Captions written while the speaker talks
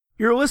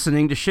You're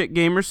listening to Shit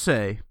Gamers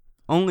Say,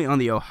 only on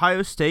the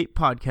Ohio State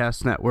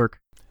Podcast Network.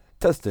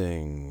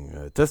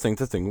 Testing.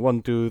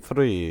 1, 2,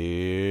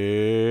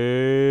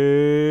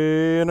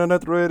 3.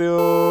 Internet radio.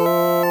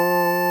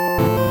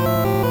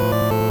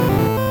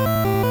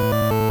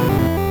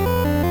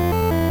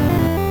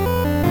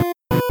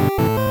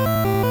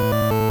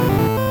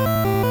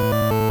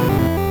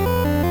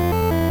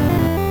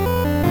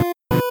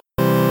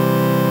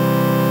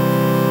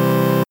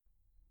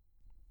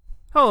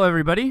 Hello,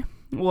 everybody.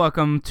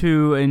 Welcome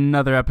to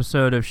another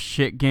episode of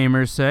Shit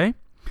Gamers Say.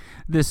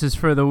 This is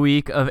for the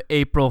week of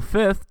April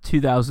 5th,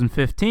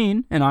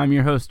 2015, and I'm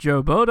your host,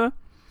 Joe Boda.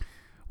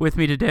 With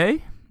me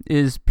today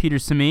is Peter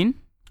Samin.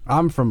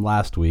 I'm from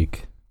last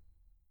week.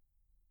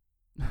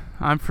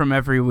 I'm from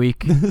every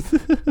week.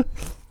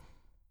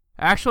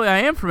 Actually, I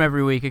am from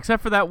every week,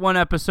 except for that one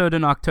episode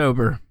in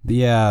October.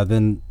 Yeah,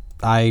 then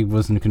I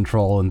was in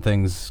control and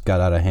things got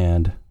out of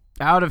hand.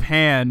 Out of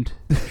hand.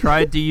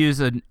 Tried to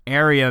use an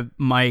area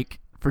mic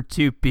for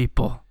two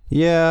people.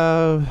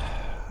 Yeah,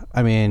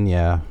 I mean,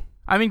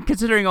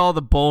 considering all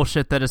the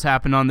bullshit that has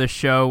happened on this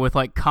show with,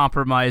 like,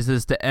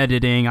 compromises to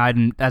editing,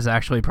 that's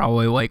actually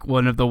probably, like,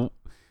 one of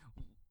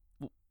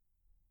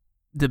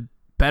the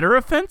better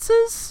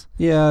offenses?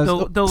 Yeah.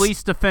 The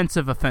least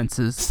offensive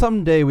offenses.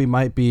 Someday we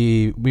might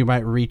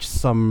reach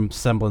some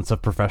semblance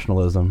of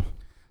professionalism.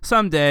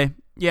 Someday,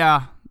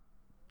 yeah.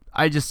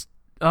 Because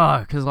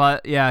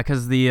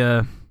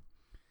the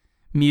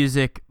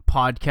music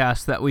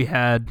podcast that we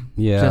had,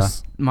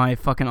 just my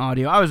fucking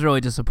audio. I was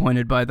really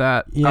disappointed by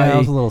that. Yeah, I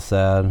was a little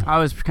sad. I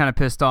was kind of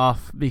pissed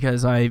off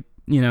because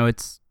you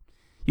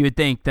would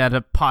think that a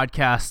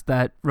podcast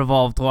that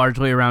revolved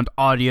largely around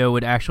audio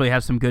would actually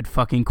have some good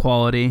fucking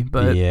quality,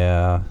 but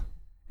yeah,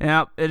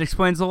 it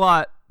explains a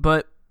lot,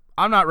 but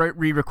I'm not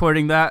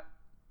re-recording that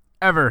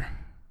ever.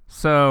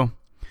 So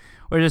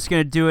we're just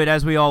going to do it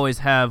as we always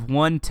have,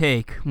 one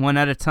take, one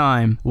at a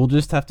time. We'll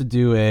just have to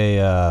do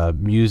a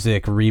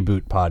music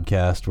reboot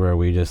podcast where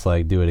we just,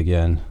 like, do it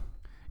again.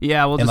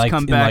 Yeah, we'll just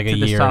come back to this topic. In,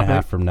 like, a year and a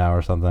half from now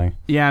or something.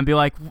 Yeah, and be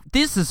like,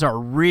 these are our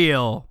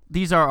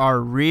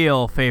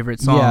real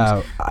favorite songs.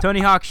 Yeah, Tony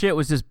Hawk shit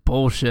was just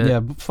bullshit. Yeah,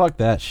 fuck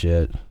that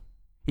shit.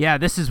 Yeah,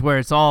 this is where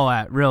it's all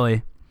at,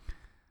 really.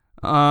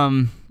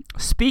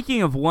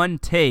 Speaking of one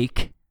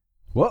take...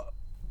 What?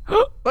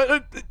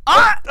 I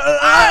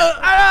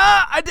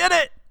did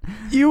it!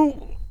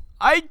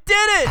 I did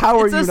it! How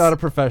are you not a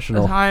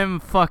professional?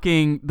 I'm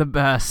fucking the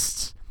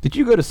best. Did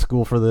you go to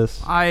school for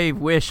this? I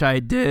wish I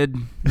did.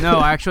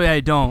 No, actually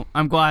I don't.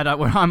 I'm glad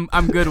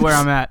I'm good where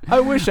I'm at.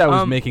 I wish I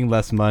was making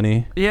less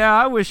money. Yeah,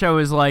 I wish I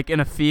was, like, in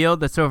a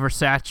field that's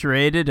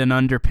oversaturated and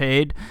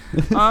underpaid.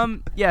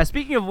 Yeah,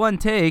 speaking of one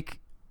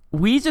take,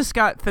 we just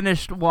got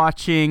finished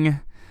watching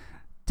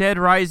Dead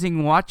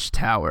Rising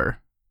Watchtower.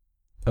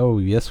 Oh,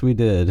 yes, we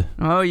did.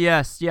 Oh,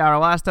 yes. Yeah, our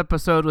last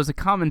episode was a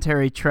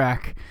commentary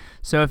track.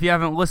 So if you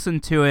haven't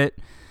listened to it,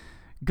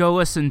 go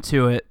listen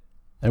to it.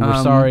 And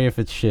we're sorry if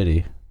it's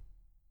shitty.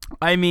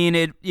 I mean,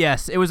 it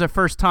was a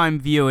first-time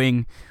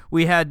viewing.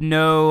 We had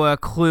no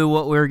clue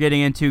what we were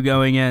getting into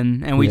going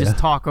in, and we just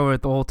talk over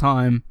it the whole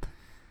time.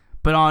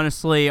 But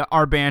honestly,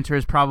 our banter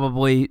is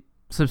probably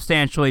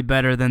substantially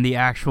better than the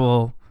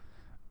actual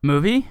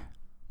movie,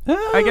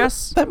 I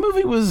guess. That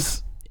movie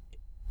was...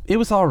 It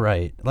was all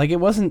right. Like,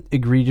 it wasn't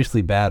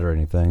egregiously bad or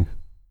anything.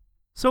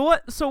 So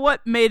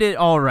what made it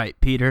all right,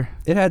 Peter?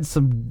 It had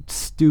some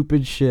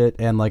stupid shit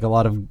and, like, a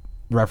lot of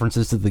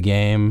references to the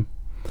game.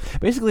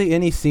 Basically,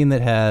 any scene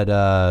that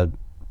had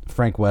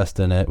Frank West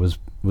in it was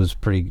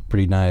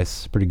pretty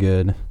nice, pretty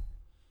good.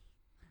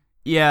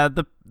 Yeah,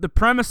 the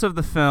premise of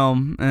the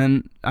film,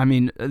 and I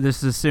mean, this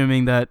is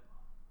assuming that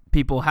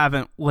people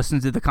haven't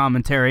listened to the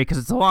commentary because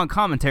it's a long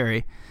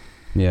commentary.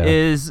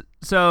 Yeah.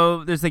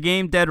 So there's the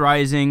game Dead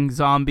Rising,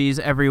 zombies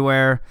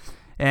everywhere,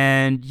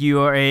 and you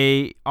are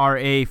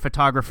a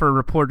photographer,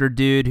 reporter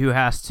dude who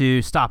has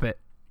to stop it,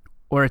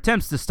 or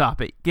attempts to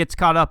stop it, gets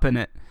caught up in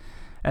it,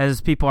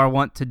 as people are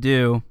wont to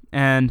do.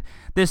 And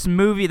this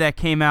movie that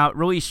came out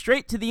released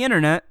straight to the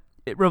internet,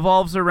 it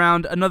revolves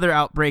around another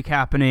outbreak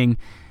happening,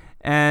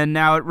 and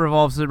now it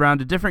revolves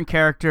around a different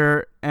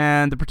character,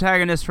 and the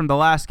protagonist from the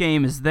last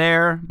game is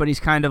there, but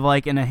he's kind of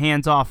like in a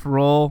hands-off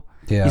role.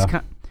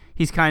 Yeah.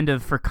 He's kind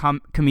of for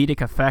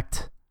comedic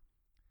effect.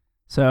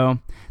 So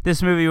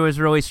this movie was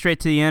released straight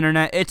to the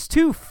internet. It's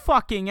 2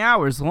 fucking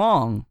hours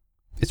long.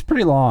 It's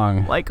pretty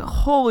long. Like,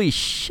 holy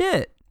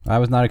shit. I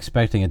was not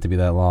expecting it to be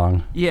that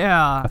long.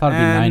 Yeah. I thought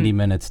it'd be 90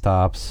 minutes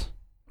tops.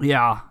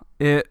 Yeah.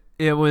 It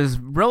was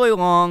really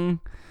long.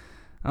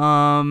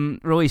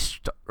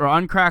 Released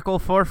on Crackle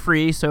for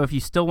free, so if you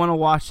still want to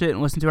watch it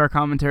and listen to our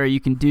commentary, you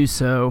can do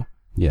so.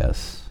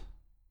 Yes.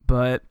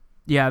 But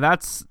yeah,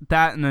 that's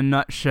that in a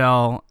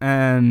nutshell,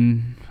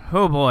 and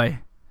oh boy,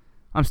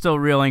 I'm still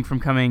reeling from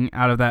coming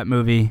out of that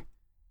movie.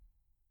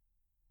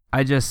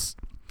 I guess,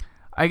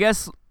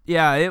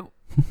 yeah,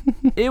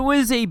 it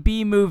was a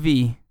B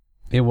movie.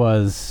 It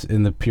was,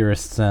 in the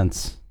purest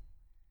sense.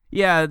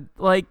 Yeah,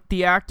 like,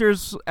 the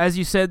actors, as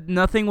you said,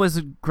 nothing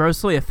was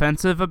grossly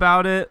offensive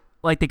about it.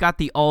 Like, they got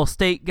the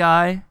Allstate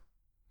guy.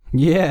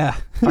 Yeah.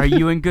 Are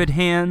you in good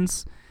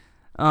hands?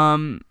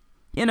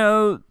 You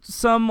know,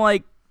 some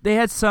like they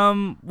had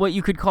some what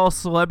you could call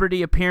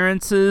celebrity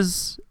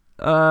appearances.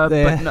 But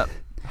no,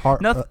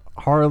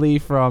 Harley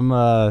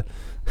from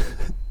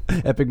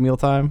Epic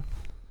Mealtime.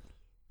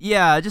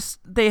 yeah, just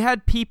they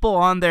had people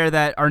on there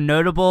that are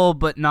notable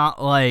but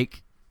not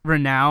like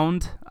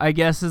renowned, I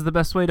guess is the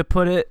best way to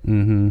put it.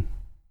 Mm-hmm.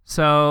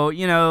 So,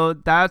 you know,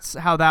 that's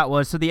how that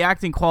was. So the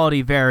acting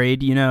quality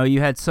varied. You know, you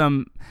had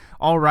some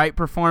all right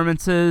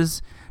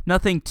performances,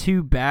 nothing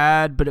too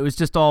bad, but it was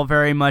just all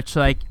very much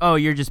like, oh,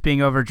 you're just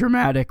being over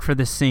dramatic for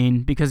this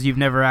scene because you've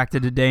never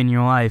acted a day in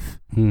your life.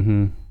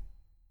 Mm-hmm.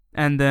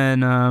 And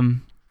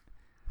then,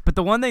 but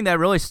the one thing that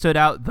really stood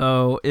out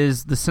though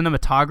is the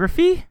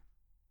cinematography.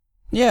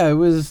 Yeah, it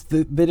was.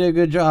 They did a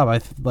good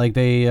job.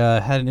 They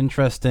had an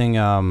interesting.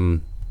 I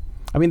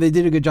mean, they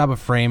did a good job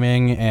of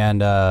framing,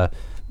 and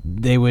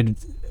they would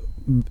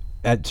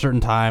at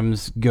certain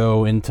times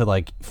go into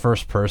like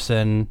first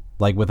person,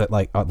 like with it,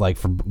 like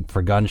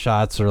for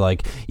gunshots, or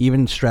like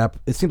even strap.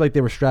 It seemed like they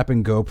were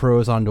strapping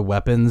GoPros onto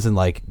weapons and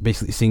like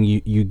basically seeing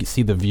you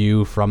see the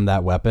view from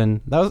that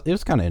weapon. It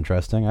was kind of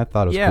interesting. I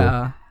thought it was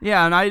cool.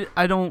 Yeah, and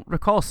I don't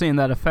recall seeing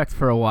that effect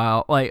for a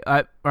while. Like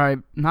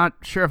I'm not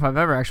sure if I've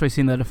ever actually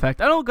seen that effect.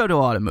 I don't go to a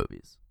lot of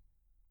movies.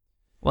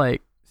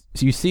 Like,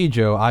 so you see,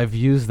 Joe, I've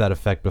used that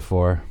effect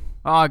before.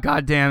 Oh,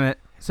 god damn it.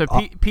 So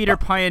Peter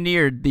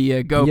pioneered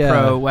the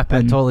GoPro weapon.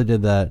 I totally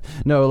did that.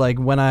 No, like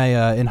when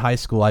I in high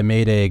school, I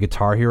made a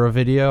Guitar Hero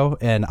video,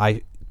 and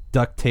I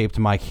duct taped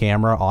my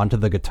camera onto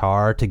the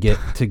guitar to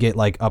get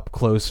like up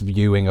close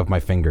viewing of my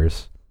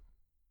fingers.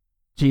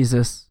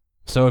 Jesus.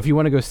 So if you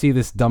want to go see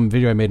this dumb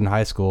video I made in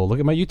high school, look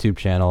at my YouTube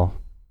channel.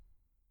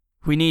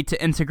 We need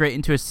to integrate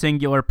into a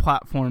singular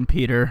platform,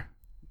 Peter.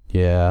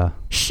 Yeah.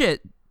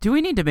 Shit. Do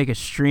we need to make a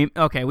stream?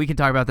 Okay, we can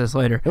talk about this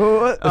later. Like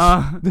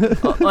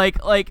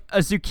a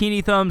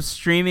Zucchini Thumbs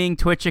streaming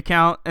Twitch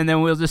account, and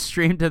then we'll just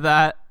stream to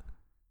that.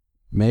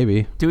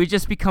 Maybe. Do we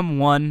just become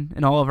one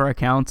in all of our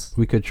accounts?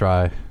 We could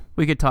try.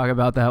 We could talk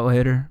about that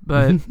later,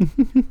 but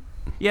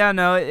yeah,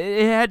 no,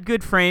 it had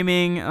good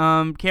framing.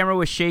 Camera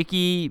was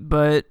shaky,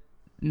 but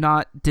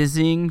not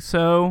dizzying.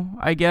 So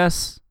I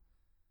guess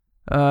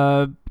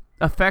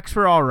effects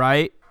were all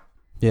right.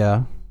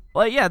 Yeah.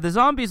 Well, yeah, the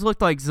zombies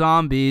looked like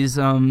zombies.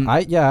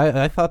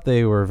 I thought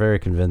they were very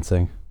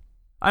convincing.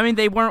 I mean,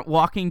 they weren't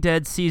Walking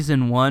Dead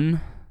Season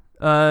 1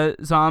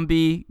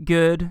 zombie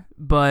good,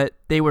 but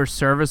they were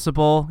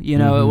serviceable. You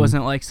know, It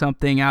wasn't like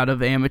something out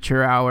of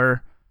Amateur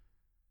Hour.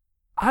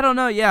 I don't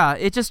know, yeah.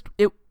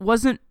 It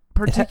wasn't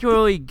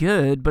particularly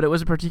good, but it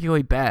wasn't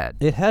particularly bad.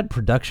 It had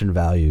production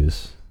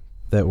values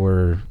that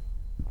were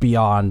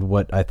beyond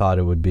what I thought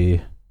it would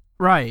be.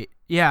 Right,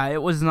 yeah,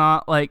 it was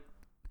not like...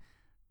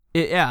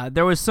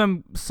 there was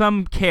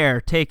some care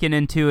taken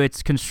into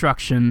its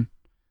construction.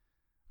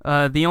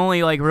 The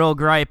only like real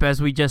gripe, as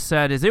we just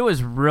said, is it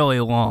was really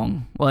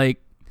long,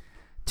 like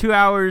 2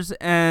 hours,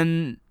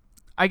 and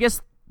I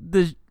guess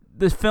the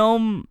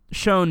film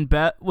shown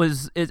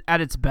was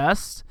at its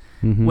best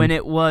when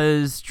it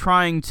was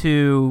trying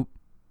to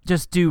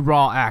just do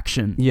raw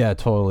action. Yeah,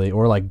 totally,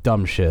 or like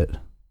dumb shit,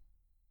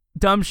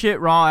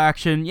 raw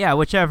action. Yeah,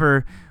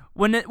 whichever.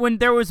 When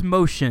there was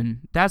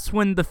motion, that's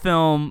when the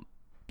film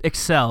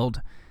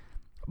excelled.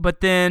 But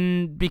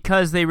then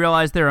because they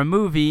realized they're a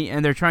movie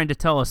and they're trying to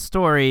tell a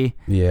story,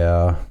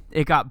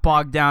 it got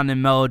bogged down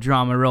in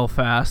melodrama real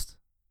fast.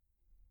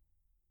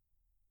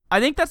 I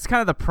think that's kind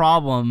of the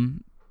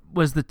problem,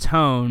 was the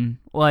tone.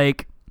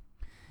 Like,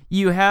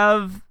 you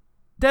have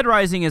Dead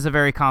Rising is a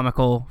very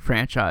comical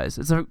franchise.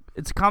 It's a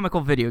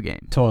comical video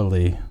game.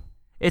 Totally.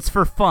 It's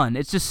for fun.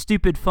 It's just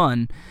stupid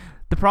fun.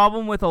 The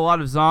problem with a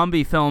lot of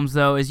zombie films,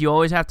 though, is you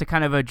always have to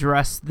kind of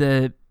address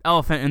the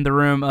elephant in the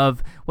room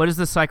of what is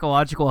the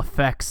psychological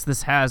effects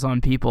this has on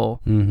people.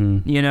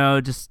 You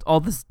know, just all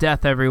this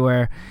death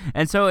everywhere.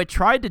 And so it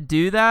tried to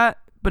do that,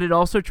 but it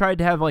also tried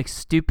to have like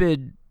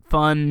stupid,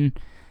 fun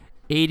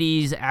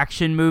 80s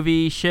action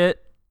movie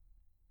shit.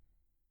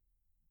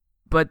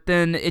 But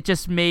then it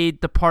just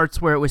made the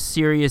parts where it was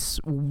serious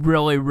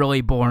really,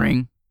 really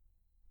boring.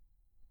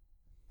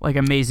 Like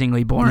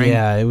amazingly boring.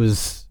 Yeah, it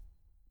was...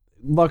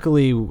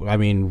 Luckily, I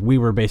mean, we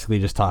were basically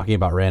just talking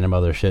about random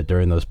other shit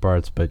during those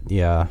parts, but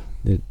yeah,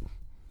 it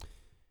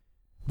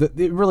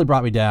really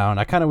brought me down.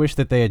 I kind of wish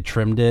that they had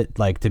trimmed it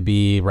like to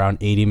be around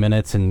 80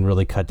 minutes and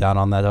really cut down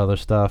on that other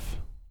stuff.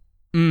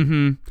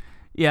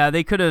 Yeah,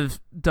 they could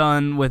have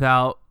done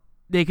without.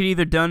 They could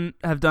either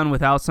have done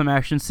without some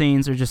action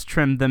scenes or just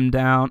trimmed them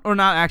down, or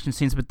not action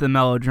scenes, but the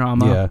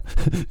melodrama.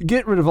 Yeah,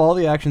 get rid of all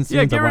the action scenes.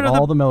 Yeah, get rid of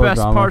all the melodrama.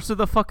 Best parts of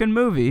the fucking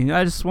movie.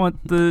 I just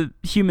want the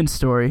human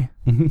story.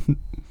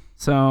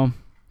 So,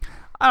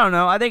 I don't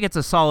know. I think it's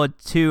a solid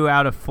 2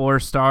 out of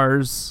 4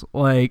 stars.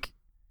 Like,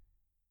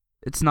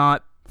 it's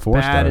not 4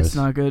 bad. stars. It's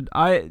not good.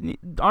 Aren't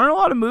a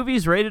lot of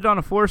movies rated on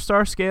a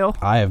 4-star scale?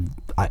 I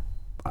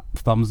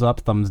thumbs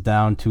up, thumbs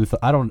down,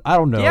 I don't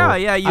know. Yeah.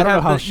 I don't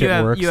know how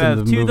shit works you in have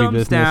the 2 movie thumbs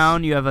business.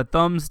 down. You have a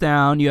thumbs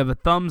down. You have a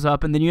thumbs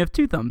up, and then you have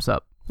 2 thumbs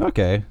up.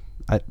 Okay.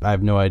 I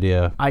have no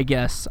idea. I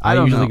guess. I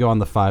don't usually know. go on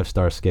the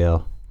 5-star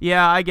scale.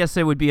 Yeah, I guess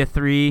it would be a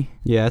 3.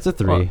 Yeah, it's a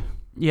 3. Well,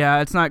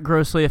 yeah, it's not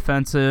grossly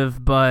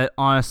offensive, but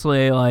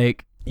honestly,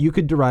 like... You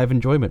could derive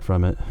enjoyment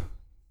from it.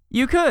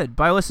 You could,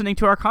 by listening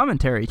to our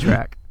commentary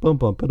track. Bum,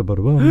 bum, bada,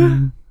 bada,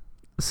 bum.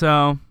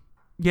 So,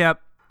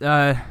 yep.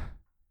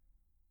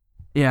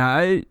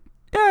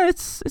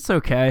 It's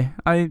okay.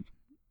 I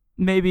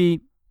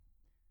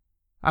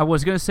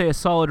was going to say a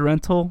solid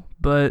rental,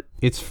 but...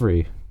 It's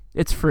free.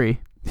 It's free.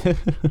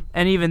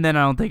 And even then,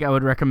 I don't think I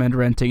would recommend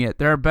renting it.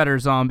 There are better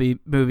zombie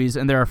movies,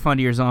 and there are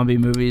funnier zombie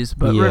movies.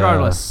 But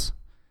Yeah.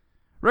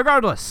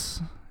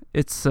 regardless,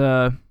 it's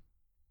it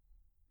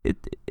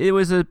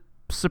was a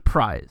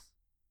surprise.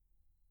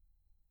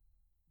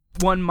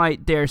 One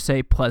might dare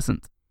say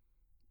pleasant.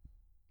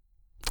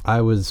 I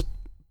don't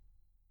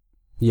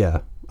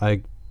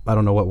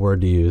know what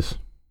word to use.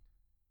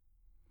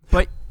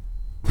 But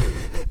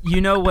you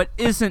know what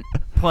isn't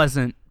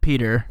pleasant,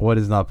 Peter? What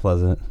is not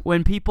pleasant?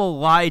 When people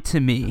lie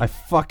to me.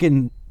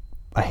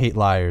 I hate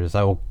liars.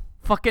 I will.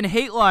 Fucking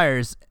hate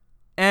liars.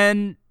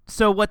 And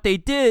so what they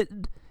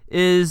did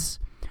is,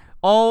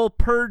 all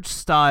Purge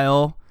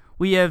style,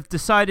 we have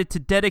decided to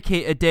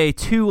dedicate a day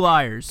to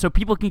liars so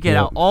people can get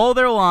out all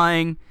their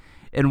lying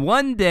in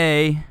one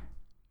day.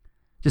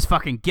 Just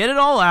fucking get it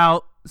all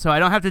out so I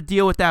don't have to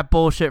deal with that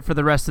bullshit for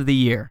the rest of the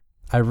year.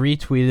 I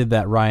retweeted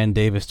that Ryan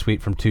Davis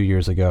tweet from 2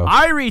 years ago.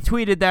 I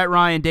retweeted that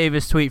Ryan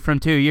Davis tweet from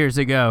 2 years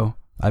ago.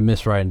 I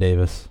miss Ryan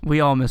Davis. We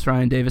all miss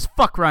Ryan Davis.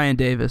 Fuck Ryan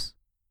Davis.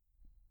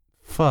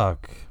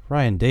 Fuck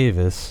Ryan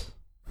Davis.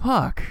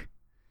 Fuck.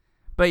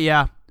 But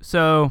yeah,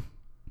 so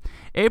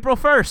April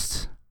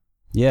 1st.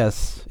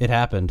 Yes, it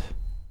happened.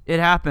 It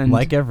happened.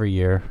 Like every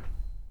year,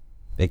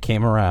 it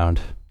came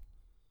around.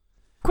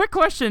 Quick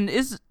question,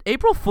 is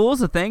April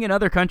Fool's a thing in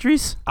other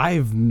countries? I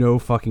have no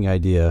fucking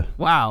idea.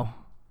 Wow.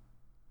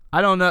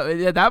 I don't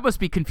know. That must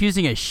be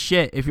confusing as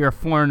shit if you're a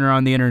foreigner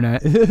on the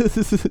internet.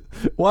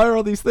 Why are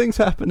all these things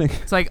happening?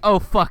 It's like, oh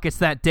fuck, it's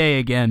that day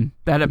again.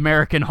 That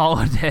American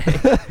holiday.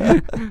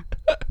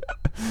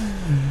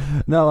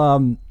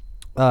 No,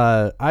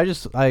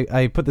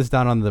 I put this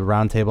down on the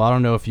round table. I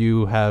don't know if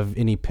you have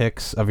any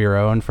picks of your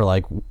own for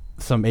like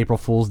some April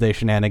Fool's Day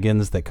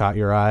shenanigans that caught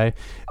your eye.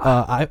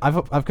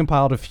 I've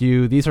compiled a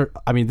few. This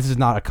is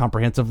not a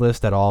comprehensive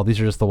list at all. These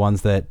are just the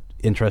ones that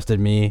interested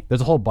me.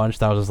 There's a whole bunch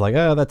that I was just like,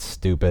 oh, that's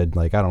stupid.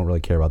 Like, I don't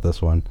really care about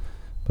this one.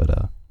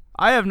 But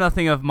I have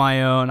nothing of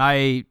my own.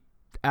 I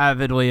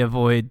avidly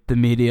avoid the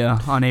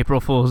media on April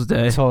Fool's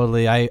Day.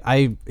 Totally.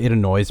 It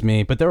annoys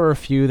me, but there were a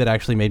few that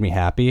actually made me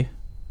happy.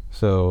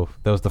 So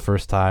that was the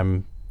first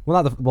time.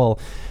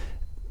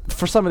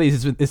 For some of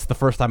these, it's the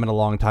first time in a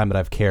long time that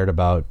I've cared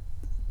about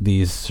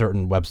these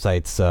certain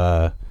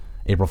websites,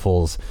 April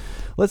Fools.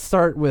 Let's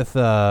start with,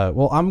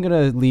 I'm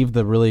going to leave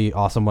the really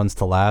awesome ones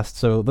to last.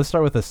 So let's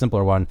start with a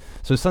simpler one.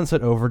 So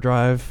Sunset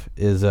Overdrive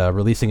is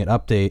released an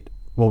update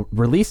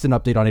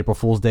on April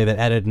Fool's Day that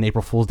added an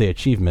April Fool's Day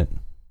achievement.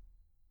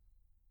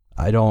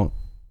 What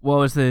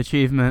was the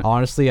achievement?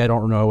 Honestly, I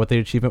don't know what the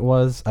achievement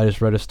was. I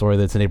just read a story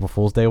that's an April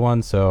Fool's Day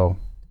one, so...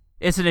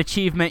 It's an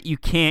achievement you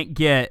can't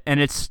get, and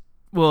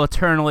will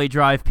eternally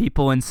drive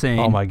people insane.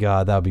 Oh my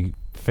god, that would be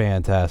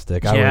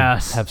fantastic. Yes. I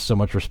would have so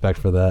much respect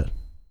for that.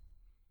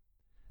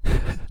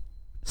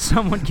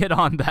 Someone get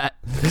on that.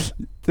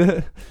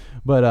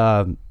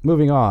 But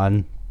moving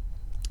on.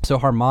 So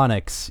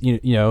Harmonix,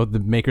 you know, the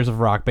makers of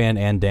Rock Band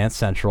and Dance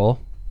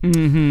Central,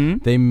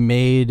 they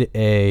made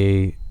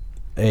a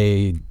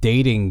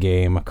dating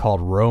game called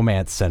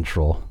Romance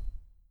Central.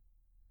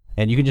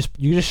 And you can just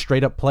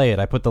straight up play it.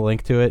 I put the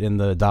link to it in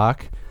the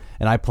doc,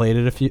 and I played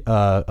it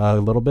a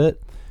little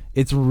bit.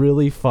 It's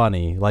really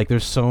funny. Like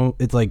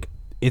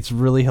it's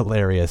really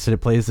hilarious. And it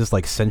plays this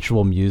like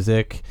sensual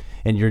music,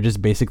 and you're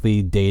just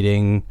basically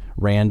dating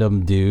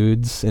random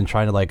dudes and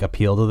trying to like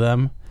appeal to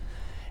them.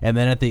 And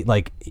then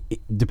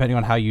depending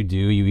on how you do,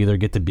 you either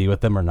get to be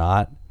with them or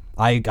not.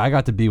 I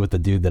got to be with the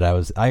dude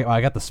that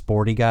I got the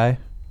sporty guy.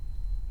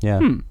 Yeah.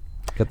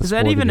 Is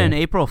that even an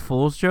April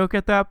Fool's joke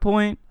at that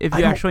point? If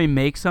you actually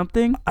make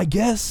something? I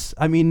guess.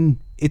 I mean,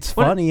 it's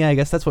funny. I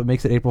guess that's what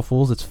makes it April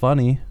Fool's. It's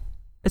funny.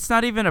 It's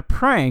not even a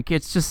prank.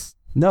 It's just...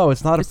 No,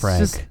 it's not a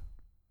prank.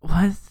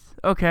 What?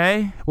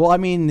 Okay. Well, I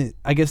mean,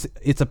 I guess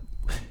it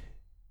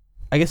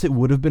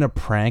would have been a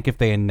prank if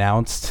they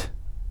announced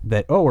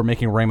that, we're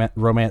making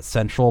Romance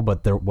Central,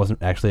 but there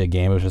wasn't actually a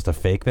game. It was just a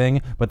fake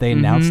thing. But they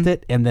announced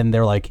it, and then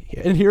they're like,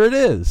 and here it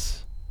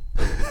is.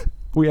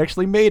 We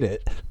actually made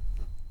it.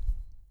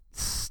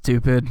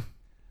 Stupid.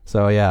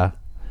 So yeah,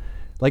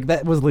 like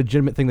that was a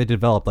legitimate thing they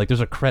developed. Like there's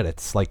a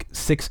credits, like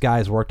 6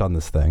 guys worked on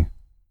this thing.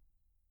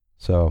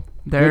 So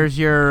there's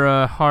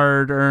your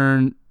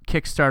hard-earned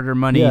Kickstarter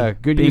money. Yeah,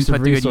 good being use of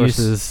put to good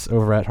resources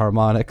over at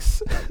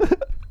Harmonix.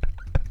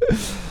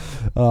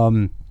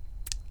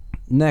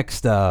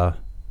 Next,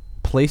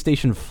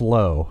 PlayStation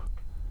Flow.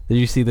 Did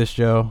you see this,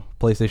 Joe?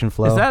 PlayStation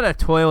Flow. Is that a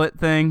toilet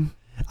thing?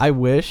 I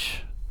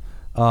wish.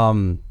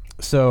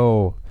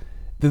 So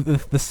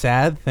the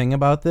sad thing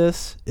about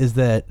this is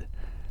that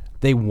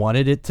they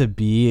wanted it to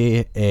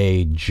be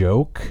a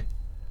joke,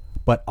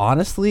 But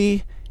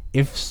honestly,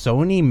 if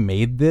Sony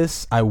made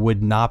this, I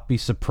would not be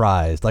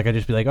surprised. Like, I'd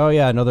just be like, oh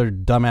yeah, another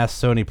dumbass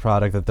Sony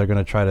product that they're going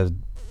to try to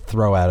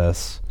throw at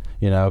us,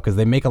 you know, because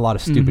they make a lot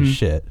of stupid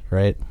shit,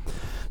 right?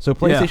 So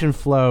PlayStation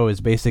Flow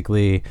is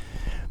basically,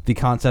 the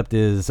concept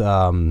is, you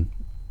know,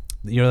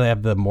 they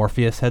have the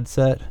Morpheus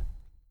headset.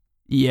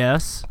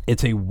 Yes.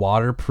 It's a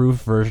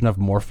waterproof version of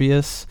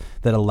Morpheus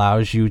that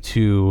allows you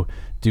to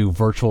do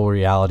virtual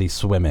reality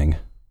swimming.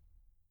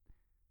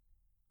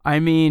 I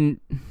mean,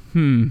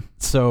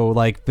 So,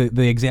 like,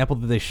 the example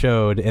that they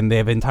showed, and they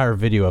have an entire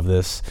video of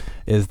this,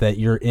 is that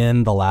you're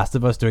in The Last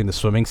of Us doing the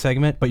swimming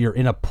segment, but you're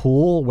in a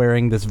pool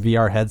wearing this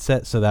VR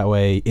headset, so that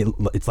way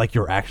it's like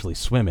you're actually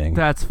swimming.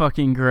 That's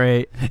fucking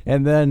great.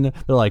 And then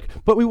they're like,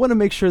 but we want to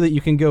make sure that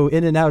you can go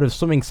in and out of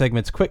swimming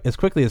segments as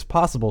quickly as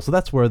possible, so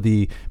that's where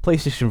the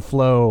PlayStation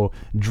Flow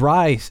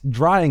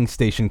drying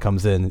station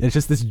comes in. It's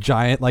just this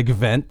giant, like,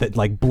 vent that,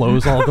 like,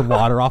 blows all the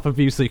water off of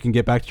you so you can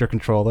get back to your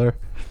controller.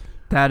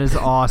 That is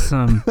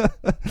awesome.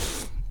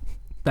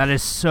 That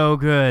is so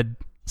good.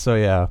 So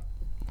yeah,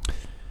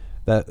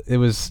 I thought it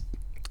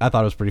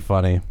was pretty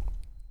funny.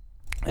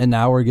 And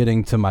now we're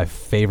getting to my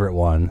favorite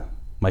one,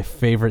 my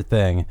favorite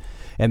thing.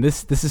 And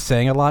this is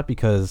saying a lot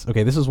because,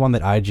 okay, this is one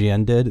that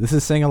IGN did. This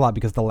is saying a lot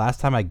because the last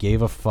time I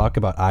gave a fuck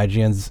about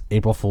IGN's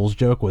April Fool's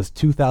joke was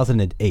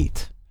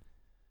 2008.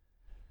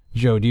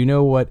 Joe, do you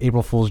know what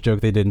April Fool's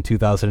joke they did in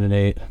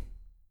 2008?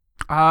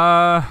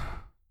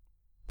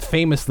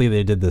 Famously,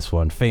 they did this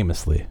one.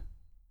 Famously.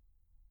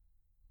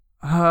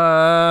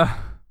 I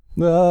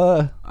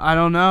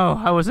don't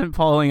know. I wasn't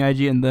following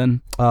IGN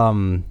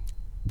then.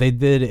 They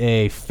did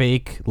a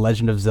fake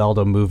Legend of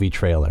Zelda movie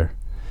trailer.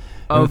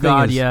 Oh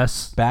God,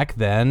 yes. Back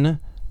then,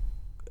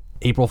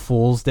 April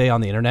Fool's Day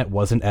on the internet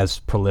wasn't as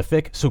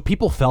prolific, so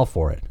people fell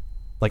for it.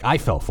 Like, I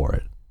fell for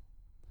it.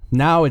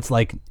 Now it's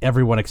like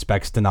everyone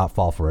expects to not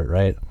fall for it,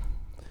 right?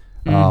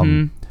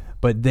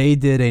 But they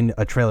did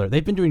a trailer.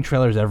 They've been doing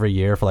trailers every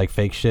year for, like,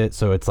 fake shit,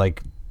 so it's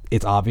like,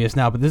 it's obvious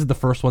now, but this is the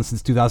first one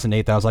since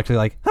 2008 that I was actually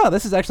like,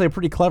 this is actually a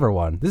pretty clever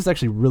one. This is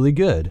actually really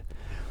good.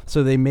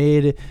 So they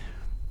made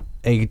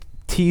a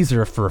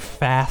teaser for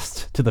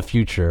Fast to the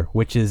Future,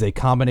 which is a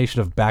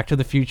combination of Back to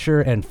the Future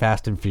and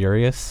Fast and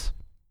Furious.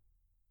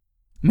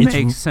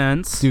 Makes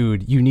sense.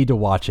 Dude, you need to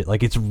watch it.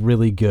 Like, it's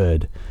really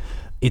good.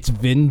 It's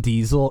Vin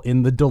Diesel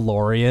in the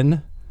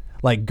DeLorean,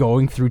 like,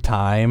 going through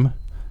time.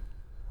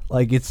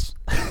 Like, it's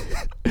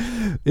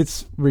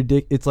it's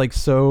ridiculous. It's like,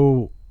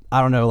 so,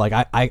 I don't know, like,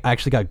 I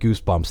actually got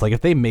goosebumps. Like, if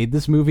they made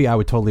this movie, I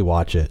would totally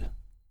watch it.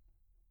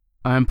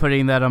 I'm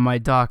putting that on my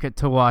docket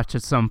to watch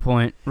at some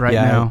point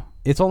now.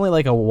 It's only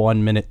like a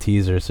 1-minute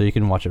teaser, so you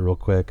can watch it real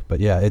quick. But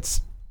yeah,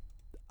 it's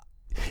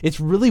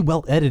really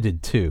well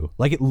edited too.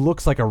 Like, it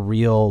looks like a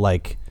real,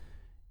 like,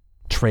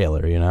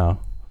 trailer, you know?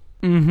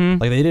 Mm-hmm.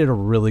 Like, they did a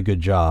really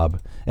good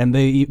job. And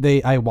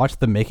I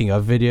watched the making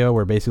of video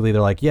where basically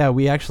they're like, yeah,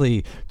 we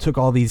actually took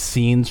all these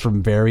scenes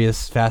from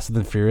various Fast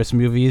and Furious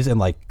movies and,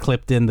 like,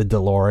 clipped in the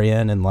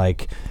DeLorean and,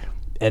 like,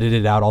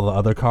 edited out all the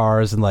other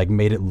cars and, like,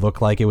 made it look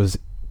like it was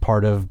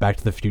part of Back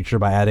to the Future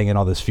by adding in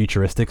all this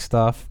futuristic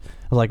stuff.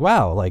 I was like,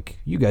 wow, like,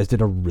 you guys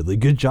did a really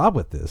good job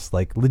with this,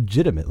 like,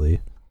 legitimately.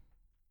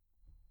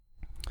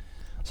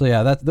 So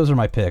yeah, those are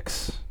my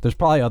picks. There's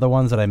probably other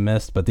ones that I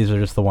missed, but these are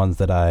just the ones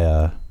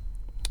that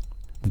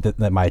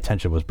that my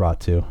attention was brought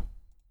to.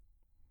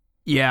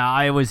 Yeah,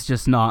 I was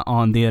just not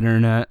on the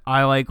internet.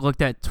 I, like,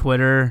 looked at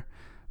Twitter,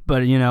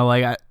 but, you know,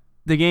 like,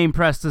 the Game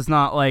Press does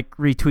not, like,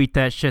 retweet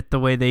that shit the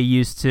way they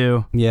used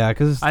to. Yeah,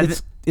 because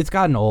it's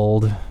gotten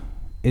old.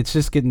 It's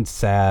just getting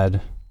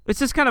sad. It's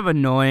just kind of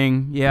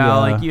annoying. Yeah.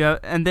 Like, you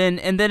have, and then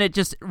it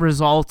just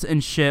results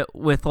in shit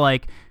with,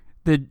 like,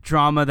 the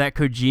drama that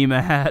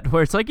Kojima had,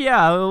 where it's like,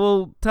 yeah,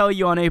 we'll tell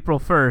you on April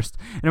 1st.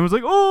 And everyone's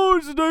like, oh,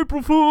 it's an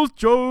April Fool's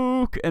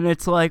joke. And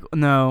it's like,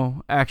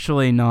 no,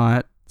 actually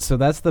not. So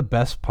that's the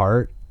best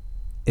part,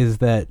 is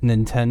that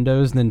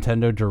Nintendo's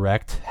Nintendo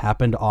Direct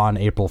happened on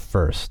April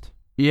 1st.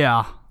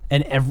 Yeah.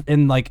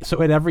 And like,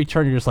 so at every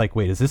turn, you're just like,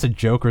 wait, is this a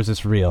joke or is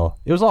this real?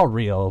 It was all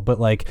real, but,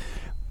 like,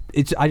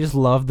 I just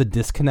love the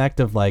disconnect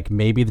of, like,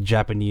 maybe the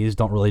Japanese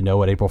don't really know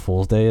what April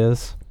Fool's Day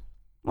is.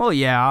 Well,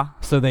 yeah.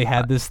 So they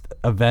had this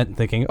event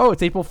thinking, oh,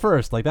 it's April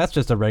 1st. Like, that's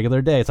just a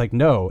regular day. It's like,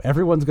 no,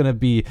 everyone's going to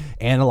be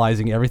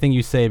analyzing everything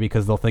you say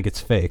because they'll think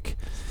it's fake.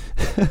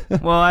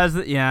 Well,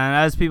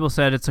 as people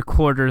said, it's a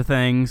quarter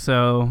thing.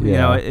 So, you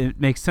know, it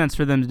makes sense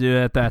for them to do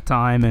it at that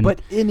time. And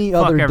but any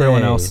other day,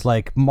 everyone else.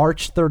 Like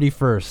March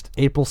 31st,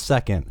 April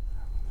 2nd,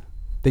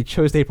 they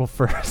chose April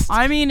 1st.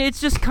 I mean,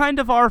 it's just kind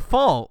of our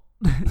fault.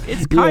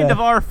 It's kind of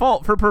our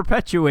fault for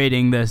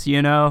perpetuating this,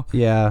 you know?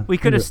 Yeah. We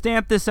could have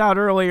stamped this out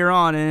earlier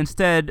on, and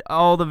instead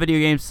all the video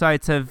game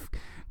sites have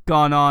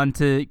gone on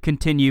to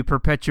continue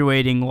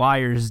perpetuating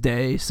Liar's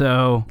Day,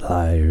 so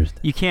Liar's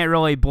Day. You can't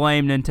really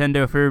blame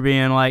Nintendo for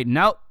being like,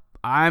 nope,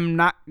 I'm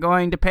not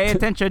going to pay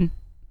attention.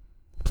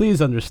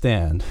 Please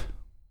understand.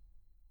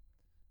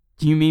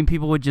 Do you mean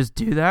people would just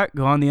do that?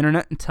 Go on the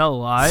internet and tell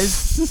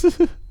lies?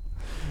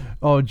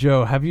 Oh,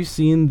 Joe, have you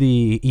seen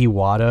the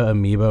Iwata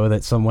amiibo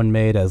that someone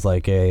made as,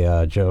 like,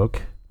 a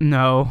joke?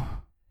 No.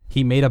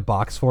 He made a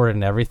box for it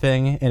and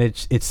everything, and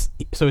it's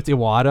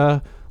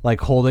Iwata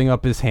like holding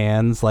up his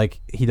hands like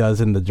he does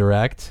in the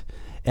direct,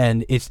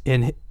 and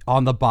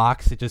on the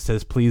box it just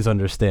says "Please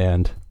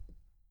understand."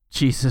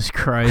 Jesus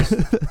Christ.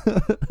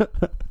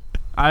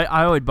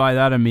 I would buy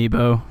that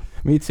amiibo.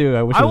 Me too.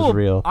 I wish it was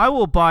real. I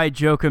will buy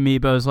joke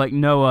amiibos like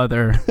no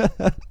other.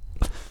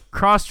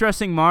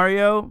 Cross-dressing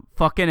Mario,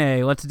 fucking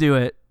A, let's do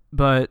it.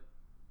 But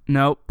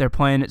nope, they're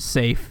playing it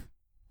safe.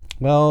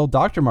 Well,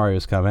 Dr.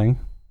 Mario's coming.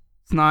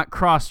 It's not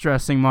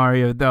cross-dressing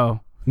Mario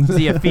though. Is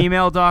he a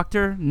female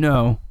doctor?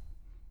 No.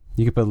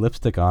 You could put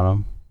lipstick on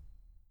him.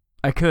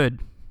 I could.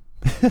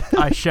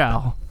 I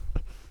shall.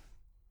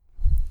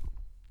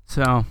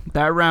 So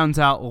that rounds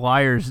out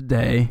Liar's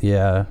Day.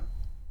 Yeah.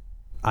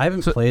 I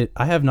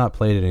have not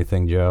played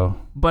anything, Joe.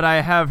 But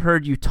I have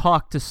heard you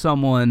talk to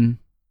someone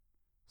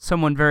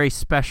very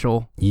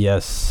special.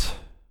 Yes.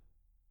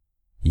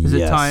 Is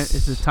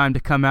it time to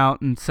come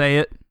out and say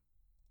it?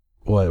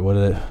 What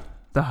is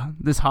it?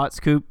 This hot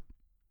scoop?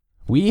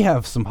 We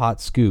have some hot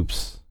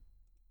scoops.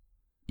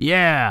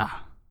 Yeah.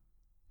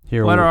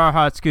 Here. What are our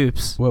hot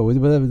scoops?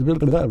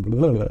 The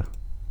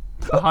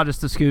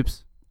hottest of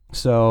scoops.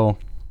 So,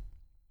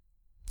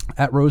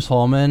 at Rose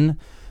Holman,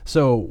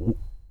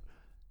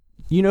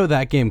 you know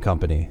that game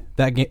company?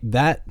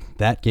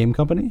 That game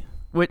company?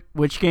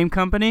 Which game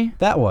company?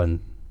 That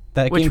one.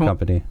 Game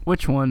company.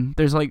 Which one?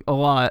 There's like a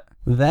lot.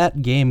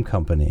 That game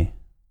company.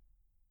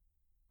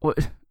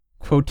 What?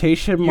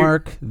 Quotation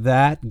mark,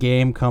 that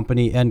game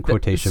company, end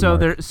quotation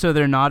mark. So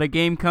they're not a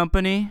game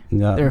company?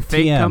 No. They're a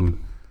fake TM.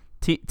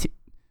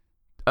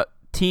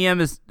 TM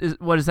is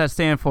what does that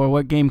stand for?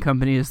 What game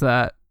company is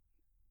that?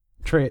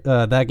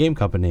 That game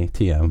company,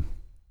 TM.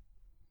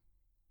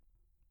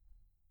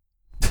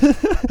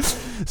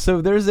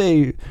 So there's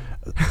a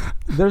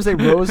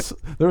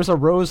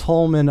Rose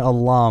Holman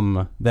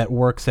alum that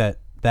works at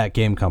that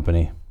game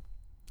company,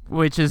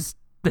 which is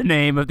the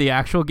name of the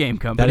actual game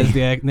company. That is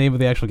the name of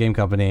the actual game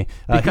company.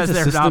 Because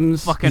they're not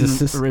fucking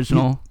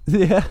original.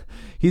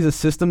 He's a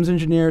systems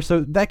engineer.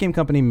 So that game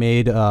company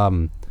made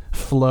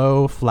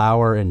Flow,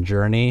 Flower, and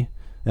Journey,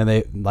 and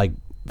they like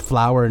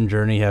Flower and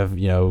Journey have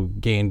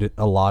gained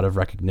a lot of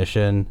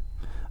recognition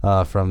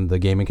from the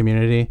gaming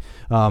community.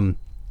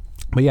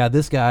 But yeah,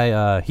 this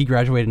guy he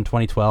graduated in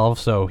 2012,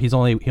 so he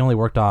only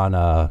worked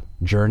on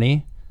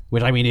Journey,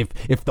 which I mean,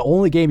 if the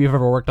only game you've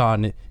ever worked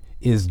on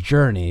is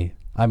Journey,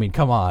 I mean,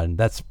 come on,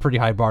 that's a pretty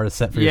high bar to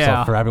set for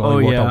yourself for having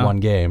only worked on one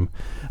game.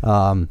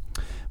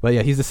 But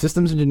yeah, he's a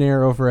systems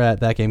engineer over at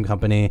that game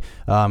company.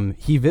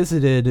 He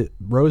visited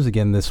Rose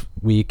again this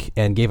week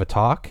and gave a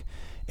talk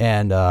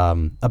and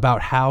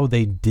about how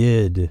they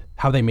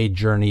made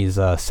Journey's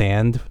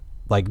sand.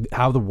 Like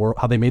how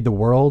they made the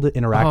world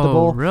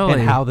interactable, really?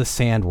 And how the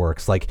sand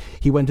works. Like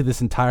he went to this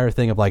entire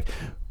thing of like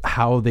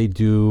how they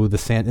do the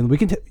sand, and we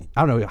can.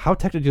 I don't know how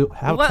technical. Do you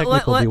want to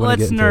get into it?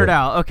 Let's nerd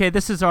out. Okay,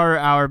 this is our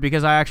hour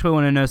because I actually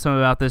want to know some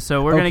about this.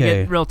 So we're gonna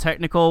get real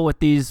technical with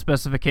these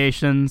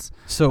specifications.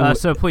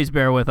 So please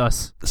bear with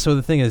us. So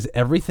the thing is,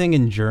 everything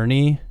in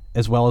Journey,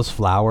 as well as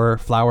Flower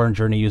and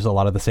Journey use a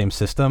lot of the same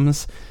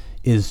systems,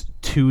 is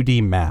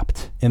 2D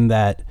mapped in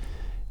that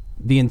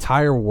the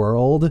entire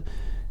world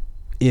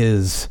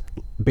is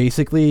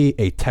basically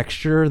a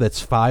texture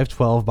that's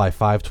 512 by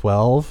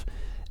 512,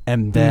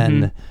 and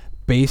then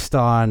based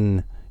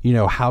on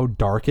how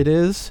dark it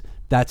is,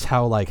 that's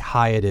how like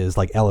high it is,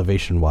 like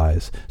elevation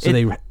wise. So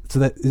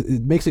that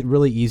it makes it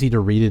really easy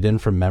to read it in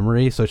from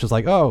memory. So it's just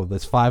like, oh,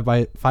 that's 5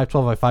 by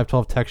 512 by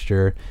 512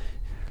 texture,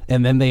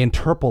 and then they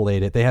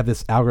interpolate it. They have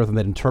this algorithm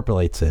that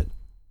interpolates it.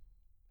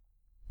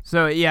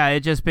 So yeah,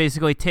 it just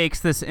basically takes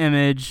this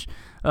image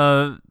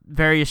of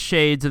various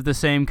shades of the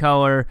same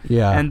color,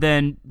 and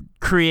then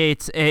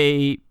creates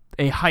a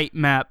height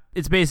map.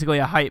 It's basically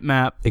a height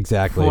map,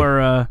 exactly, for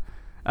a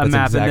map,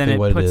 exactly, and then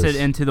it puts it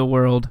into the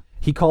world.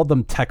 He called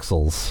them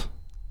texels,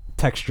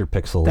 texture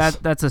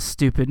pixels. That's a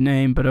stupid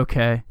name, but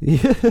okay. He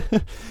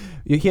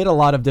had a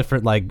lot of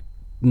different like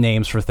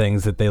names for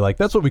things that they like.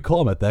 That's what we call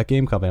them at that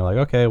game company. I'm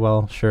like, okay,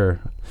 well, sure.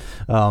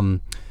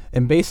 And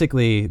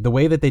basically, the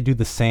way that they do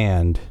the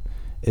sand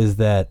is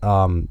that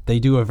they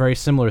do a very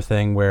similar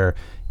thing where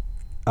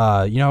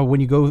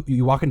when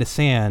you walk into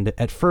sand,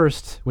 at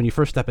first when you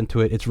first step into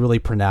it, it's really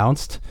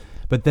pronounced,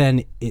 but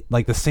then it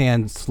like the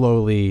sand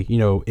slowly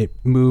it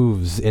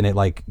moves and it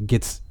like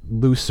gets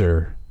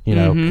looser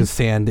because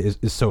sand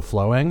is so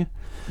flowing.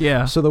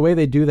 Yeah. So the way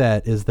they do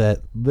that is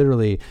that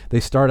literally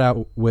they start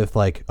out with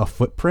like a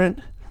footprint,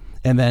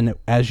 and then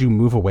as you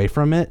move away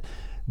from it,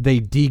 they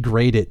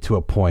degrade it to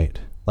a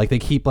point. Like they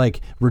keep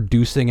like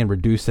reducing,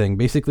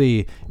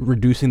 basically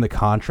reducing the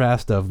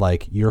contrast of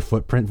like your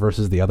footprint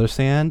versus the other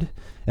sand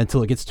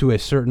until it gets to a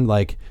certain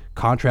like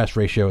contrast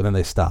ratio, and then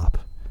they stop.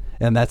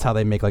 And that's how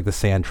they make like the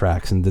sand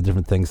tracks and the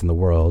different things in the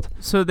world.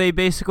 So they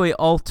basically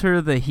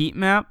alter the heat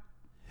map?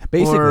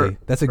 Basically,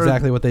 that's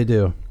exactly what they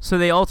do. So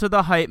they alter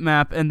the height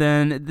map, and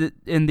then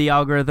in the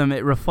algorithm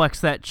it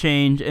reflects that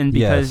change, and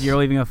because you're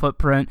leaving a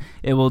footprint,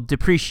 it will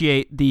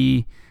depreciate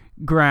the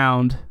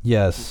ground.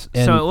 Yes.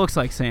 So it looks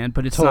like sand,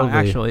 but it's not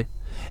actually.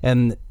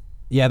 And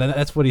yeah,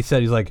 that's what he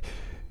said. He's like,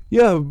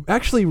 yeah,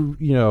 actually,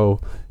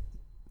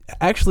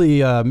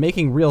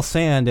 making real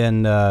sand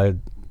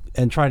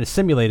and trying to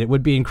simulate it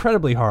would be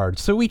incredibly hard.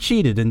 So we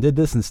cheated and did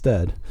this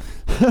instead.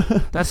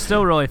 That's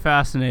still really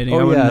fascinating. Oh,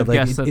 I wouldn't yeah, have like,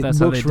 guessed it that's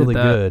how they looks did really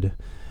that. good.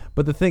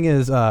 But the thing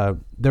is,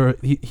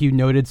 he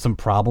noted some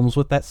problems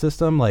with that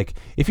system. Like,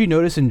 if you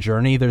notice in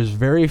Journey, there's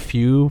very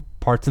few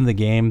parts in the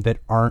game that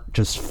aren't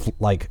just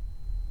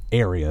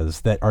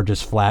areas that are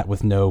just flat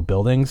with no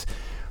buildings.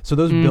 So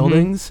those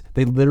buildings,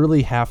 they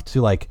literally have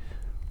to like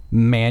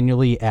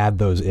manually add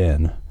those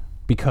in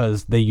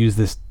because they use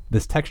this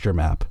texture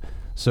map.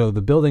 So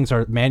the buildings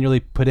are manually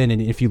put in,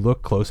 and if you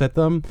look close at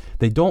them,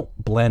 they don't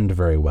blend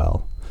very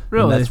well.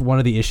 Really? And that's one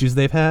of the issues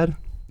they've had.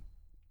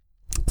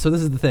 So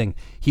this is the thing.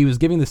 He was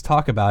giving this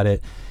talk about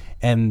it,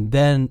 and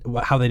then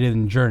how they did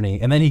in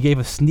Journey, and then he gave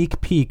a sneak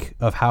peek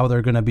of how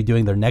they're going to be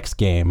doing their next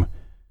game.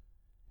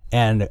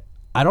 And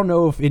I don't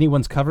know if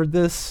anyone's covered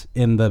this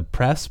in the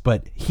press,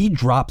 but he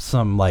dropped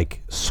some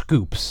like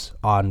scoops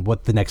on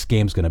what the next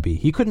game's going to be.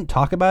 He couldn't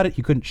talk about it,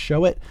 he couldn't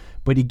show it,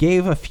 but he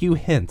gave a few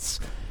hints,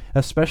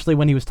 especially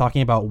when he was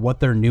talking about what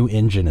their new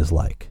engine is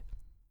like.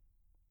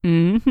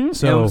 Mm-hmm.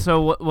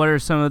 So what are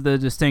some of the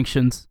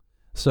distinctions?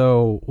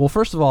 So, well,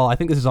 first of all, I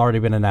think this has already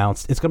been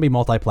announced. It's going to be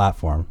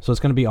multi-platform, so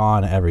it's going to be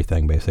on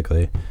everything,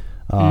 basically.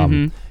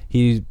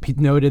 He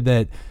noted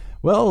that,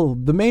 well,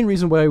 the main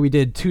reason why we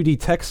did 2D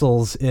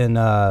texels in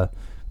our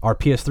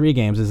PS3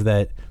 games is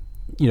that,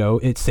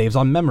 it saves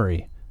on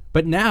memory.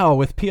 But now,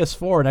 with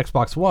PS4 and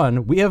Xbox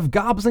One, we have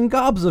gobs and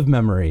gobs of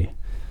memory.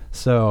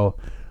 So,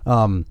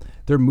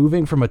 they're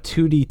moving from a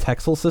 2D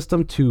texel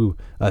system to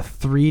a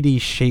 3D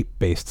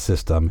shape-based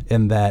system,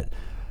 in that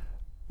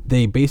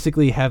they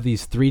basically have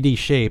these 3D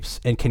shapes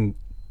and can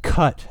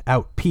cut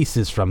out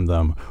pieces from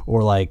them,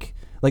 or like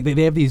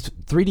they have these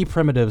 3D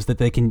primitives that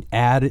they can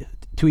add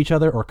to each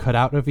other or cut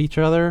out of each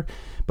other,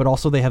 but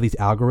also they have these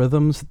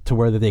algorithms to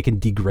where they can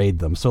degrade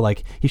them. So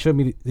like he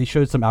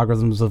showed some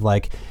algorithms of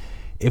like,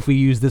 if we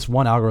use this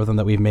one algorithm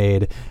that we've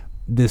made,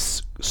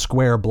 this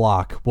square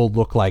block will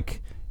look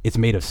like it's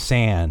made of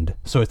sand,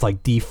 so it's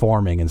like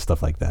deforming and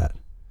stuff like that.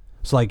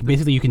 So like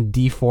basically you can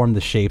deform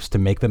the shapes to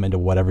make them into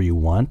whatever you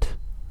want,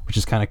 which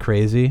is kind of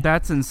crazy.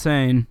 That's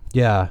insane.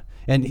 Yeah.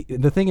 And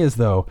the thing is,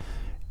 though,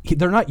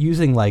 they're not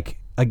using like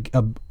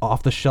a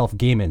off-the-shelf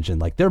game engine.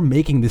 Like, they're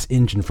making this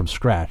engine from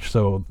scratch.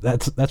 So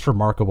that's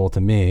remarkable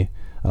to me.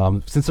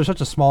 Since they're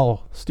such a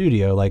small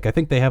studio, like, I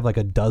think they have like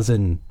a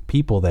dozen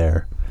people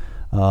there.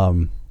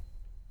 So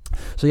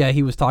yeah,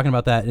 he was talking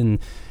about that, and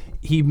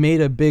he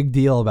made a big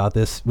deal about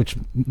this, which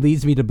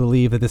leads me to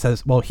believe that this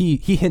has, well, he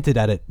hinted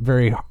at it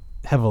very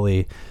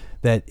heavily,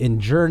 that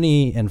in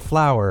Journey and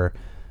Flower,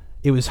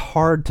 it was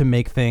hard to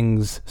make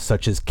things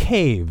such as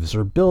caves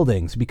or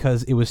buildings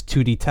because it was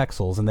 2D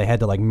texels, and they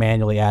had to like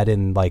manually add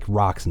in like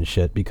rocks and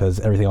shit because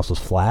everything else was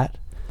flat.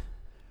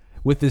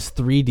 With this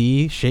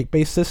 3D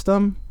shape-based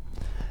system,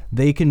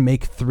 they can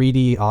make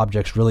 3D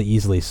objects really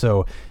easily.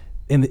 So,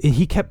 and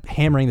he kept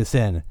hammering this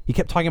in. He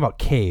kept talking about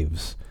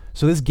caves.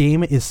 So this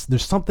game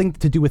there's something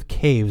to do with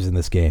caves in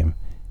this game.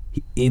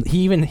 He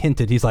even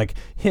hinted, he's like,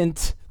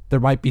 hint,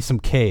 there might be some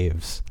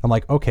caves. I'm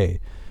like,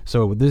 okay.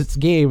 So this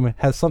game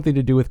has something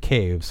to do with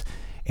caves.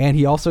 And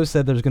he also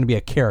said there's going to be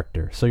a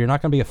character. So you're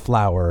not going to be a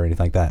flower or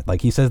anything like that.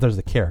 Like, he says there's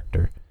a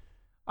character.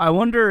 I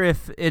wonder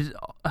if it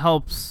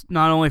helps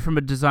not only from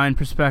a design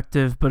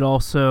perspective, but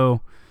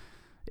also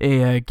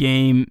a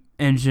game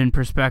engine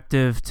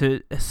perspective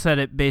to set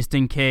it based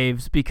in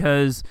caves.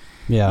 Because,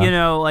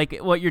 like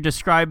what you're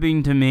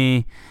describing to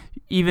me,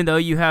 even though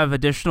you have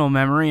additional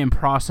memory and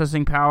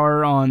processing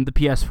power on the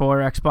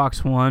PS4,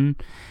 Xbox One,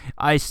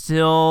 I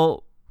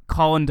still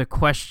call into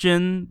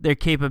question their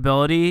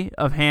capability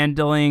of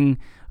handling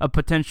a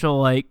potential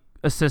like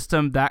a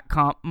system that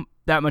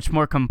much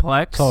more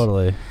complex.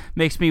 Totally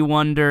makes me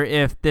wonder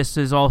if this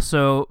would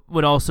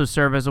also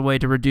serve as a way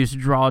to reduce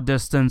draw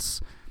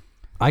distance.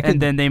 And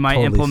then they might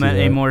implement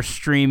a more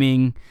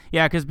streaming.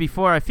 Yeah, because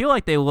before I feel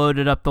like they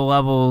loaded up the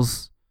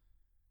levels.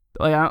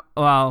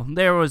 Well,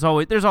 there's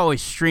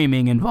always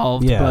streaming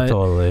involved. Yeah,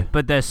 totally.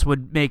 But this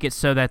would make it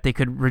so that they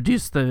could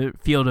reduce the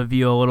field of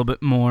view a little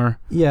bit more.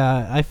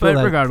 Yeah, I feel.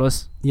 But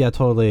regardless. Yeah,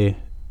 totally.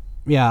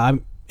 Yeah,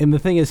 and the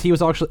thing is, he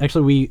was I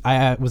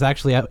was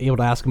actually able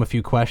to ask him a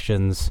few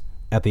questions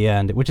at the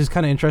end, which is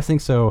kind of interesting.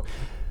 So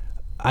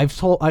I've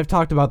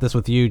talked about this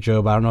with you,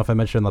 Joe, but I don't know if I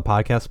mentioned it on the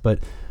podcast, but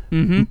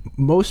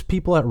most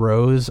people at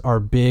Rose are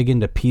big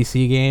into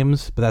PC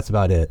games, but that's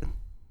about it.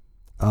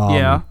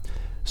 Yeah.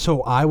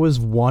 So I was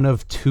one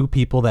of two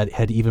people that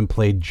had even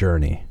played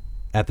Journey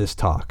at this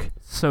talk.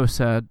 So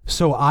sad.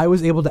 So I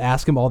was able to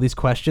ask him all these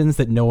questions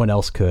that no one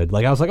else could.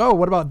 Like, I was like, oh,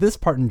 what about this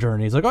part in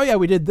Journey? He's like, oh yeah,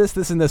 we did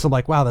this, and this. I'm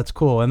like, wow, that's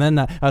cool. And then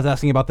I was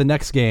asking about the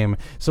next game.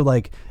 So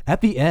like at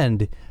the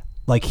end,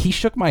 like, he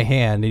shook my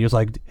hand and he was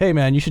like, hey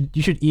man, you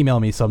should email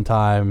me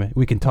sometime.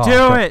 We can talk.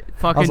 Do it.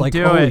 Fucking do it. I was like,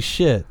 holy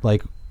shit.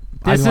 Like,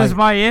 this is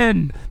my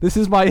in. This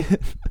is my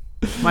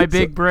my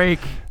big break.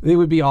 It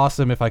would be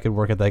awesome if I could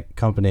work at that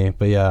company.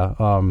 But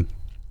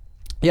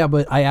yeah,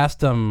 but I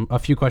asked him a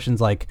few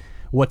questions like,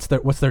 what's their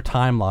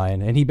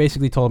timeline, and he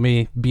basically told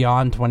me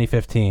beyond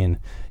 2015.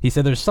 He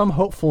said there's some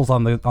hopefuls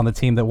on the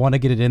team that want to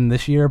get it in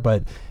this year,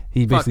 but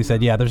he basically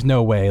said, yeah, there's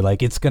no way.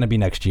 Like, it's going to be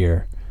next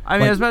year. I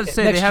mean, I was about to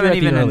say they haven't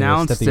even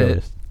announced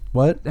it.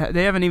 What?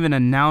 They haven't even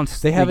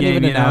announced. They haven't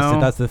even announced it.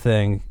 That's the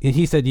thing.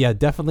 He said, yeah,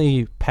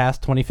 definitely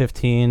past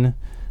 2015.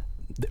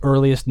 The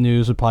earliest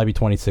news would probably be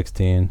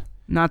 2016.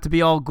 Not to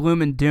be all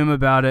gloom and doom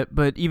about it,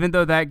 but even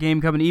though that game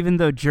company, even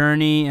though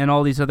Journey and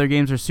all these other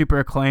games are super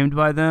acclaimed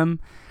by them,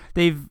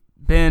 they've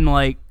been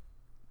like,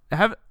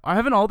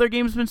 haven't all their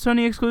games been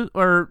Sony exclusive?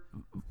 Or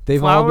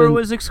Flower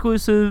was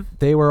exclusive?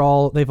 They've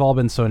all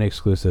been Sony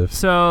exclusive.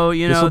 So,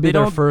 you know, this will be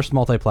their first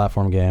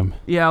multi-platform game.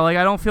 Yeah, like,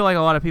 I don't feel like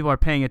a lot of people are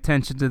paying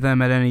attention to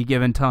them at any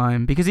given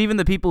time, because even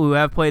the people who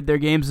have played their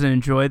games and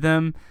enjoy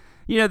them,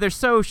 you know, they're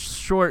so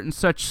short and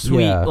such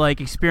sweet like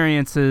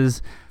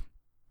experiences.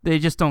 They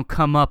just don't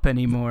come up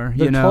anymore.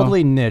 They're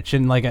totally niche,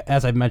 and like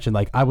as I mentioned,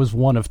 like I was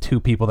one of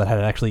 2 people that had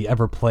actually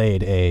ever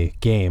played a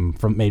game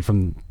made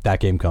from that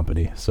game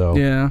company. So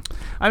yeah,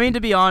 I mean, to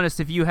be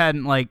honest, if you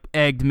hadn't like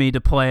egged me to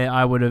play,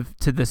 I would have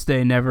to this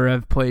day never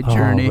have played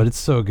Journey. But it's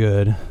so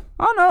good.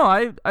 Oh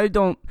no, I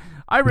don't.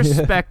 I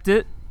respect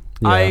it.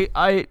 Yeah.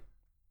 I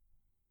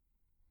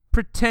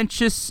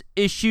pretentious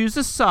issues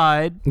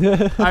aside,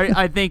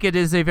 I think it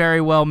is a very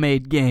well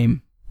made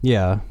game.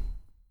 Yeah.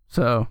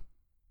 So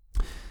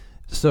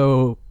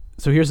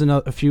here's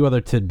a few other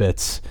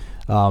tidbits.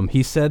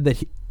 He said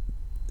that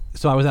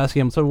so I was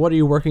asking him, so what are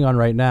you working on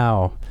right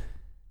now?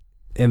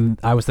 And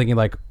I was thinking,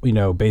 like, you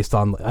know, based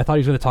on, I thought he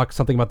was going to talk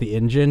something about the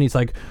engine. He's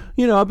like,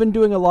 you know, I've been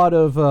doing a lot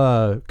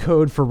of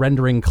code for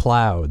rendering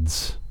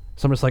clouds.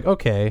 So I'm just like,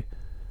 okay.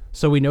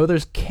 So we know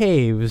there's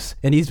caves,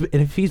 and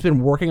if he's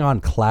been working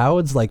on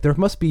clouds, like there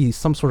must be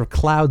some sort of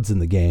clouds in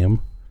the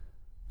game.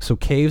 So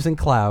caves and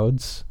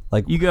clouds.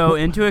 Like, you go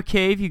into a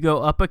cave, you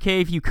go up a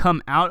cave, you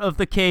come out of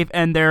the cave,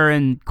 and they're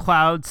in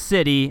Cloud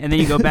City, and then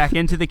you go back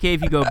into the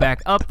cave, you go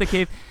back up the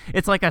cave.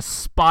 It's like a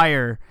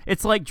spire.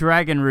 It's like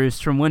Dragon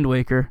Roost from Wind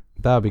Waker.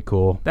 That would be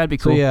cool. That'd be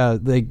cool. So yeah,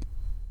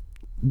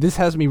 this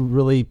has me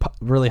really,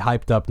 really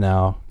hyped up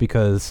now,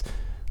 because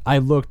I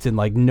looked and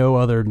like no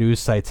other news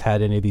sites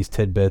had any of these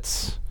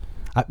tidbits.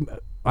 I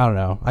don't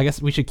know. I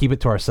guess we should keep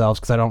it to ourselves,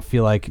 because I don't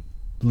feel like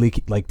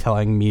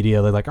telling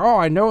media. They're like, oh,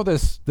 I know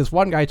this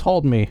one guy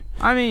told me.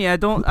 I mean, yeah,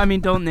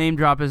 don't name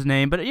drop his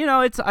name, but you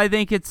know, I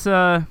think it's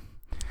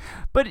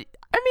but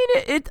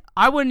I mean,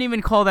 I wouldn't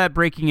even call that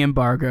breaking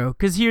embargo,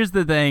 because here's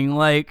the thing,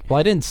 like, well,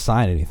 I didn't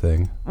sign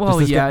anything. Well,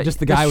 just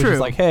the guy was just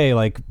like, hey,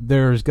 like,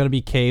 there's gonna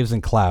be caves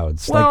and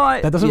clouds. Well,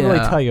 like, that doesn't really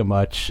tell you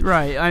much,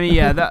 right? I mean,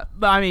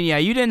 yeah,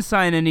 you didn't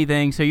sign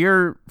anything, so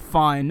you're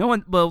fine. No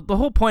one. Well, the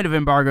whole point of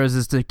embargoes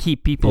is to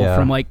keep people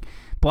from like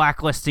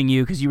blacklisting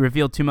you because you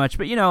revealed too much.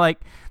 But you know, like,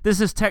 this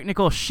is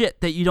technical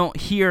shit that you don't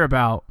hear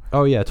about.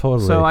 Oh yeah,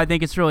 totally. So I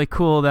think it's really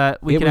cool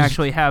that we can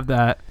actually have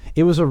that.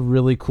 It was a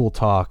really cool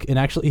talk, and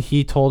actually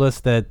he told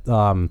us that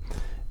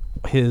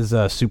his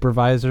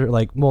supervisor,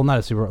 like, well, not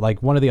a super,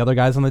 like one of the other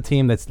guys on the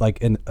team that's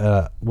like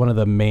one of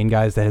the main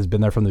guys that has been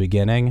there from the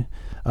beginning,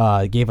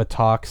 gave a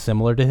talk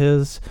similar to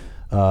his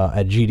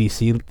at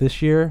GDC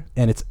this year,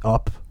 and it's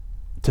up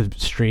to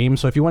stream.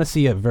 So if you want to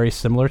see a very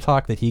similar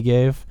talk that he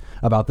gave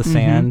about the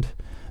sand,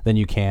 then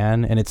you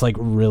can, and it's like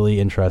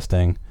really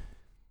interesting.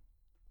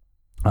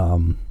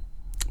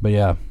 But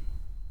yeah,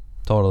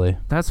 totally.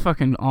 That's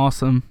fucking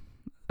awesome.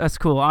 That's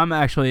cool. I'm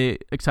actually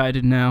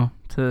excited now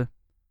to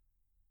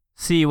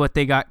see what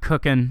they got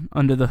cooking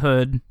under the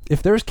hood.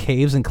 If there's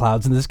caves and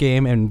clouds in this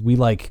game and we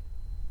like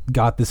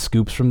got the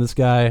scoops from this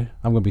guy,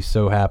 I'm gonna be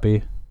so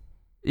happy.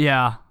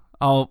 Yeah,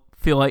 I'll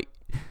feel like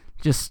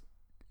just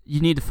you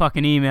need to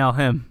fucking email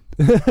him.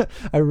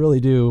 I really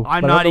do.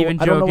 I'm not even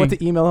joking. I don't know what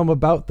to email him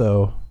about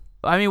though.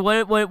 I mean,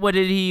 what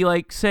did he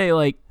like say?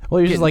 Like, well,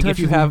 you're just like, if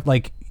you have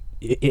like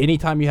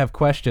anytime you have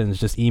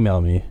questions, just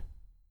email me.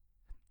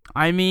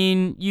 I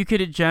mean, you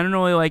could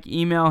generally like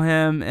email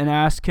him and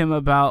ask him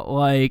about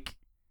like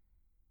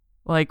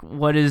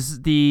what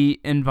is the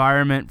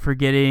environment for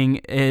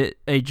getting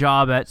a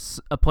job at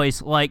a place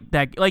like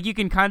that. Like, you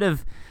can kind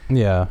of,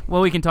 yeah.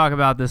 Well, we can talk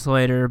about this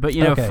later, but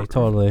you know, okay,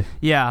 totally.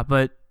 Yeah,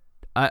 but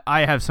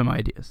I have some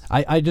ideas.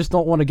 I just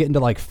don't want to get into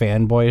like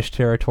fanboyish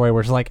territory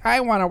where it's like, I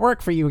want to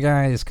work for you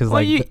guys, because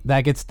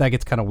that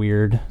gets kind of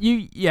weird.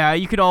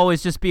 You could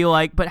always just be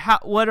like, but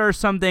what are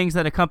some things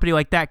that a company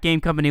like that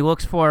game company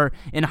looks for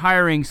in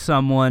hiring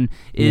someone?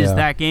 Is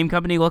that game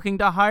company looking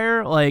to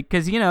hire? Like,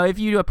 because you know, if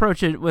you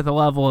approach it with a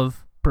level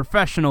of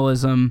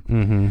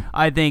professionalism,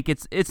 I think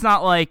it's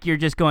not like you're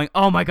just going,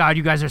 oh my god,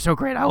 you guys are so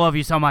great, I love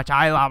you so much,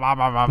 I blah, blah,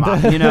 blah, blah,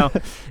 blah. You know,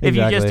 if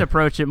you just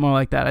approach it more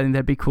like that, I think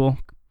that'd be cool.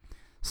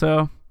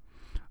 So,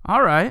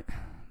 all right.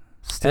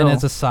 Still. And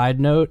as a side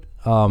note,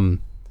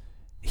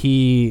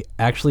 he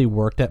actually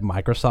worked at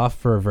Microsoft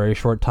for a very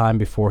short time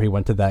before he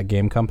went to that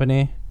game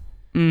company.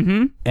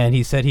 Mm-hmm. And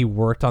he said he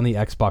worked on the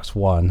Xbox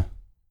One.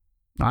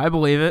 I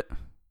believe it.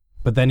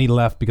 But then he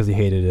left because he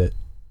hated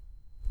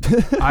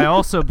it. I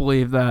also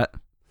believe that.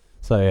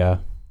 So, yeah.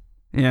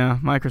 Yeah,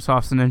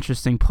 Microsoft's an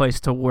interesting place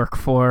to work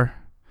for.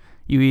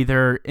 you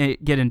either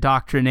get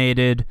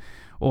indoctrinated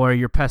or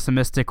you're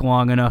pessimistic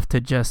long enough to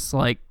just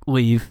like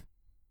leave.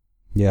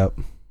 Yep.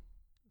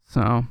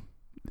 So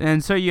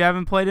you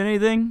haven't played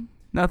anything?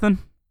 Nothing?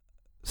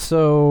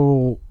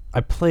 So I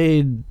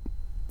played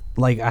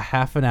like a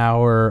half an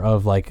hour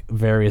of like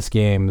various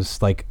games,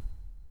 like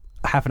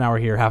half an hour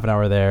here, half an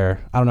hour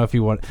there. I don't know if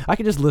you want. I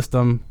could just list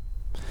them.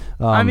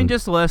 I mean,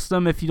 just list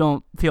them if you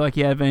don't feel like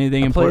you have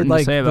anything important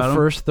played, to say about them. The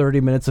first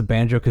 30 minutes of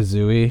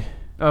Banjo-Kazooie.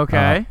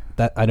 Okay.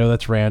 That I know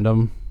that's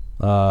random.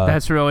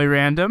 That's really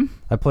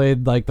random. I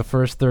played like the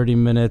first 30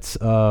 minutes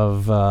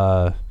of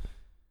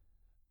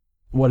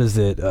what is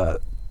it?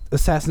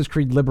 Assassin's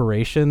Creed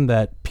Liberation,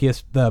 that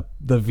the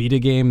Vita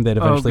game that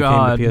eventually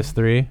came to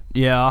PS3.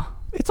 Yeah.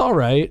 It's all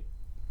right.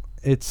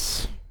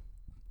 It's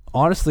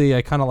honestly,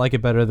 I kind of like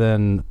it better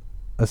than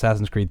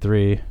Assassin's Creed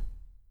 3.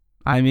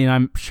 I mean,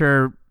 I'm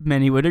sure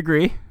many would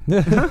agree.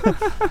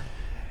 And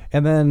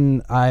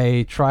then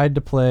I tried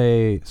to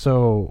play.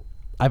 So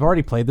I've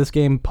already played this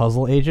game,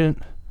 Puzzle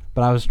Agent,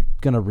 but I was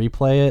gonna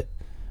replay it.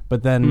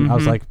 But then I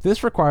was like,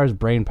 this requires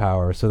brain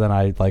power. So then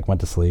I like went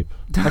to sleep.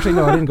 Actually,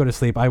 no, I didn't go to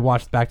sleep. I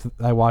watched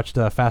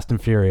Fast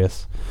and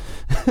Furious.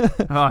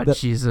 Oh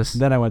Jesus!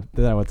 Then I went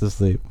to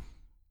sleep.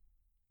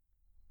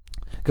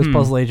 Because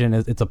Puzzle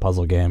Agent it's a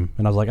puzzle game,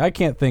 and I was like, I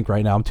can't think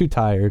right now. I'm too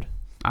tired.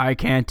 I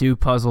can't do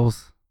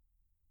puzzles.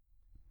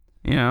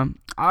 Yeah,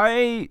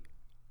 I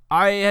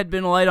had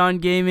been light on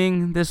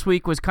gaming. This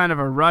week was kind of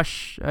a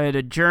rush. I had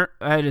a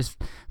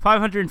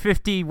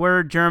 550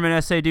 word German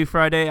essay due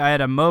Friday. I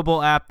had a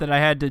mobile app that I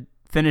had to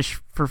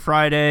finish for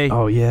Friday.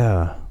 Oh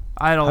yeah,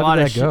 I had a lot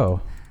of shit. How did that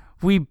go?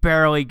 We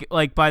barely,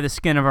 like, by the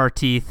skin of our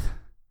teeth.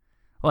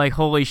 Like,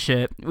 holy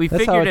shit, we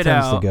figured it out. That's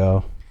how it tends to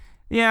go.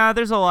 Yeah,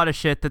 there's a lot of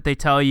shit that they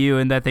tell you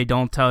and that they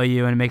don't tell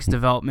you, and it makes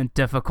development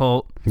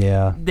difficult.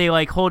 Yeah. They,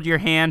 like, hold your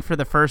hand for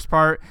the first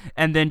part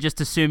and then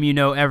just assume you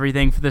know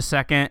everything for the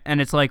second,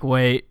 and it's like,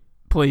 wait,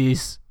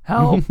 please,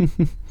 help.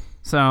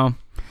 So,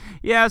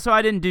 yeah, so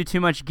I didn't do too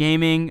much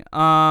gaming.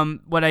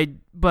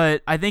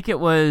 But I think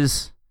it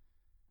was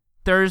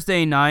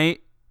Thursday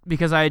night,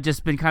 because I had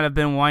just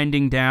been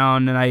winding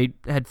down, and I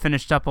had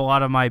finished up a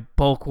lot of my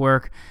bulk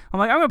work.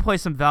 I'm like, I'm going to play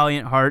some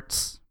Valiant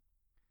Hearts.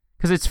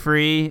 Because it's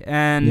free,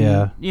 and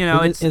you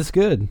know it's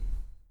good.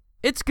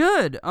 It's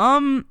good.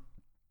 That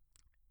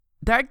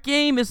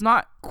game is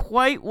not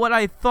quite what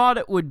I thought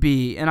it would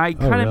be, and I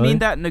kind of mean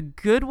that in a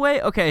good way.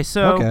 Okay,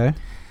 so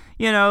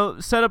you know,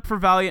 set up for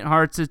Valiant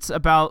Hearts. It's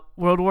about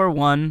World War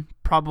I,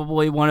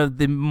 probably one of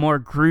the more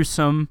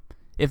gruesome,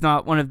 if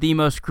not one of the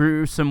most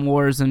gruesome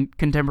wars in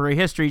contemporary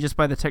history, just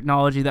by the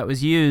technology that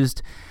was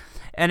used.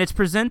 And it's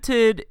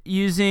presented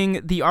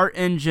using the art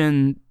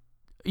engine.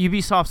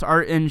 Ubisoft's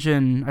art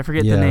engine, I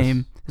forget the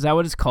name. Is that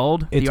what it's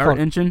called? The art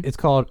engine? It's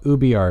called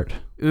UbiArt.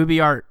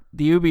 UbiArt.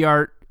 The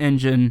UbiArt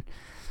engine,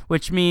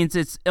 which means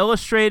it's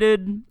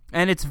illustrated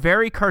and it's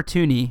very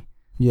cartoony.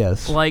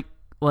 Yes. Like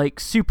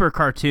super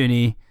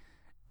cartoony.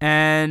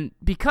 And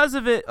because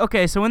of it,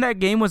 okay, so when that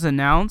game was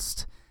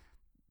announced,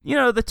 you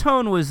know, the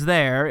tone was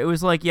there. It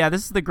was like, yeah,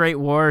 this is the Great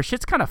War.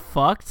 Shit's kind of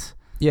fucked.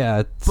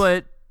 Yeah.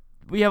 But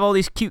we have all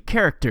these cute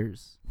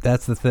characters.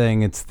 That's the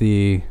thing. It's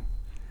the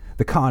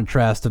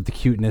contrast of the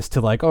cuteness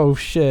to like, oh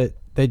shit,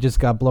 they just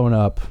got blown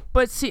up.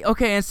 But see,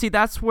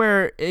 that's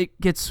where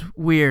it gets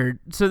weird.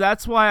 So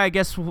that's why I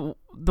guess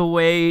the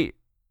way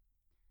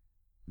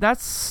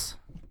that's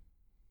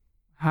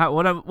how,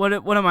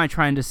 what am I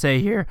trying to say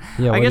here?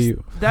 Yeah, I guess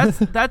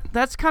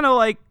that's kind of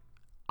like,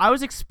 I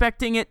was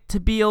expecting it to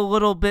be a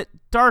little bit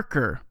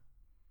darker.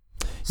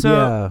 So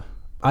yeah,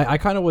 I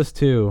kind of was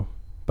too,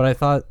 but I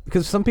thought,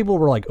 because some people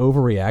were like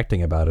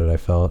overreacting about it, I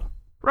felt.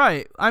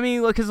 Right. I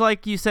mean, because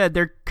like you said,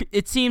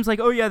 it seems like,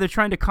 oh yeah, they're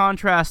trying to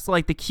contrast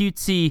like the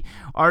cutesy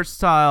art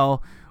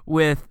style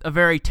with a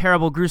very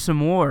terrible,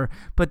 gruesome war.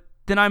 But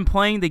then I'm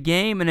playing the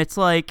game, and it's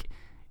like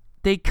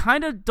they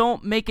kind of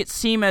don't make it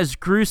seem as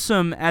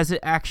gruesome as it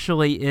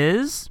actually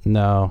is.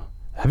 No.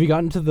 Have you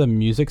gotten to the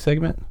music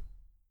segment?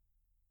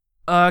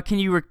 Can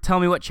you tell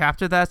me what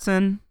chapter that's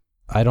in?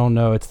 I don't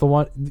know. It's the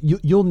one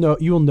you'll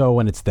know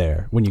when it's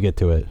there, when you get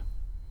to it.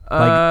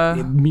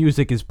 Like,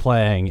 music is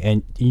playing,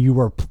 and you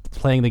are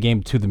playing the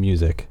game to the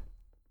music.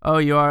 Oh,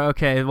 you are?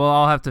 Okay, well,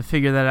 I'll have to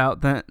figure that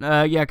out then.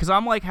 Yeah, because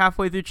I'm like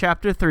halfway through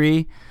chapter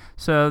 3,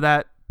 so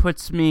that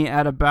puts me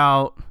at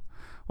about,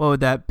 what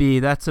would that be?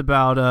 That's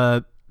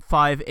about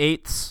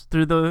 5/8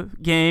 through the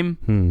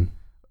game.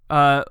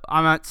 I'm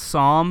at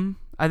Psalm,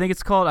 I think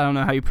it's called. I don't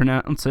know how you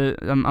pronounce it.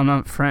 I'm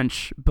not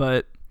French,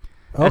 but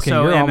okay,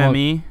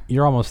 SOMME.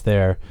 You're almost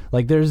there.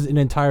 Like, there's an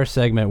entire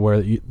segment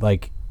where you,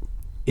 like,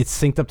 it's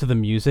synced up to the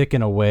music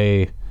in a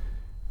way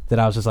that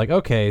I was just like,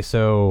 okay,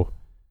 so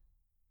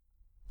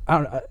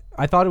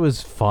I thought it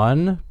was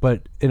fun,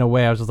 but in a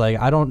way I was just like,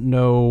 I don't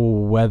know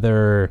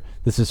whether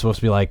this is supposed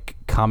to be like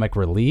comic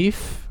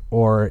relief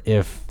or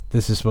if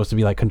this is supposed to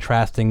be like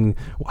contrasting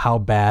how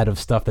bad of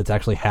stuff that's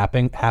actually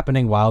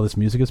happening while this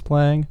music is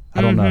playing.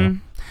 I don't know.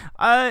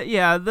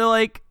 Yeah,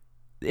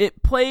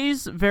 it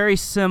plays very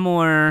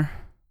similar.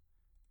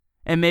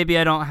 and maybe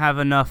I don't have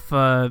enough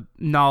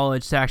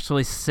knowledge to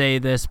actually say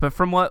this, but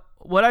from what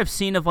I've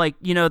seen of, like,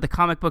 you know, the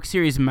comic book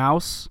series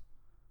Mouse.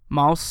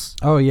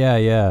 Oh yeah,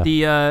 yeah.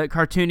 The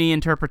cartoony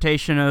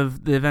interpretation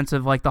of the events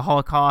of, like, the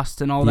Holocaust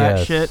and all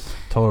that shit.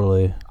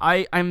 Totally.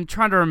 I'm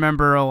trying to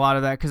remember a lot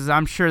of that because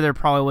I'm sure there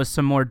probably was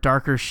some more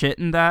darker shit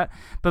in that.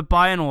 But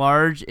by and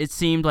large, it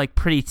seemed like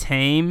pretty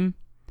tame.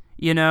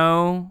 You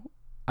know,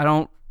 I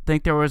don't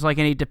think there was, like,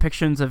 any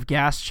depictions of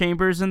gas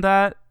chambers in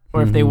that,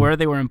 or if they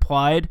were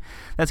implied.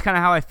 That's kind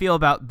of how I feel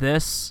about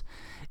this,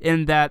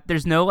 in that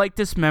there's no, like,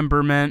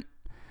 dismemberment.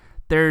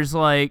 There's,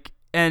 like,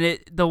 and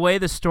the way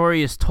the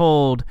story is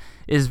told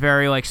is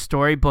very, like,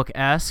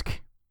 storybook-esque.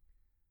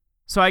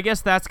 So I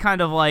guess that's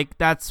kind of like,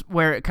 that's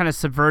where it kind of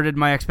subverted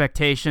my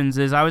expectations.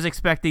 Is I was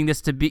expecting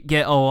this to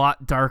get a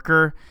lot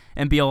darker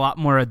and be a lot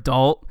more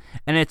adult,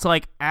 and it's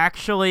like,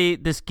 actually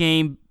this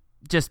game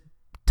just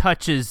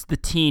touches the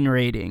teen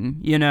rating,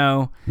 you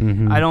know.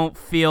 I don't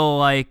feel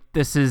like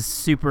this is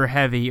super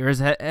heavy or as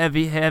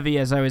heavy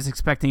as I was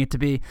expecting it to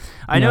be.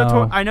 I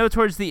know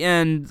towards the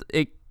end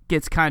it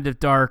gets kind of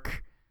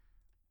dark,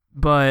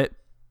 but,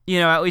 you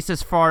know, at least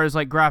as far as,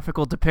 like,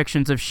 graphical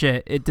depictions of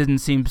shit, it didn't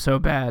seem so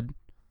bad.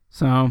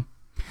 So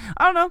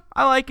I don't know,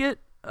 I like it.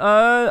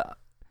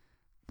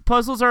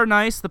 Puzzles are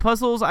nice. The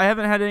puzzles, I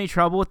haven't had any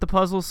trouble with the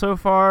puzzles so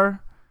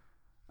far.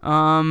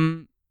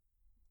 But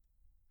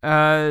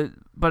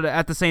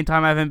at the same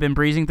time, I haven't been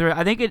breezing through it.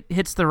 I think it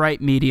hits the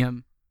right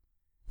medium,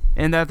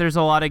 in that there's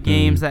a lot of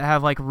games that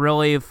have, like,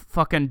 really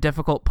fucking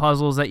difficult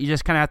puzzles that you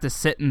just kind of have to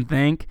sit and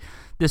think.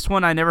 This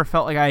one, I never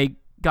felt like I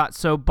got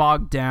so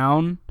bogged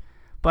down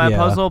by a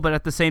puzzle, but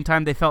at the same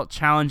time, they felt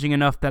challenging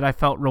enough that I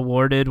felt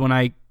rewarded when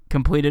I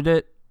completed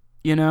it,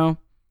 you know?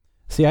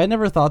 See, I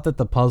never thought that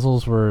the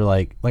puzzles were,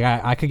 like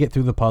I could get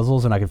through the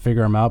puzzles and I could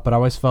figure them out, but I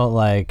always felt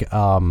like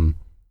I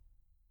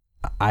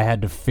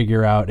had to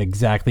figure out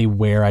exactly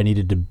where I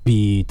needed to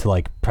be to,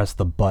 like, press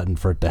the button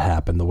for it to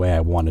happen the way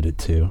I wanted it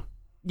to.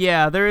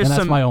 Yeah, there is and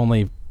that's my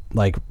only,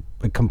 like,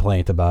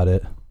 complaint about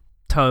it.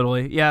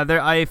 Totally. Yeah,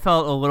 I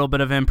felt a little bit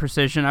of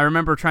imprecision. I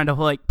remember trying to,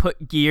 like,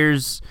 put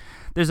gears.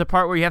 There's a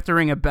part where you have to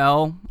ring a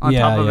bell on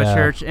top of a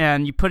church,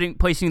 and you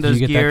placing those gears.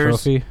 Did you get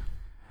gears. that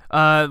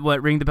trophy?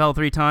 Ring the bell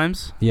 3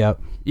 times? Yep.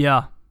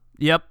 Yeah.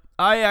 Yep.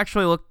 I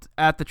actually looked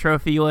at the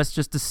trophy list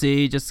just to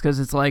see, just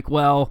because it's like,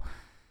 well,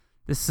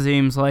 this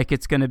seems like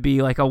it's going to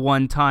be, like, a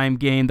one-time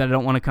game that I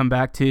don't want to come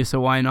back to, so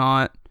why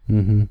not?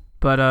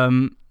 But,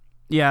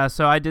 yeah,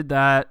 so I did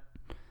that.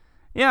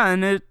 Yeah,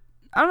 and I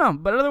don't know,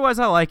 but otherwise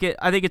I like it.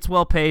 I think it's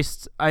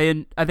well-paced.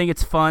 I think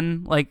it's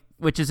fun, like,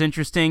 which is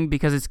interesting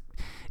because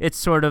it's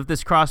sort of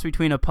this cross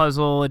between a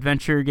puzzle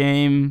adventure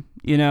game.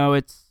 You know,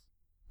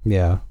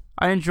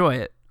 I enjoy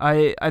it.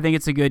 I think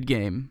it's a good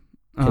game.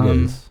 It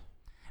is.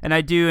 And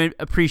I do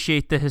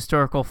appreciate the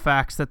historical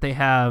facts that they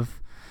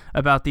have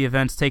about the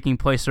events taking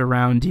place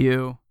around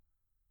you.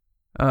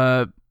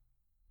 Because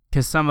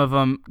some of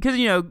them,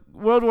 you know,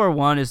 World War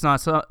I is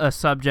not a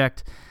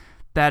subject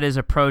that is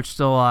approached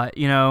a lot.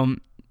 You know,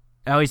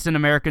 at least in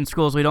American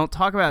schools, we don't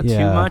talk about it too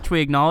much.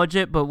 We acknowledge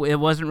it, but it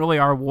wasn't really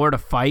our war to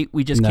fight.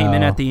 We just came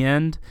in at the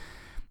end.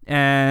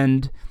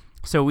 And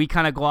so we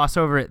kind of gloss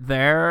over it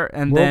there.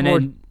 And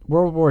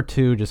World War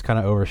II just kind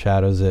of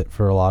overshadows it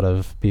for a lot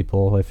of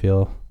people, I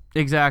feel.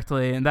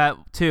 Exactly. And that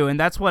too. And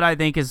that's what I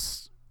think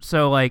is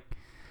so, like,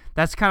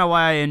 that's kind of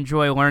why I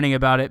enjoy learning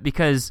about it,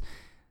 because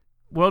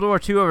World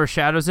War II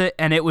overshadows it,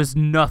 and it was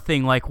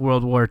nothing like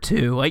World War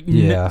II. Like,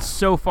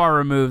 so far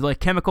removed. Like,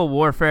 chemical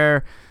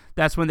warfare,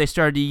 that's when they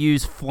started to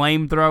use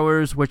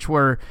flamethrowers, which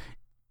were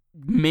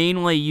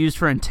mainly used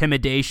for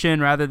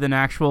intimidation rather than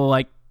actual,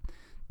 like,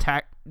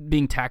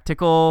 being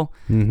tactical.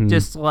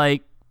 Just,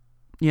 like,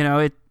 you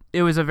know,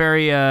 it was a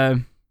very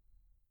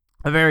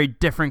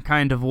different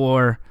kind of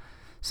war.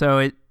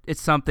 So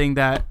it's something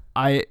that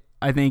I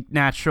think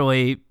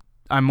naturally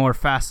I'm more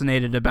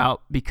fascinated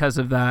about because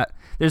of that.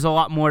 There's a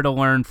lot more to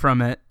learn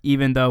from it,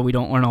 even though we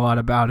don't learn a lot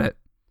about it.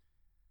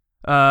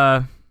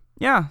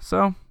 Yeah,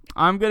 so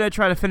I'm gonna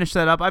try to finish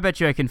that up. I bet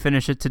you I can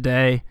finish it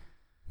today.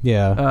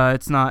 Yeah.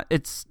 It's not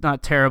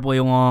terribly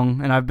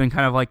long, and I've been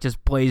kind of, like,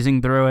 just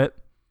blazing through it.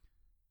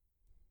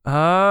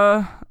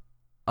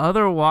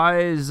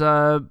 Otherwise,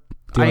 do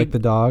you like the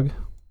dog?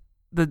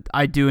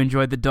 I do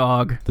enjoy the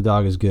dog. The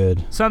dog is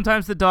good.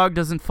 Sometimes the dog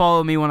doesn't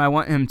follow me when I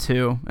want him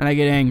to, and I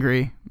get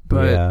angry.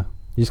 But yeah,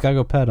 you just gotta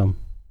go pet him.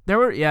 There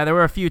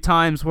were a few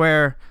times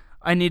where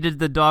I needed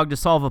the dog to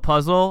solve a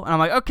puzzle, and I'm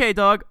like, okay,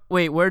 dog,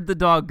 wait, where'd the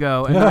dog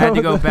go? And I had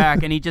to go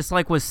back, and he just,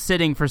 like, was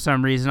sitting for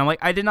some reason. I'm like,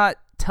 I did not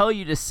tell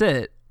you to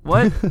sit.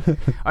 What?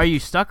 Are you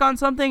stuck on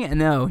something? And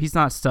no, he's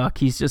not stuck.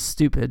 He's just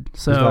stupid.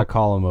 So just gotta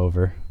call him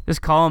over.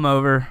 Just call him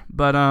over.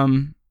 But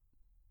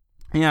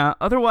yeah.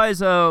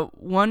 Otherwise,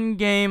 one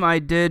game I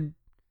did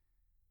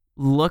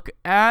look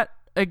at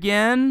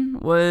again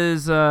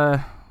was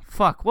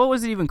what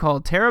was it even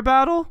called? Terra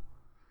Battle?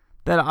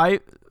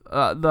 The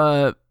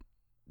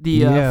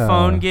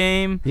phone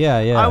game. Yeah.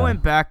 I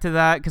went back to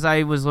that because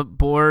I was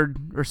bored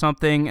or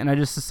something, and I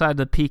just decided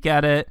to peek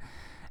at it.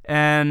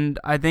 and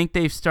I think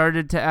they've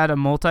started to add a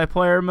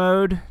multiplayer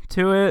mode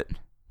to it.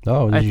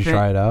 Oh, did you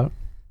try it out?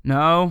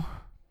 No.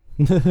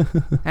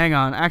 Hang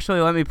on.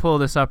 Actually, let me pull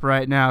this up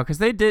right now because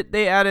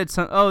they added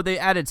some. Oh, they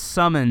added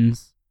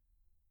summons.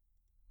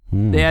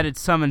 They added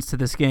summons to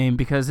this game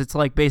because it's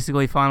like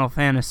basically Final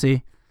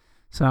Fantasy.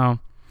 So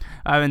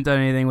I haven't done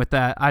anything with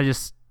that.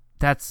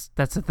 That's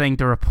a thing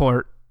to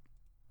report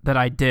that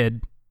I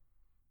did,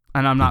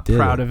 and I'm not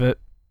proud of it.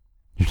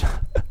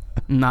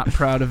 I'm not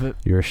proud of it.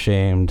 You're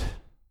ashamed.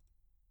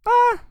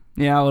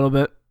 Yeah, a little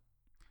bit.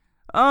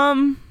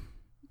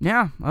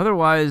 Yeah.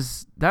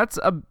 Otherwise, that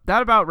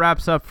about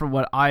wraps up for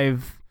what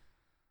I've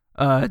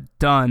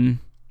done.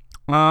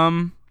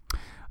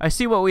 I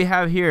see what we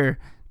have here.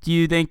 Do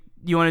you think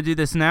you want to do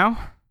this now?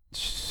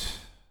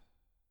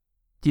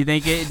 Do you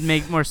think it'd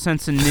make more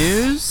sense in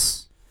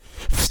news?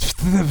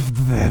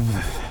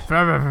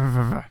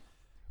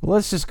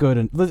 Let's just go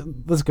to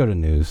let's go to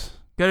news.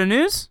 Go to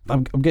news?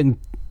 I'm getting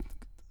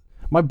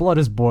my blood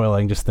is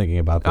boiling just thinking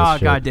about this. Oh,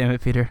 shit. God damn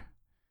it, Peter.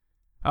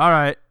 All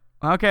right.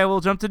 Okay, we'll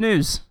jump to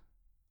news.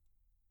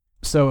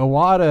 So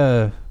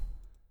Iwata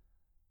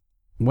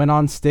went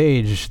on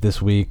stage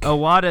this week. A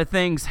lot of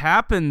things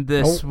happened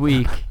this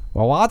week.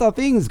 A lot of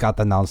things got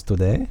announced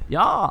today.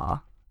 Yeah.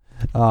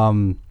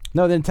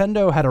 No,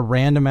 Nintendo had a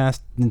random ass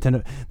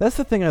Nintendo. That's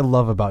the thing I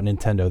love about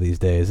Nintendo these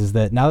days is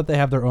that now that they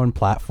have their own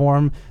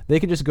platform, they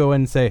can just go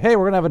in and say, "Hey,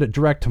 we're gonna have a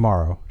direct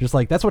tomorrow." Just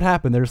like that's what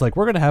happened. They're just like,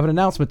 "We're gonna have an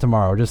announcement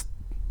tomorrow," just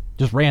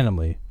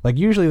randomly. Like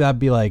usually that'd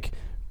be like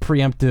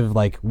preemptive,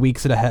 like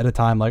weeks ahead of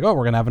time. Like, oh,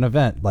 we're gonna have an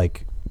event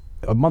like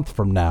a month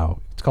from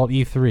now. It's called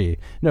E3.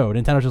 No,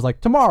 Nintendo's just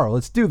like tomorrow.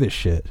 Let's do this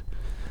shit.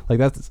 Like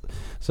that's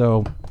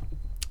so.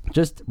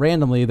 Just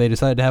randomly, they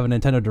decided to have a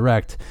Nintendo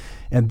Direct.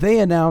 And they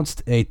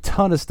announced a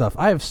ton of stuff.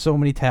 I have so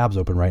many tabs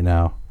open right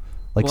now.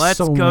 Like Let's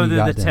so go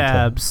many through the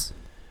tabs.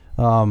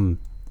 So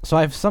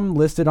I have some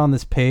listed on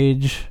this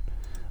page.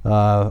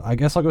 I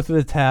guess I'll go through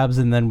the tabs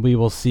and then we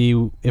will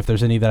see if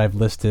there's any that I've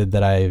listed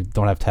that I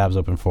don't have tabs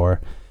open for.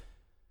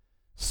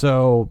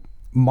 So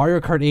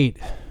Mario Kart 8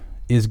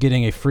 is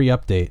getting a free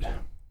update.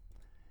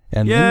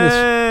 And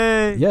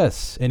Yay!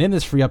 in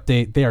this free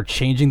update, they are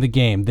changing the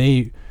game.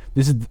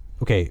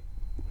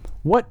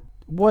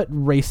 What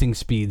racing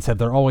speeds have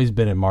there always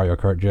been in Mario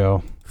Kart,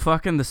 Joe?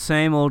 Fucking the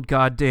same old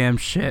goddamn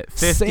shit.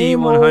 50,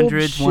 Same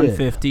 100, old shit.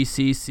 150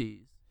 cc's.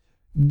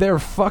 They're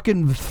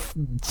fucking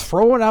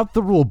throwing out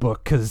the rule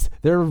book because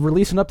they're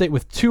releasing an update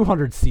with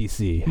 200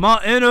 cc.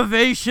 My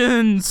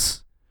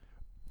innovations!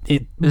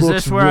 Is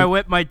this where I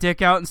whip my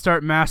dick out and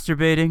start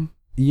masturbating?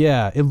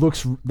 Yeah, it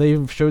looks...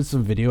 They've showed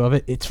some video of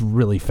it. It's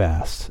really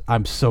fast.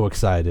 I'm so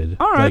excited.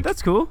 All right,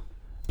 that's cool.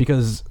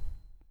 Because,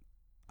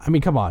 I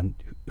mean, come on.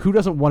 Who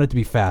doesn't want it to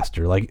be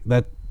faster? Like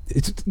that,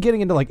 it's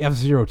getting into like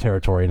F-Zero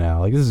territory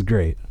now. Like this is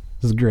great.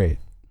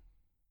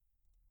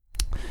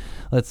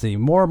 Let's see,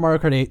 more Mario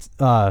Kart 8.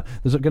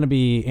 There's going to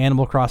be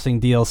Animal Crossing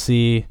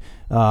DLC.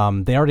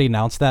 They already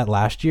announced that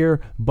last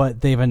year,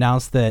 but they've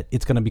announced that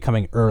it's going to be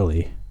coming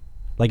early.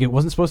 Like it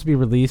wasn't supposed to be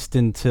released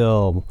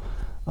until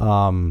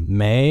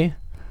May,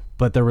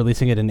 but they're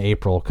releasing it in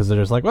April because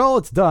they're just like, well,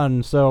 it's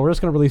done, so we're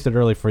just going to release it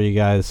early for you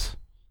guys.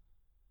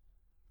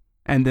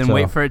 And then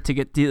wait for it to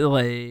get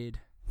delayed.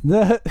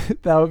 That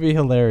would be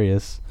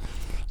hilarious.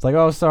 It's like,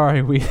 oh,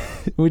 sorry,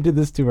 we did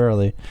this too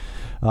early.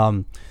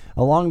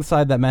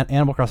 Alongside that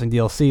Animal Crossing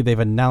DLC, they've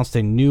announced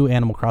a new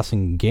Animal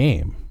Crossing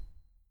game.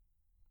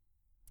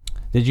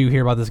 Did you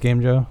hear about this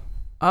game, Joe?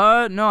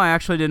 No, I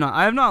actually did not.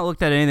 I have not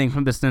looked at anything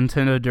from this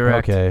Nintendo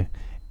Direct. Okay.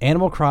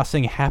 Animal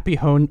Crossing Happy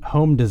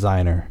Home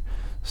Designer.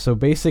 So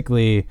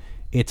basically,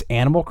 it's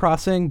Animal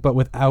Crossing, but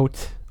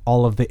without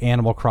all of the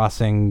Animal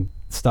Crossing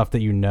stuff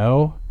that you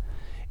know.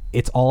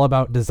 It's all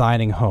about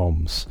designing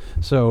homes.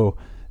 So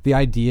the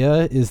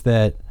idea is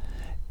that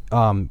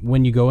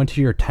when you go into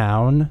your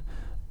town,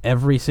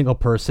 every single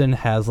person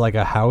has like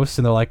a house,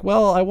 and they're like,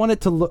 well, I want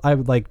it to look.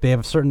 They have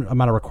a certain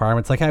amount of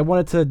requirements. Like I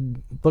want it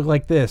to look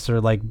like this, or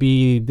like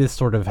be this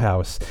sort of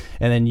house.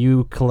 And then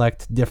you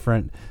collect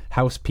different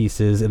house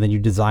pieces, and then you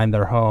design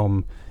their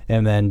home.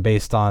 And then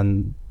based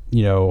on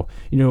you know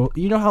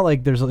how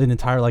like there's an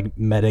entire like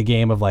meta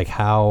game of like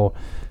how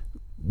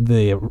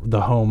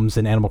the homes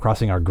in Animal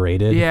Crossing are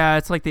graded. Yeah,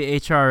 it's like the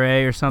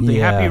HRA or something.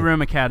 Yeah. Happy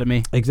Room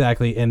Academy.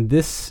 Exactly. And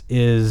this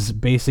is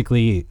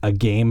basically a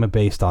game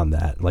based on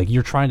that. Like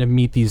you're trying to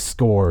meet these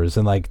scores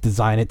and like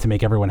design it to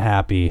make everyone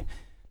happy.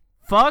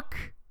 Fuck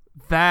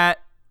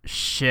that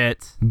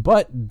shit.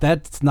 But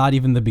that's not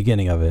even the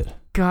beginning of it.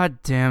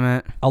 God damn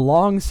it.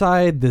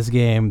 Alongside this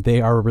game, they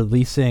are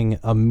releasing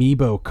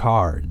amiibo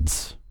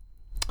cards.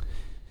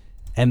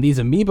 And these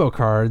amiibo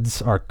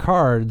cards are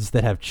cards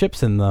that have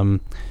chips in them.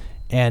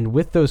 And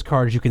with those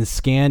cards, you can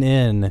scan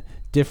in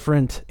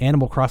different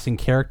Animal Crossing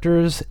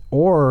characters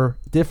or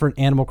different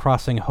Animal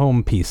Crossing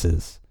home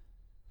pieces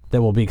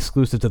that will be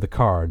exclusive to the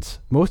cards.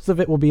 Most of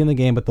it will be in the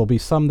game, but there'll be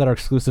some that are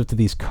exclusive to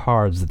these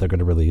cards that they're going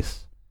to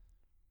release.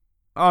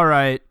 All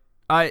right.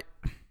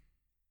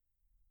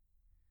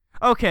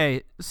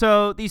 Okay,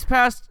 so these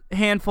past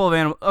handful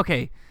of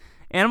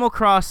Animal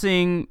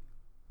Crossing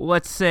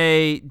let's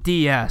say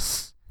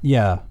DS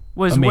Yeah.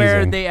 was Amazing.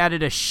 where they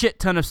added a shit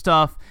ton of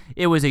stuff.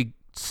 It was a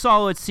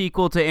solid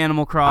sequel to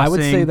Animal Crossing. I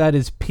would say that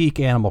is peak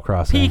Animal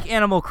Crossing. Peak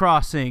Animal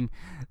Crossing.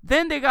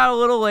 Then they got a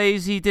little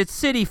lazy, did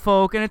City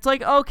Folk, and it's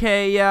like,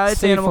 okay, yeah, it's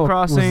City Animal Folk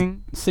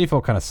Crossing. City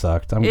Folk kind of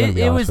sucked. I'm going to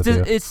be honest with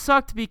you. It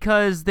sucked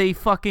because they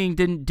fucking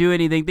didn't do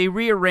anything. They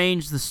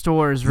rearranged the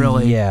stores,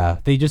 really. Yeah,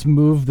 they just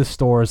moved the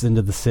stores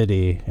into the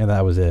city, and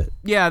that was it.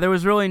 Yeah, there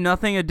was really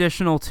nothing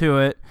additional to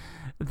it.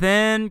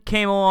 Then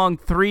came along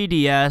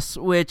 3DS,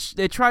 which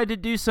they tried to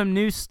do some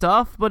new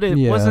stuff, but it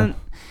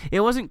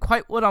wasn't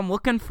quite what I'm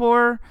looking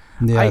for.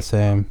 Yeah,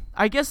 same.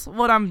 I guess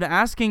what I'm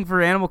asking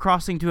for Animal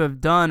Crossing to have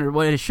done, or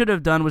what it should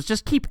have done, was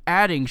just keep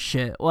adding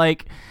shit.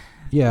 Like,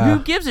 yeah.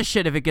 who gives a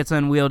shit if it gets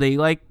unwieldy?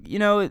 Like,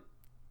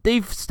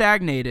 they've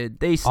stagnated.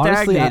 They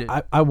Honestly, stagnated.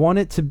 I want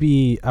it to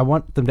be. I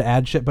want them to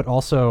add shit, but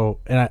also,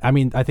 and I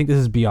mean, I think this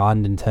is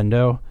beyond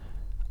Nintendo.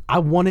 I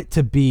want it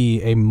to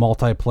be a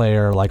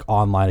multiplayer, like,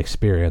 online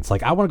experience.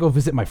 Like, I want to go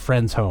visit my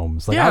friends'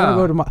 homes. Like, I want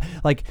to go to my,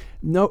 like,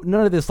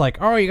 none of this, like,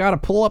 oh, you got to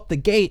pull up the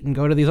gate and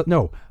go to these.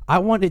 No, I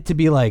want it to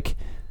be like,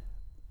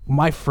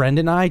 my friend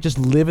and I just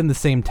live in the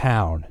same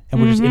town, and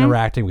we're just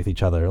interacting with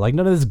each other. Like,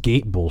 none of this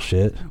gate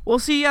bullshit. Well,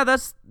 see, yeah,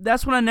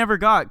 that's what I never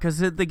got, because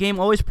the game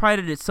always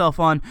prided itself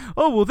on,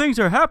 oh, well, things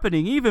are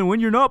happening even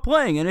when you're not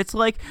playing. And it's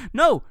like,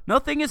 no,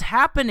 nothing is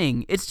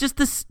happening. It's just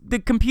the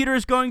computer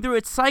is going through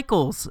its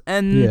cycles.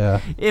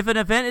 And if an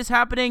event is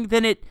happening,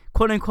 then it,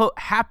 quote-unquote,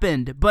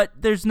 happened. But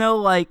there's no,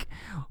 like,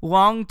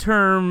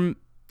 long-term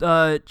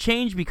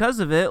change because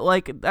of it.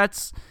 Like,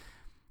 that's...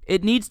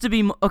 It needs to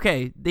be...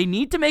 Okay, they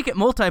need to make it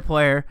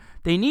multiplayer.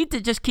 They need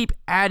to just keep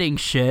adding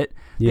shit.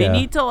 Yeah. They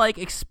need to, like,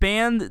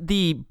 expand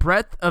the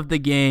breadth of the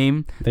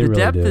game. They the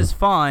really depth do. is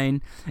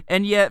fine.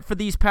 And yet, for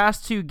these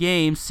past two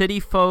games, City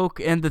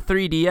Folk and the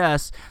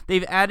 3DS,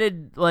 they've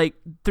added, like...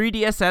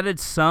 3DS added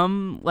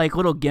some, like,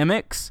 little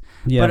gimmicks.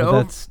 Yeah,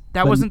 but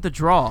that wasn't the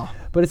draw.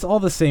 But it's all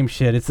the same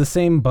shit. It's the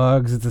same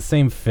bugs. It's the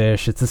same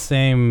fish. It's the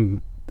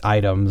same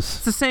items.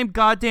 It's the same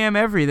goddamn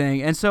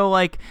everything. And so,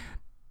 like...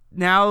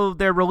 Now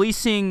they're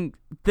releasing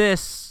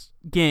this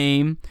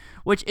game,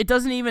 which it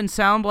doesn't even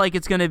sound like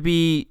it's going to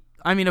be...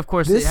 I mean, of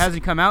course, it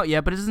hasn't come out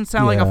yet, but it doesn't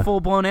sound like a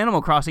full-blown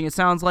Animal Crossing. It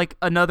sounds like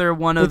another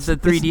one of the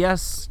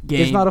 3DS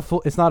games.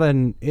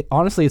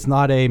 Honestly, it's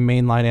not a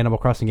mainline Animal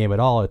Crossing game at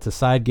all. It's a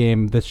side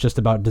game that's just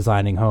about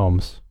designing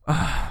homes.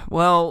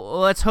 Well,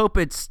 let's hope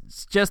it's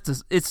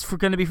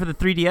going to be for the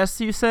 3DS,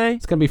 you say?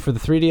 It's going to be for the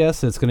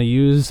 3DS. It's going to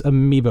use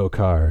amiibo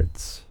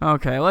cards.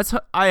 Okay,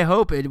 I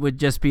hope it would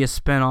just be a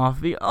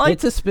spin-off.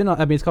 It's a spin-off.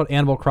 I mean, it's called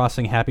Animal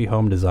Crossing Happy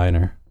Home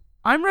Designer.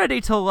 I'm ready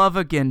to love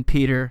again,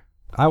 Peter.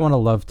 I want to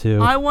love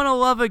too. I want to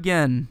love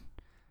again.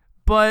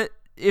 But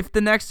if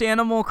the next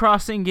Animal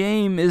Crossing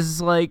game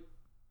is like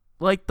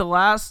the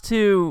last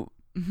two,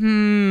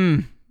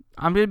 I'm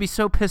going to be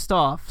so pissed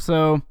off.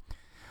 So,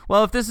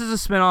 well, if this is a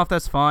spin-off,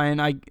 that's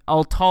fine.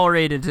 I'll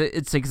tolerate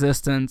its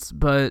existence,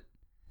 but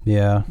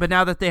yeah. But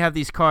now that they have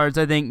these cards,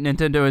 I think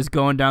Nintendo is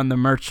going down the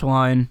merch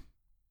line.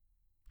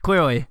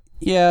 Clearly.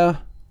 Yeah.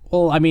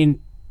 Well, I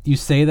mean, you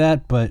say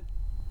that, but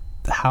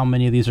how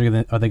many of these are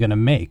they going to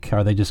make?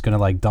 Are they just going to,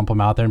 like, dump them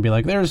out there and be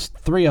like, there's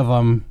 3 of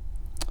them.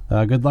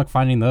 Good luck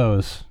finding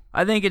those.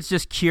 I think it's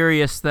just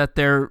curious that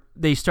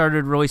they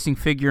started releasing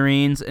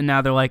figurines, and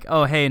now they're like,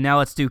 oh, hey, now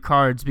let's do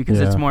cards because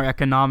it's more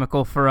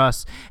economical for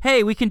us.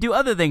 Hey, we can do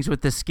other things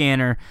with this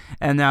scanner,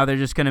 and now they're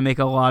just going to make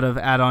a lot of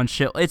add-on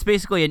shit. It's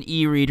basically an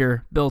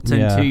e-reader built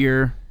into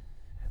your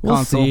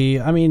console. We'll see.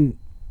 I mean,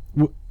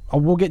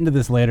 we'll get into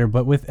this later,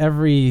 but with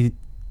every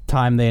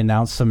time they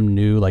announce some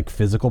new, like,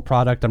 physical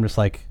product, I'm just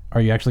like,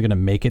 are you actually going to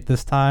make it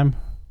this time?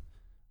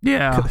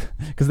 Yeah.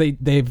 Because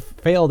they've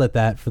failed at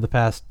that for the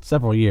past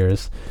several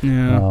years.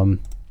 Yeah.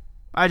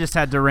 I just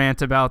had to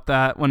rant about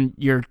that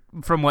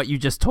from what you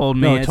just told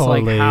me. No, it's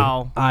totally. Like,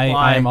 how?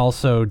 I am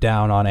also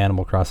down on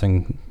Animal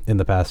Crossing in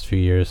the past few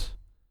years.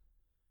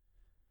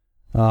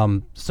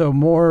 So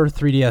more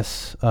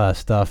 3DS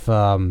stuff.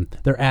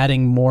 They're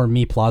adding more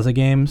Mi Plaza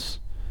games.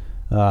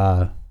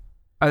 Are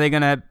they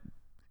going to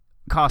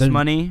cost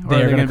money?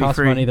 They're going to cost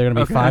money. They're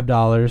going to be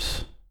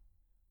 $5.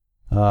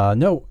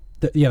 No.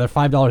 They're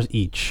 $5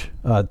 each.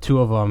 2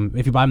 of them,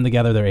 if you buy them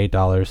together, they're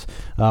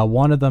 $8.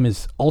 One of them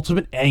is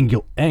Ultimate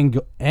Angler.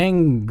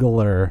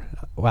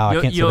 Wow, I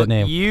can't say that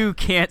name. You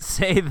can't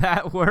say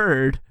that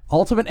word.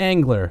 Ultimate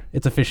Angler.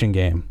 It's a fishing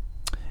game.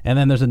 And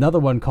then there's another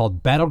one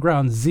called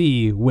Battleground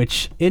Z,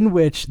 in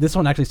which this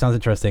one actually sounds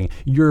interesting.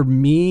 Your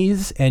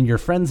Miis and your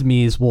friends'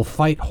 Miis will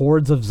fight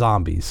hordes of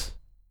zombies.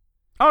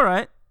 All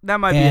right, that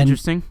might be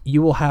interesting.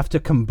 You will have to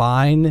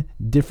combine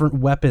different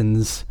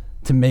weapons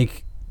to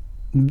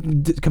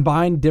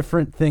combine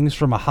different things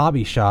from a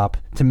hobby shop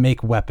to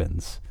make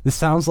weapons. This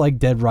sounds like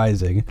Dead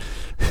Rising.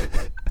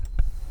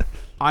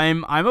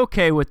 I'm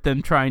okay with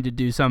them trying to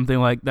do something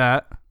like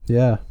that.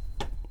 Yeah.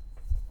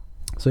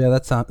 So yeah,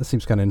 that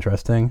seems kind of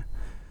interesting.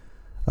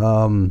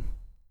 Shin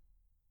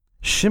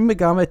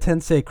Megami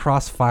Tensei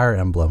Cross Fire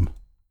Emblem.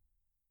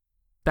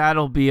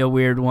 That'll be a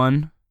weird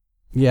one.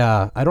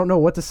 Yeah, I don't know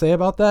what to say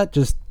about that.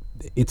 Just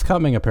it's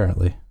coming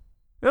apparently.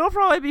 It'll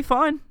probably be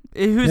fine.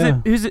 Who's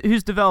Yeah.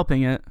 Who's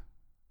developing it?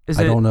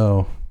 I don't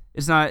know.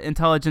 It's not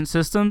Intelligent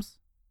Systems.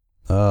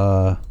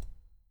 Let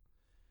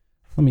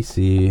me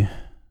see.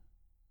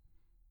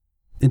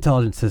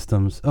 Intelligent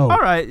Systems. Oh, All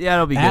right, yeah,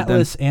 it'll be good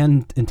Atlas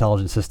and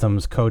Intelligent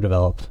Systems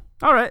co-developed.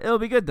 then. All right, it'll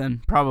be good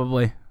then.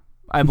 Probably,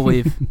 I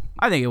believe.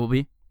 I think it will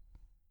be.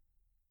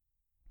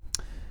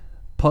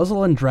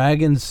 Puzzle and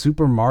Dragons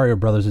Super Mario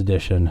Brothers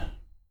Edition.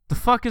 The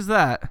fuck is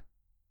that?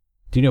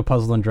 Do you know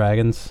Puzzle and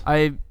Dragons?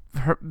 I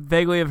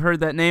vaguely have heard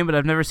that name, but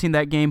I've never seen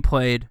that game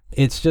played.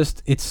 It's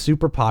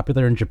super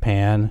popular in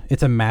Japan.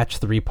 It's a match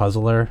 3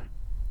 puzzler.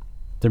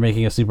 They're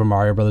making a Super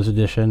Mario Brothers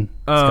edition.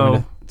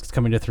 It's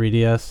coming to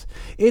 3DS.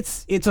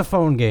 It's a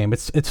phone game.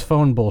 It's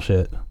phone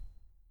bullshit.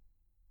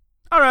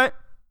 All right.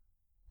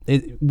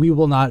 We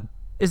will not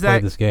play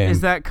this game.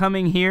 Is that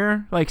coming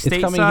here? Like stateside?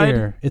 It's coming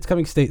here. It's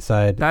coming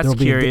stateside. That's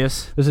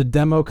curious. There's a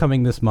demo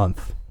coming this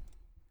month.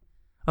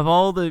 Of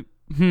all the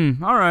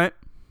all right.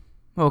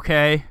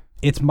 Okay.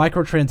 It's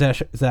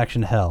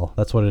microtransaction hell.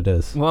 That's what it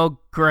is.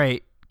 Well,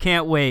 great.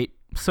 Can't wait.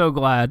 So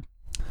glad.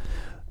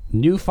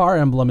 New Fire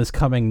Emblem is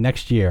coming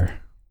next year.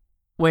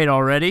 Wait,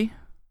 already?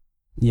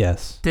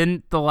 Yes.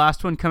 Didn't the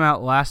last one come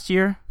out last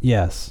year?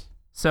 Yes.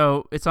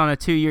 So it's on a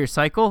 2-year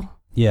cycle?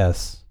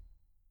 Yes.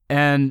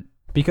 And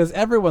because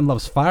everyone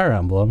loves Fire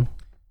Emblem.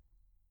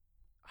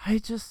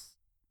 I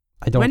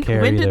don't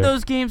care When either. did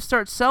those games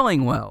start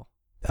selling well?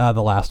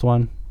 The last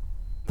one.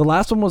 The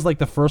last one was like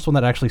the first one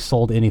that actually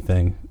sold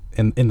anything,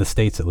 in the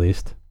States at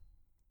least.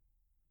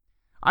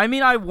 I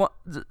mean,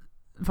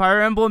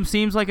 Fire Emblem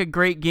seems like a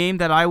great game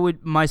that I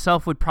would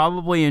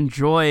probably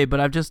enjoy, but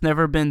I've just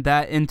never been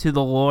that into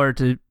the lore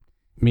to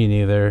Me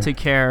neither. to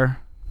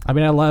care. I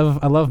mean, I love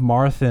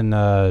Marth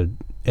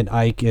and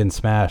Ike in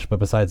Smash, but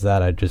besides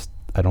that, I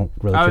don't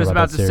really care I was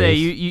about that to say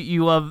series.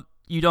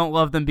 you don't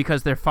love them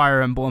because they're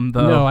Fire Emblem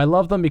though. No, I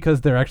love them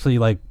because they're actually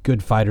like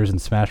good fighters in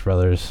Smash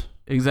Brothers.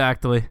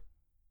 Exactly.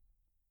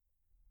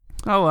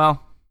 Oh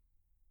well.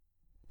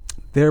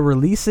 They're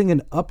releasing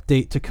an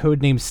update to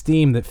Codename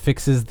Steam that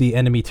fixes the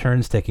enemy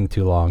turns taking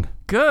too long.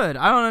 Good.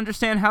 I don't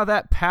understand how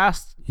that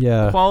passed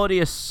Yeah. quality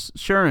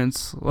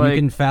assurance. You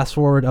can fast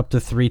forward up to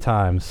 3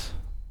 times.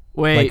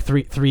 Wait.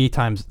 Like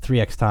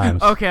 3x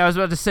times. Okay, I was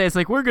about to say, it's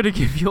like, we're going to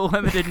give you a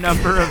limited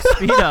number of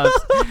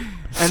speed-ups,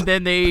 and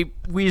then they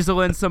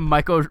weasel in some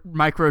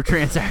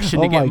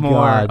microtransaction to get more.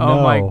 God, oh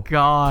no. my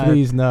god.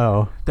 Please,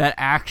 no. That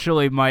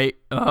actually might...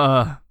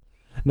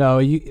 No,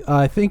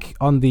 I think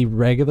on the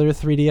regular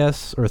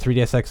 3DS or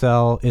 3DS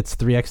XL, it's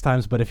 3x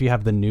times, but if you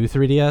have the new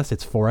 3DS,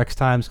 it's 4x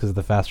times because of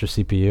the faster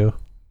CPU.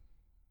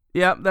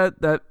 Yeah,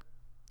 that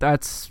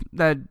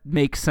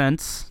makes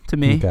sense to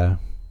me. Okay.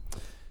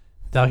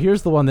 Now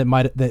here's the one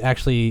that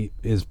actually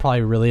is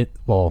probably really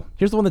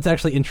here's the one that's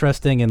actually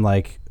interesting in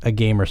like a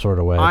gamer sort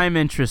of way. I'm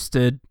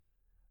interested.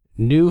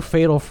 New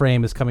Fatal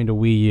Frame is coming to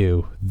Wii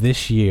U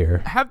this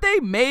year. Have they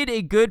made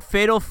a good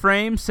Fatal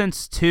Frame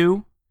since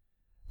 2?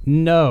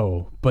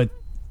 No, but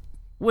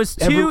Was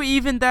 2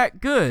 even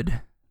that good?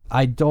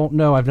 I don't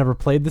know. I've never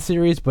played the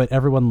series, but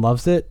everyone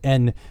loves it.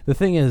 And the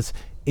thing is,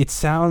 it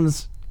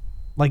sounds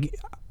like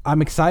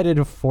I'm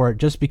excited for it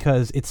just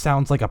because it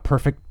sounds like a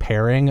perfect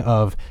pairing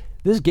of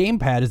this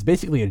gamepad is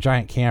basically a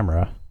giant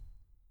camera.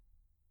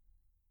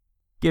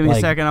 Give me a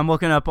second. I'm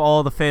looking up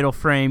all the Fatal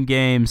Frame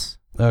games.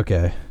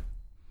 Okay.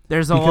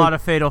 There's a lot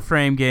of Fatal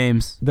Frame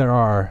games. There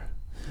are.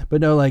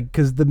 But no,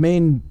 because the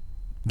main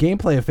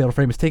gameplay of Fatal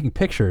Frame is taking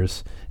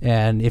pictures,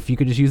 and if you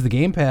could just use the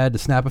gamepad to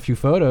snap a few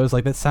photos,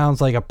 that sounds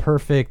like a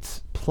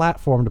perfect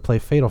platform to play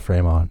Fatal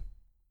Frame on.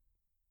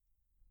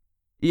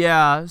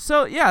 Yeah,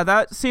 so yeah,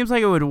 that seems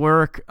like it would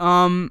work.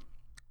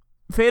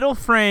 Fatal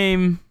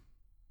Frame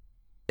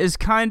is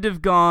kind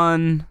of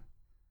gone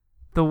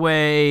the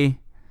way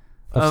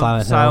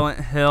of Silent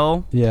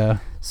Hill. Yeah.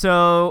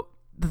 So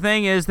the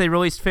thing is, they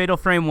released Fatal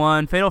Frame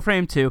 1, Fatal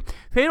Frame 2.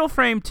 Fatal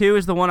Frame 2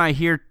 is the one I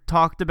hear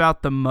talked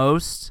about the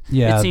most.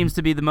 Yeah. It seems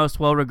to be the most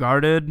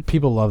well-regarded.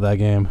 People love that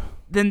game.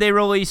 Then they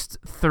released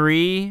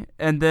 3,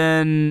 and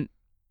then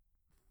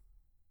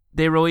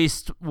they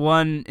released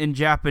 1 in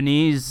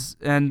Japanese,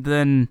 and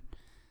then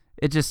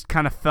it just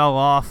kind of fell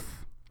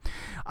off.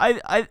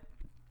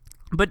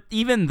 But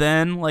even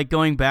then,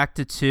 going back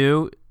to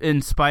 2,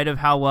 in spite of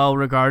how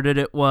well-regarded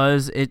it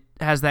was, it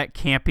has that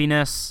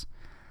campiness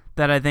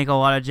that I think a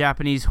lot of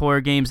Japanese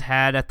horror games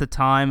had at the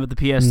time of the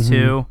PS2.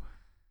 Mm-hmm.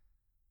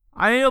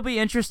 I mean, it'll be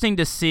interesting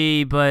to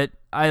see, but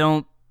I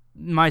don't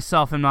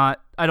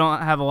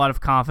have a lot of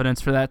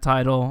confidence for that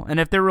title. And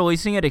if they're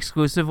releasing it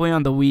exclusively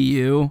on the Wii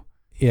U...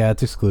 Yeah,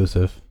 it's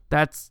exclusive.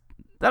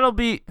 That'll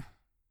be...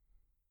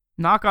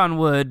 Knock on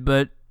wood,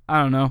 but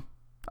I don't know.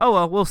 Oh,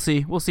 well, we'll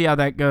see. We'll see how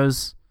that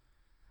goes.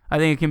 I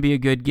think it can be a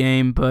good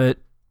game, but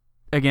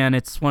again,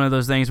 it's one of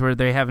those things where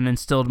they haven't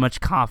instilled much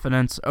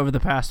confidence over the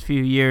past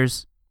few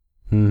years.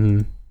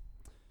 Mm-hmm.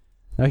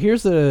 Now,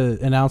 here's an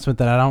announcement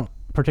that I don't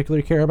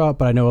particularly care about,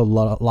 but I know a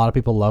lot of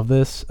people love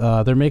this.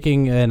 They're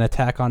making an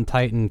Attack on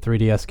Titan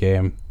 3DS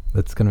game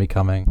that's going to be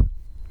coming.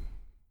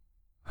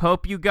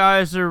 Hope you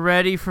guys are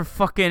ready for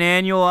fucking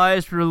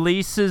annualized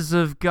releases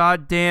of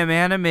goddamn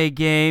anime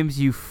games,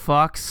 you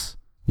fucks.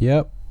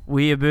 Yep.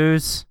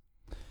 Weeaboos.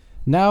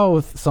 Now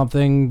with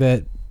something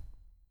that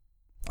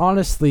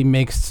honestly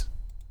makes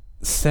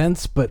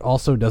sense, but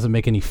also doesn't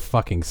make any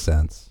fucking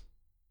sense.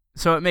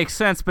 So it makes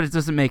sense, but it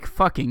doesn't make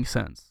fucking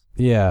sense.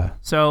 Yeah.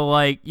 So,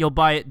 like, you'll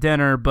buy it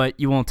dinner, but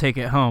you won't take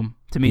it home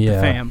to meet the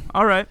fam.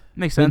 All right.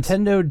 Makes sense.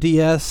 Nintendo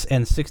DS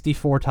and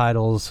 64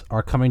 titles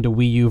are coming to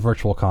Wii U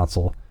Virtual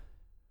Console.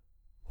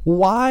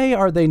 Why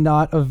are they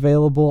not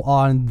available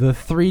on the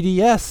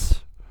 3DS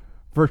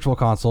Virtual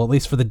Console, at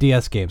least for the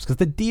DS games? Because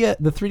the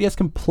 3DS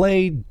can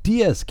play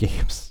DS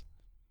games.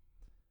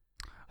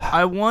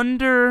 I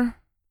wonder...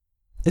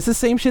 It's the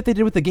same shit they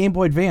did with the Game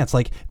Boy Advance.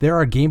 Like, there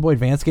are Game Boy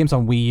Advance games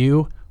on Wii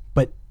U,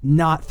 but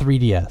not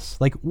 3DS.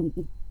 Like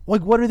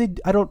what are they...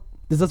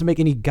 This doesn't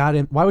make any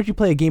goddamn... Why would you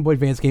play a Game Boy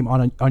Advance game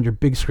on your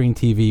big screen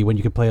TV when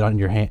you can play it on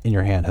your in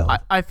your handheld?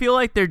 I feel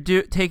like they're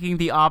taking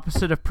the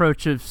opposite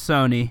approach of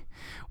Sony,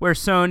 where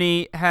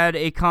Sony had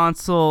a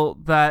console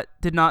that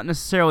did not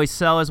necessarily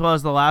sell as well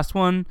as the last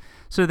one,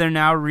 so they're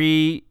now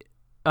releasing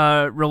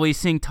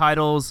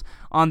titles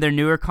on their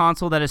newer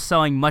console that is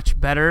selling much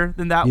better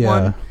than that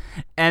one.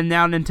 And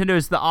now Nintendo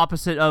is the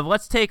opposite of,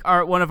 let's take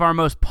one of our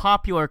most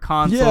popular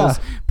consoles,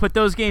 put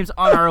those games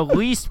on our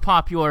least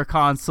popular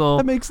console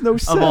that makes no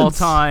sense. Of all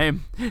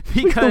time. Because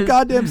makes no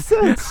goddamn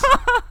sense.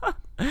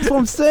 That's what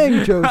I'm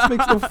saying, Joe. This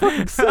makes no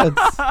fucking sense.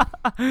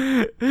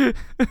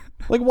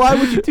 Like, why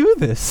would you do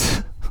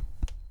this?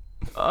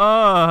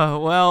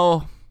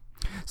 Well,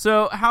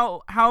 so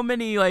how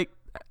many, like,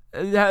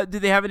 do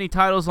they have any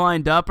titles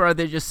lined up, or are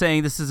they just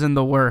saying this is in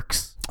the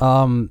works?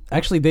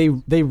 Actually,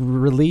 they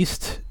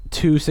released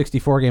 2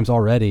 64 games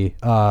already.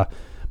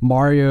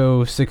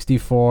 Mario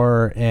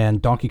 64 and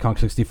Donkey Kong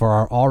 64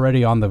 are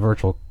already on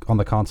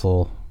the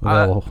console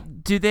available.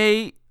 Do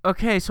they?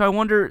 Okay, so I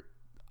wonder.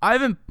 I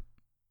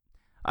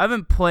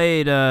haven't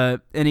played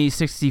any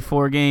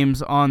 64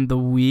 games on the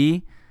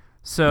Wii.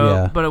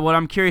 So, but what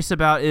I'm curious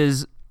about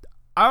is,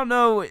 I don't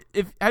know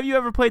if have you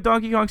ever played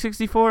Donkey Kong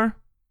 64?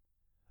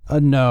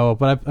 No,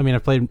 but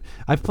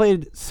I've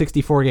played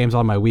 64 games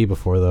on my Wii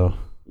before though.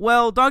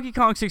 Well, Donkey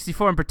Kong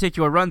 64 in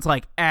particular runs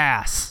like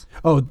ass.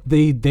 Oh,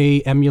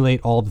 they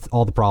emulate all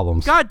the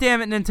problems. God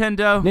damn it,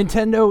 Nintendo.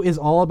 Nintendo is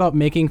all about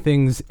making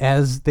things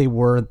as they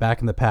were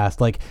back in the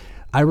past. Like,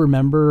 I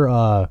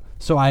remember,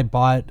 so I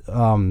bought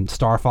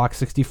Star Fox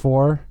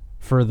 64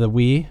 for the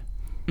Wii.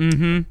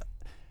 Mm-hmm.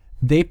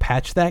 They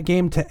patched that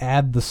game to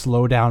add the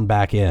slowdown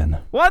back in.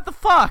 What the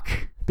fuck?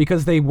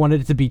 Because they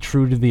wanted it to be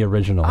true to the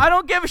original. I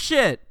don't give a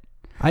shit.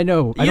 I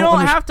know. You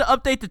don't have to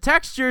update the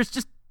textures.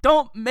 Just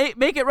don't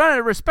make it run at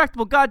a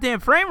respectable goddamn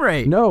frame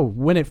rate. No,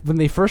 when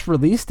they first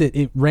released it,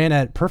 it ran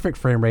at perfect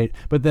frame rate,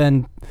 but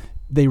then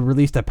they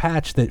released a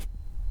patch that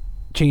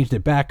changed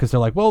it back because they're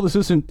like, well, this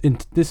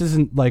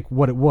isn't like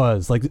what it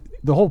was. Like,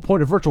 the whole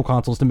point of Virtual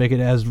Console is to make it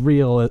as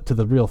real to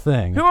the real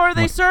thing. Who are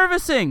they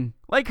servicing?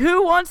 Like,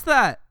 who wants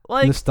that?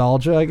 Like,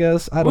 nostalgia, I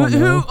guess. I don't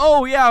know.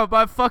 Oh yeah,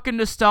 my fucking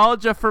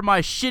nostalgia for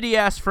my shitty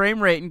ass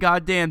frame rate in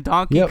goddamn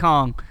Donkey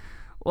Kong.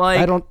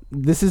 Like,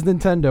 this is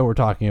Nintendo we're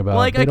talking about.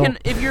 Like,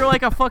 if you're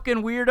like a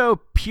fucking weirdo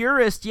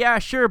purist, yeah,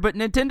 sure, but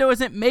Nintendo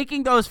isn't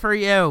making those for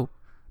you.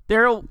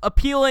 They're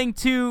appealing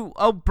to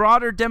a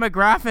broader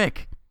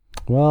demographic.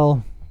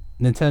 Well,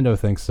 Nintendo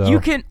thinks so.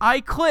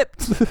 I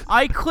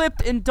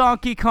clipped in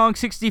Donkey Kong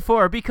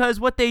 64 because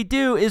what they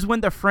do is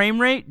when the frame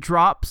rate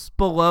drops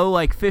below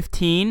like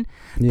 15,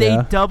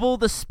 they double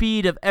the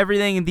speed of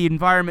everything in the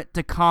environment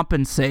to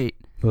compensate.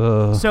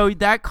 So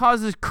that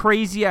causes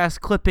crazy ass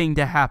clipping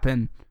to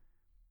happen.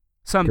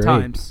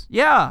 Sometimes. Great.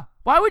 Yeah.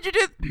 Why would you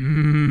do...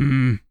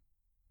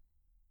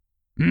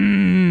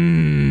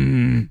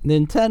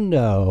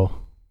 Nintendo.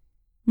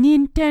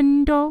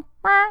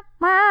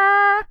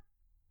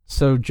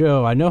 So,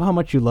 Joe, I know how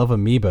much you love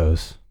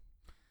amiibos.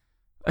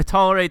 I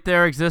tolerate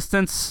their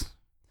existence.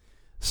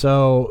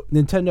 So,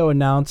 Nintendo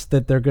announced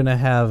that they're going to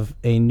have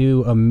a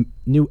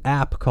new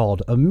app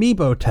called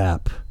Amiibo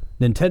Tap,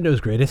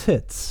 Nintendo's Greatest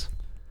Hits.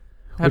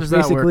 How does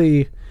that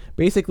work?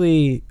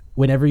 Basically,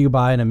 whenever you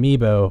buy an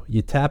amiibo,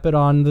 you tap it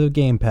on the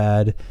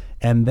gamepad,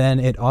 and then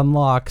it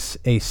unlocks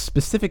a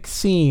specific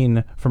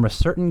scene from a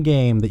certain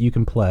game that you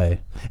can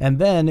play. And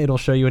then it'll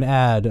show you an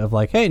ad of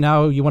like, hey,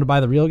 now you want to buy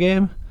the real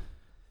game?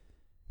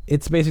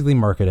 It's basically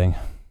marketing.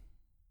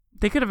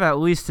 They could have at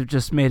least have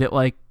just made it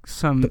like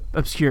some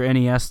obscure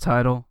NES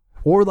title.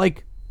 Or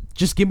like,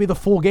 just give me the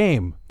full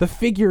game. The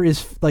figure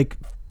is like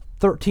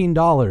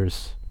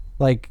 $13.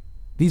 Like,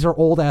 these are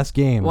old-ass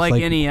games. Like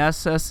NES,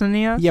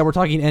 SNES? Yeah, we're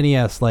talking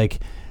NES. Like,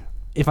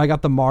 if I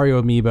got the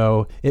Mario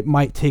amiibo, it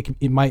might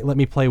let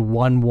me play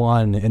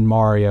 1-1 in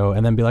Mario,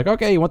 and then be like,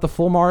 okay, you want the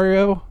full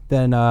Mario?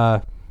 Then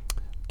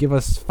give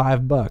us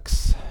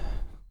 $5.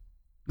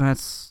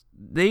 That's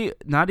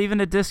not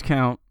even a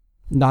discount.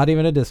 Not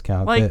even a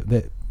discount. Like,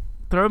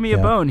 throw me a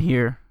bone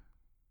here.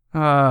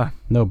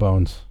 No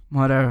bones.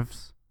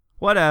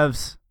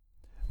 Whatevs.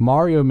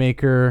 Mario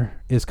Maker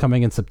is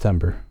coming in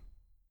September.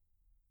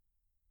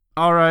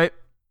 All right.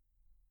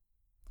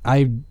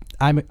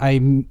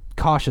 I'm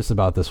cautious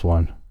about this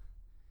one.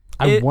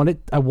 I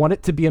want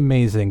it to be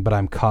amazing, but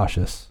I'm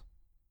cautious.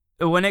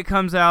 When it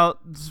comes out,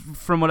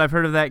 from what I've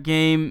heard of that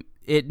game,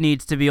 it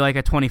needs to be like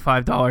a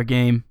 $25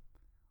 game.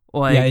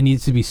 Like, yeah, it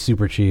needs to be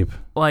super cheap.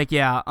 Like,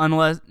 yeah,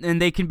 unless,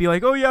 and they can be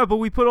like, oh yeah, but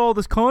we put all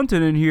this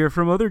content in here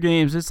from other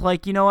games. It's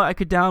like, you know what, I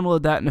could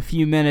download that in a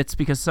few minutes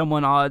because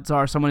odds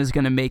are someone is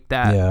going to make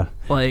that. Yeah.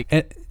 Like,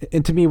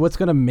 and to me, what's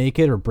going to make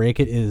it or break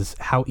it is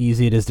how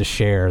easy it is to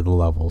share the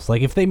levels.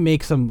 Like, if they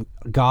make some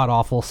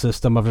god-awful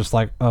system of just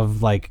like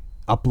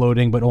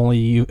uploading, but only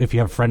you if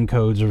you have friend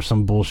codes or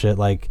some bullshit,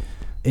 like,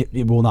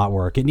 it will not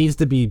work. It needs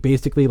to be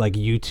basically like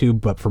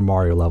YouTube, but for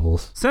Mario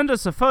levels. Send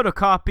us a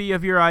photocopy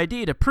of your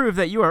ID to prove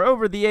that you are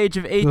over the age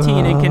of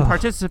 18 and can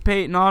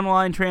participate in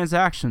online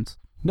transactions.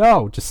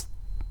 No, just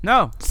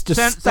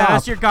send stop.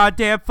 us your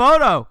goddamn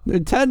photo.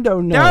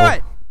 Nintendo, no.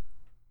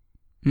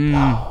 Do it.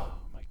 Oh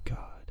my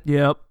god.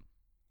 Yep.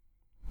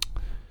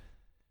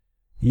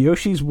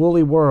 Yoshi's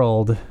Woolly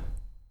World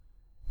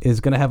is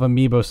going to have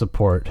amiibo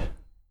support.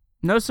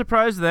 No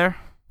surprise there.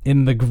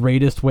 In the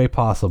greatest way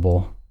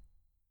possible.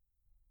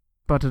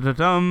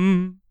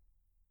 Ba-da-da-dum.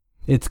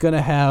 It's going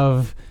to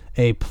have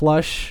a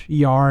plush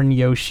yarn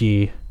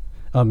Yoshi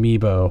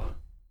amiibo.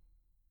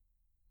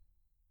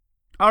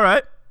 All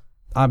right.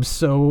 I'm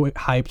so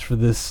hyped for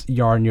this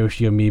yarn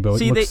Yoshi amiibo.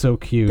 It looks so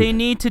cute. They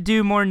need to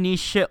do more niche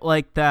shit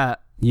like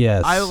that.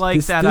 Yes. I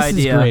like that this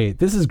idea. Is great.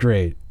 This is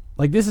great.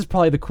 Like, this is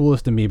probably the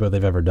coolest amiibo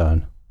they've ever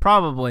done.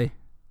 Probably.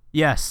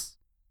 Yes.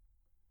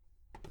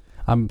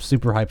 I'm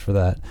super hyped for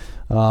that.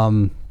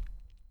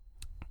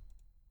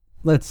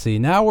 Let's see.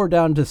 Now we're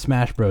down to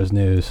Smash Bros.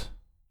 News.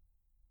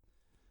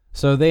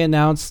 So they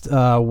announced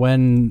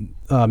when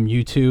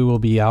Mewtwo will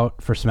be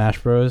out for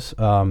Smash Bros.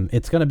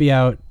 It's going to be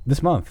out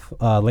this month,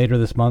 later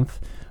this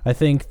month. I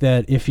think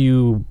that if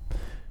you...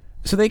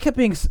 So they kept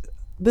being...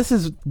 This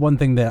is one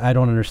thing that I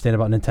don't understand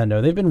about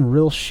Nintendo. They've been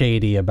real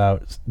shady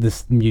about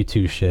this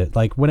Mewtwo shit.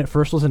 Like, when it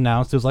first was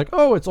announced, it was like,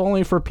 oh, it's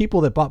only for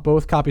people that bought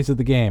both copies of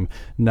the game.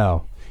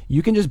 No.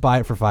 You can just buy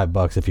it for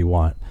 $5 if you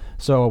want.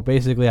 So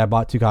basically, I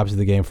bought 2 copies of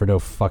the game for no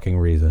fucking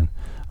reason.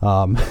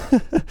 But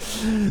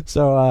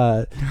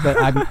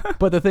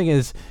the thing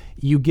is,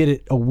 you get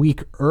it a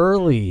week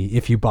early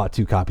if you bought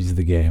 2 copies of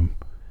the game,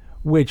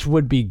 which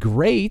would be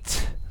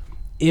great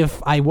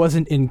if I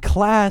wasn't in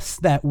class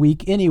that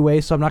week anyway.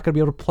 So I'm not going to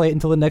be able to play it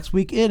until the next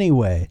week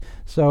anyway.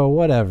 So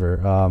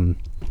whatever.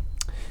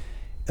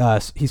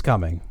 He's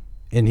coming,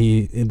 and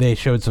they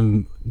showed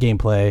some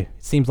gameplay.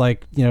 It seems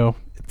like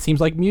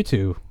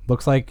Mewtwo.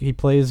 Looks like he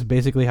plays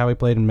basically how he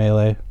played in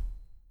Melee.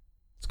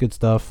 It's good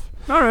stuff.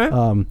 All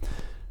right.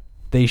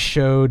 They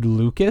showed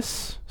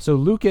Lucas. So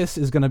Lucas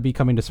is going to be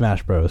coming to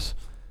Smash Bros,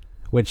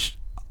 which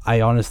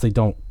I honestly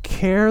don't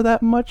care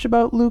that much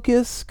about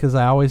Lucas, because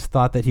I always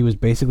thought that he was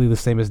basically the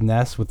same as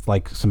Ness with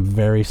like some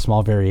very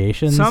small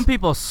variations. Some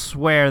people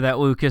swear that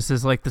Lucas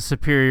is like the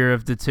superior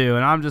of the two,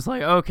 and I'm just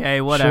like, okay,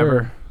 whatever.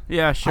 Sure.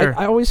 Yeah, sure.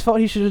 I always felt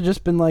he should have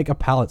just been like a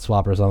palette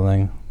swap or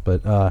something.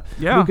 But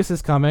yeah. Lucas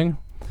is coming.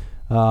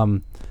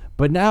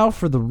 But now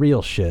for the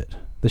real shit,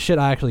 the shit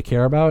I actually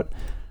care about.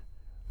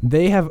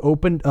 They have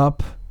opened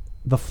up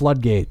the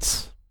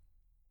floodgates.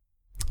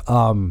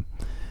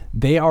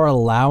 They are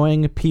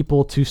allowing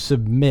people to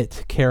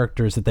submit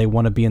characters that they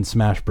want to be in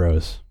Smash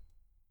Bros.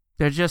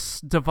 They're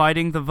just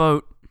dividing the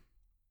vote.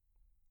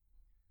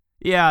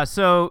 Yeah,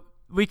 so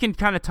we can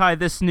kind of tie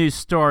this news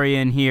story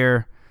in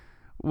here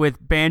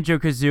with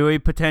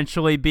Banjo-Kazooie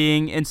potentially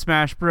being in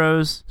Smash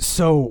Bros.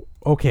 So,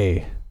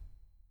 okay.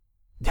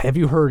 Have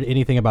you heard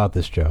anything about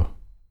this, Joe?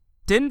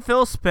 Didn't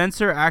Phil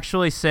Spencer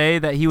actually say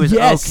that he was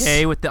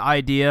okay with the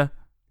idea?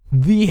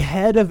 The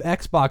head of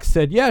Xbox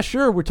said, yeah,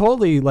 sure, we're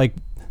totally, like,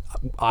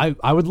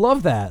 I would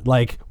love that.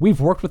 Like,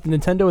 we've worked with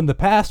Nintendo in the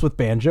past with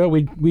Banjo.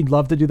 We'd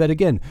love to do that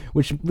again.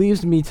 Which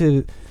leaves me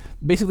to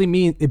basically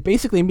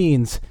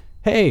means,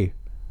 hey,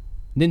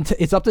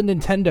 it's up to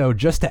Nintendo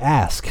just to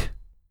ask.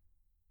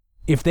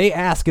 If they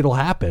ask, it'll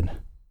happen.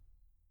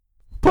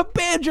 Put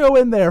Banjo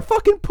in there.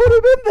 Fucking put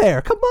him in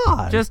there. Come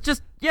on.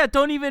 Just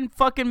don't even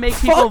fucking make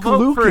people vote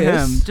Lucas. For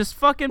him. Just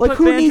fucking like, put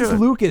who Banjo. needs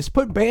Lucas?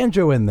 Put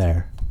Banjo in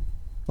there.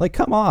 Like,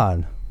 come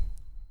on.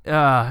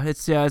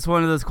 It's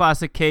one of those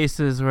classic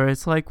cases where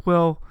it's like,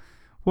 well,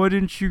 why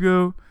didn't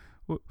you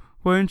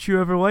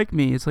ever like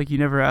me? It's like, you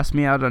never asked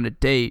me out on a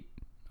date.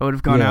 I would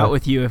have gone out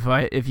with you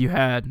if you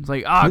had. It's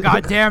like, oh,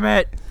 god damn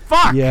it.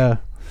 Fuck. Yeah.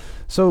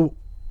 So,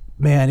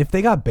 man, if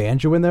they got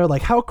Banjo in there,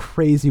 like, how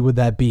crazy would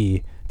that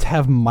be to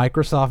have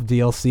Microsoft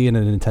DLC in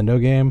a Nintendo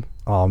game?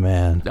 Oh,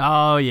 man.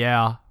 Oh,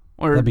 yeah.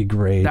 That'd be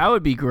great. That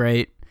would be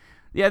great.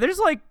 Yeah, there's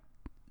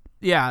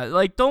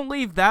don't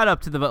leave that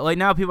up to the vote. Like,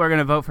 now people are going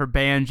to vote for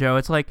Banjo.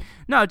 It's like,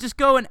 no, just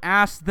go and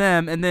ask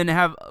them and then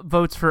have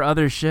votes for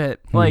other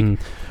shit. Like,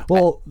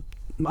 well,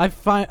 I've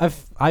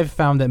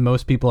found that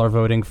most people are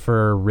voting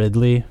for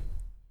Ridley.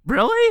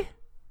 Really?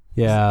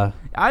 Yeah.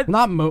 A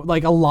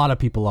lot of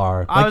people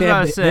are. I was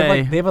about to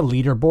say. They have a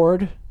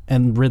leaderboard,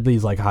 and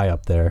Ridley's, like, high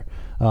up there.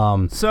 Do you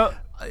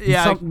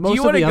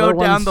want to go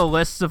down the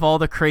list of all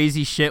the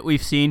crazy shit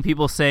we've seen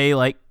people say,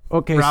 like,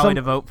 Okay, rally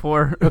to vote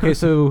for. Okay,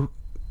 so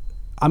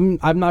I'm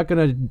not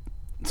gonna.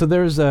 So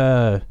there's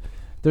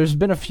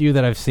been a few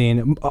that I've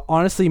seen.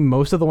 Honestly,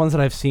 most of the ones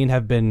that I've seen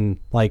have been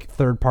like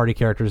third-party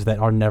characters that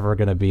are never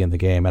gonna be in the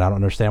game, and I don't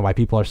understand why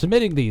people are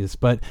submitting these,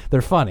 but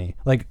they're funny.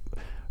 Like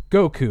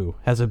Goku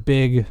has a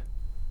big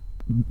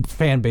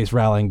fan base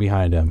rallying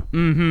behind him.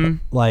 Mm-hmm.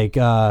 Like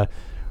a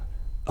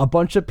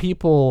bunch of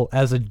people,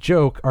 as a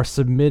joke, are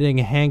submitting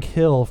Hank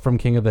Hill from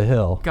King of the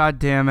Hill. God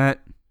damn it.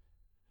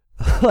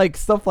 Like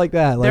stuff like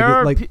that.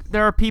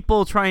 There are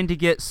people trying to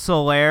get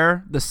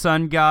Solaire, the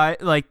sun guy,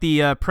 like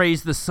the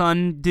praise the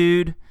sun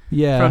dude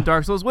from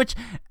Dark Souls, which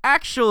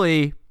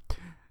actually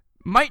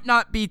might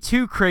not be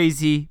too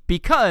crazy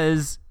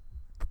because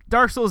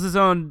Dark Souls is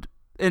an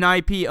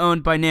IP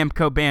owned by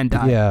Namco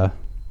Bandai. Yeah.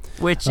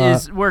 Which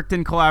is worked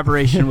in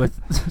collaboration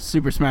with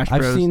Super Smash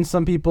Bros. I've seen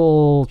some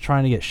people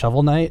trying to get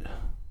Shovel Knight.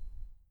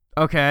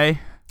 Okay.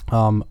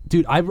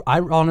 Dude, I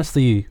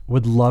honestly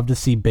would love to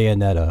see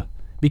Bayonetta.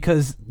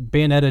 Because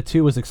Bayonetta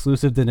 2 was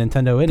exclusive to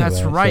Nintendo anyway.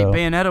 That's right. So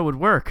Bayonetta would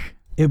work.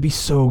 It would be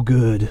so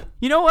good.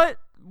 You know what?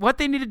 What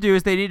they need to do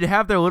is they need to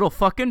have their little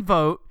fucking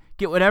vote,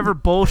 get whatever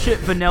bullshit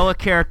vanilla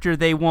character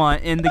they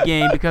want in the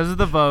game because of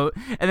the vote,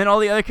 and then all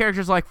the other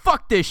characters are like,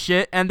 fuck this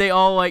shit, and they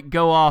all like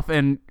go off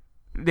and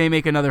they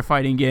make another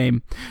fighting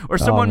game. Or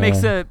someone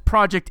makes a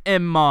Project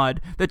M mod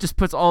that just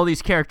puts all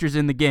these characters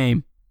in the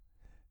game.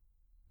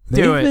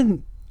 Do it.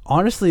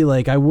 Honestly,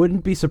 like, I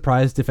wouldn't be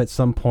surprised if at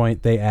some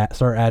point they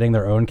start adding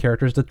their own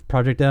characters to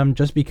Project M,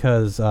 just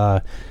because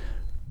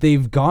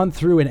they've gone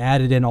through and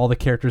added in all the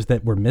characters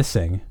that were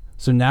missing.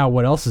 So now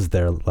what else is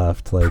there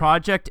left? Like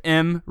Project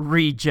M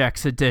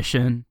Rejects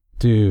Edition.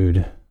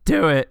 Dude.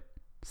 Do it.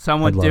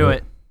 Someone do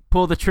it.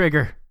 Pull the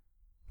trigger.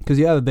 Because,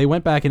 yeah, they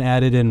went back and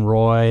added in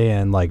Roy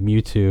and, like,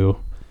 Mewtwo.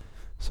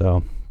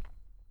 So.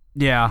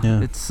 Yeah.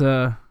 It's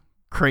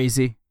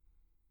crazy.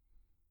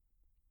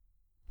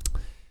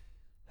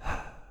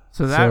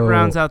 So that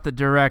rounds out the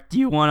direct. Do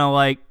you want to,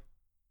 like,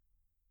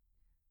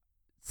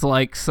 it's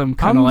like some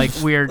kind of, like,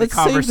 weird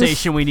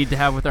conversation we need to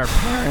have with our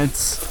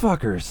parents.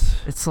 Fuckers.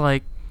 It's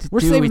like, we're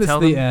saving this to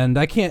the end.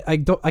 I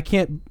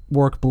can't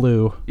work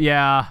blue.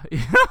 Yeah.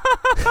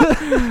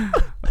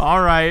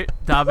 All right.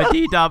 Dabba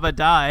dee dabba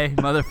die,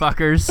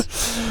 motherfuckers.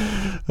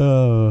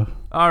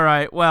 All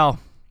right. Well,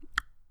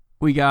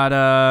 we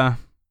got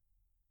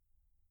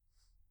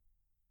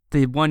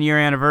the 1 year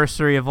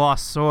anniversary of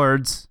Lost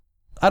Swords.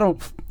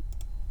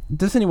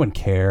 Does anyone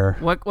care?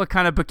 What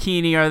kind of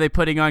bikini are they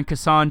putting on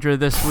Cassandra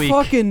this week?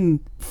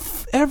 Fucking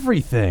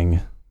everything.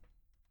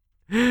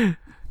 They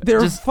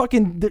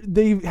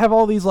have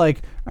all these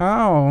like,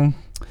 oh,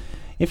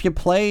 if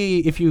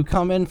you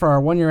come in for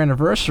our 1 year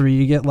anniversary,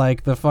 you get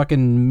like the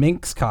fucking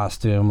Minx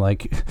costume.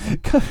 Like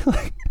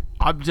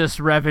I'm just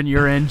revving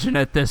your engine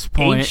at this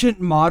point.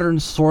 Ancient modern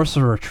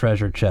sorcerer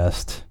treasure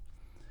chest,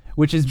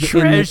 which is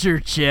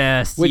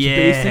chest, which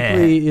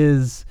basically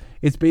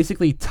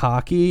is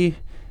Taki.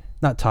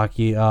 Not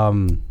Taki. Oh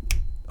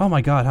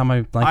my God, how am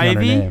I blanking on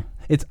her name?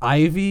 It's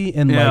Ivy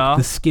in like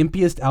the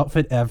skimpiest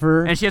outfit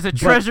ever, and she has a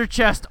treasure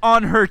chest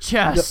on her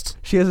chest.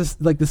 She has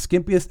the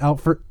skimpiest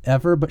outfit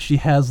ever, but she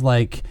has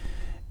like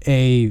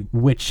a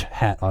witch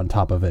hat on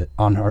top of it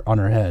on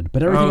her head.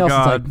 But everything else is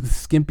like the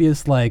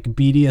skimpiest like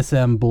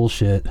BDSM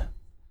bullshit.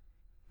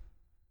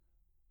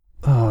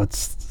 Oh,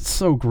 it's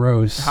so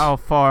gross. How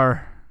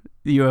far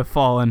you have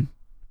fallen,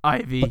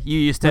 Ivy? You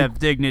used to have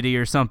dignity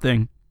or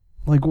something.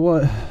 Like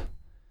what?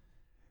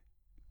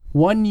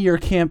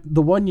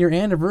 The 1 year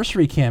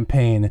anniversary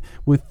campaign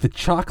with the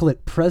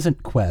chocolate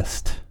present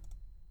quest.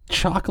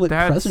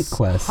 Present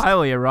quest.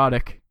 Highly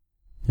erotic.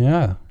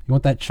 Yeah. You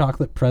want that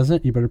chocolate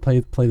present? You better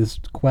play this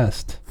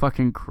quest.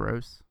 Fucking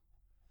gross.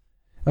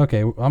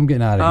 Okay, I'm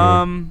getting out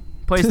of here.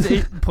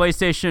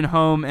 PlayStation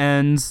Home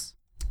ends.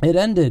 It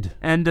ended.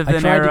 End of an era.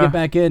 I tried to get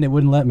back in. It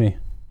wouldn't let me.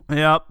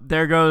 Yep.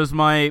 There goes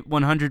my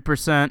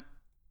 100%.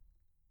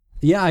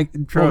 Yeah,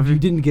 you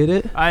didn't get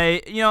it?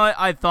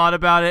 I thought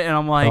about it, and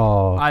I'm like,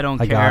 I don't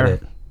care.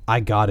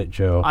 I got it,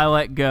 Joe. I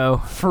let go.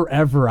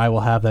 Forever, I will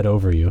have that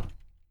over you.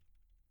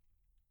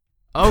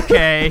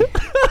 Okay.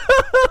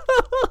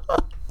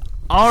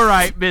 All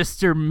right,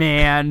 Mr.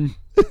 Man.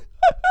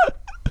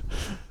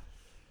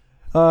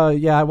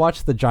 Yeah, I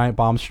watched the Giant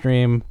Bomb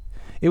stream.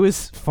 It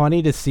was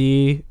funny to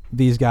see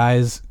these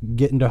guys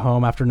get into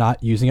Home after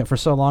not using it for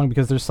so long,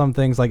 because there's some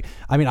things like,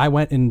 I mean, I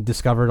went and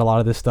discovered a lot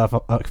of this stuff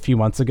a few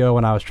months ago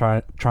when I was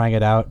trying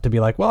it out to be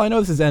like, well, I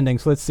know this is ending,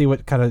 so let's see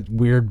what kind of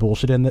weird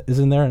bullshit is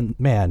in there. And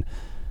man,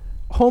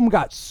 Home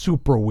got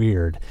super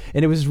weird,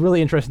 and it was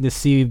really interesting to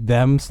see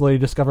them slowly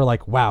discover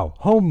like, wow,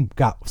 Home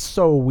got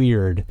so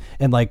weird,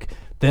 and like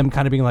them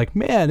kind of being like,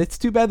 man, it's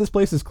too bad this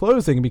place is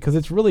closing because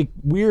it's really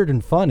weird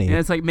and funny. And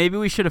it's like, maybe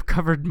we should have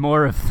covered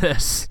more of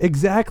this.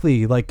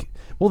 Exactly. Like,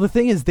 well, the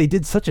thing is, they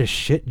did such a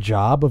shit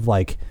job of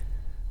like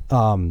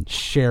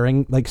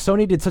sharing. Like,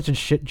 Sony did such a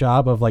shit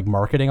job of like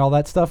marketing all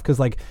that stuff, because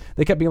like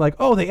they kept being like,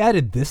 oh, they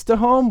added this to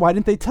Home. Why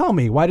didn't they tell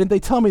me? Why didn't they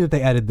tell me that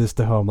they added this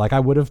to Home? Like,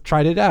 I would have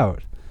tried it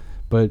out.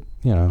 But,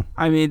 you know,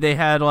 I mean, they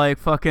had like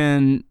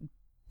fucking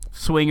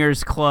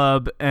swingers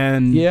club,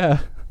 and Yeah.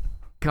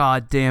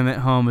 God damn it,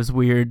 home is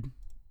weird.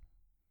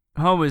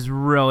 Home is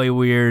really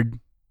weird.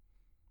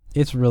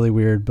 It's really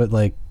weird, but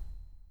like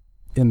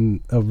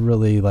in a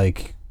really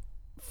like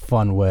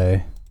fun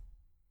way.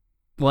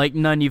 Like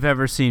none you've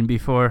ever seen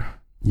before.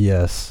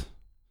 Yes.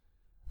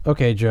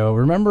 Okay, Joe,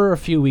 remember a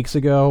few weeks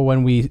ago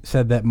when we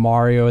said that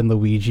Mario and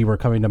Luigi were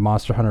coming to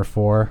Monster Hunter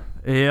 4?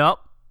 Yep.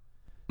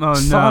 Oh,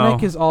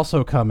 Sonic no. is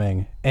also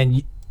coming,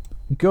 and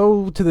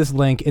go to this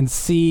link and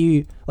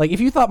see, like, if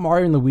you thought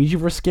Mario and Luigi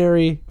were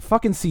scary,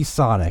 fucking see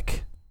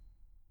Sonic.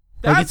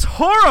 Like, That's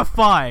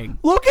horrifying.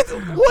 look at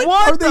what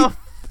are the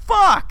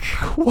fuck?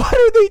 What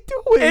are they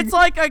doing? It's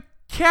like a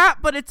cat,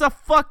 but it's a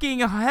fucking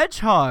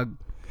hedgehog.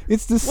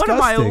 It's What disgusting.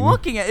 am I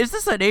looking at? Is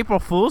this an April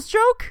Fool's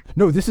joke?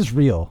 No, this is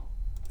real.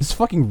 It's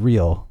fucking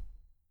real.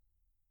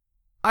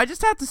 I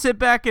just have to sit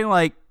back and,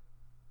 like,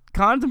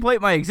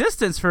 contemplate my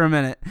existence for a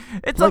minute.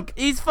 It's like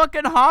he's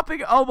fucking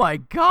hopping. Oh my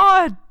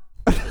god.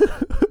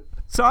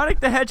 Sonic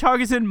the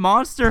Hedgehog is in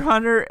Monster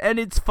Hunter, and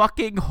it's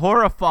fucking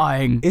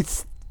horrifying.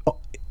 It's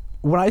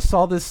when I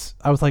saw this,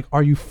 I was like,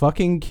 "Are you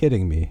fucking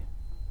kidding me?"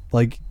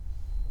 Like,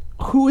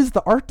 who is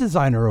the art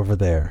designer over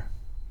there?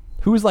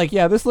 Who's like,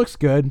 "Yeah, this looks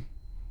good.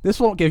 This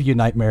won't give you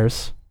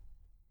nightmares."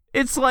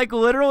 It's like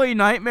literally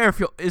nightmare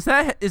fuel. Is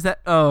that?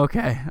 Oh,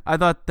 okay. I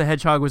thought the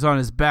hedgehog was on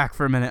his back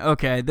for a minute.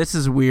 Okay, this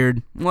is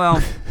weird.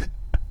 Well,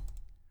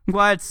 I'm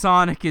glad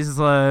Sonic is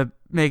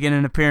making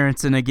an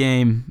appearance in a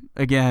game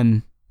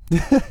again.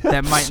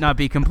 That might not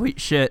be complete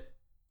shit.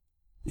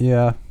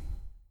 Yeah.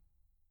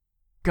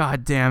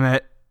 God damn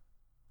it.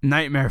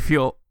 Nightmare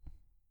fuel.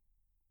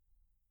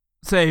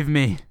 Save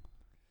me.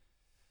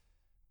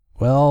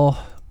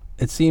 Well,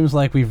 it seems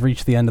like we've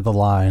reached the end of the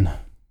line.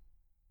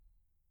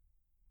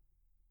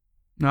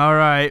 All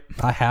right.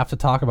 I have to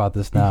talk about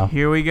this now.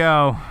 Here we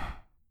go.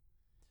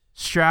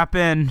 Strap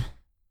in.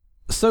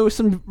 So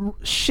some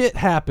shit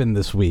happened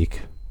this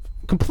week.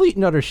 Complete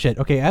and utter shit.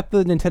 Okay, at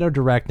the Nintendo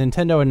Direct,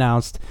 Nintendo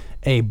announced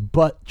a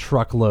butt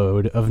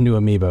truckload of new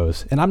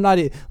amiibos. And I'm not,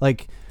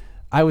 like,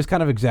 I was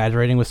kind of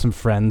exaggerating with some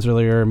friends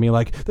earlier, and me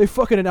like, they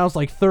fucking announced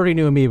like 30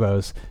 new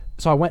amiibos.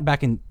 So I went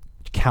back and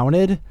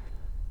counted.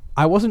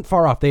 I wasn't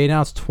far off. They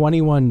announced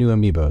 21 new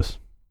amiibos.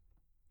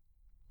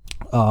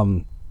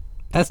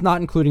 That's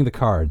not including the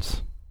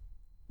cards.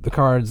 The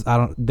cards,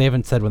 they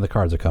haven't said when the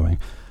cards are coming.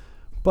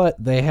 But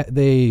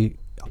they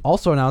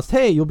also announced,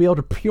 hey, you'll be able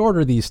to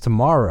pre-order these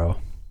tomorrow.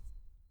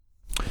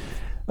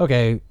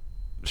 Okay,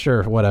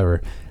 sure,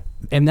 whatever.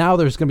 And now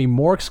there's going to be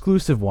more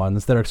exclusive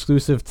ones that are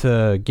exclusive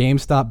to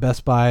GameStop,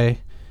 Best Buy,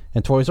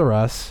 and Toys R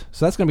Us.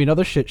 So that's going to be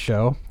another shit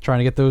show, trying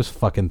to get those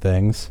fucking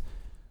things.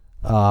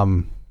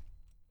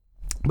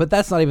 But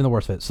that's not even the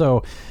worst of it.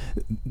 So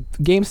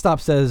GameStop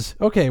says,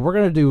 okay, we're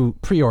going to do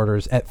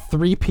pre-orders at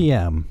 3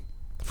 p.m.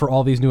 for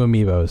all these new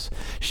amiibos.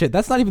 Shit,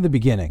 that's not even the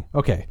beginning.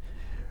 Okay.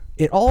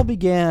 It all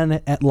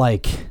began at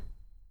like,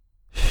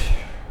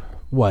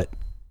 what?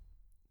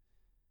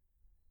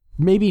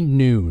 Maybe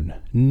noon.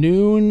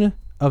 Noon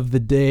of the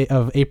day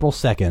of April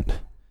 2nd.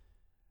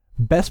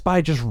 Best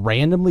Buy just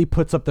randomly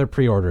puts up their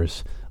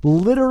pre-orders.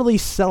 Literally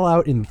sell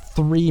out in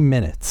 3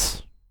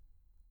 minutes.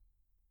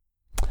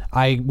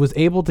 I was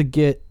able to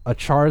get a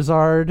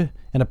Charizard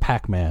and a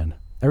Pac-Man.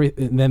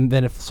 Then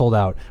it sold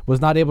out.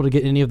 Was not able to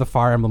get any of the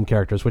Fire Emblem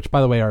characters, which,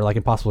 by the way, are like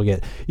impossible to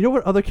get. You know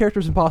what other character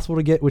is impossible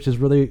to get, which is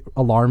really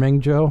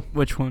alarming, Joe?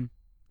 Which one?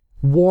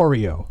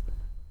 Wario.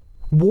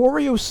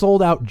 Wario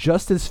sold out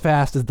just as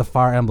fast as the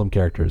Fire Emblem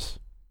characters.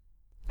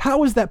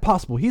 How is that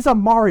possible? He's a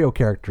Mario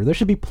character. There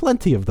should be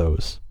plenty of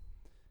those.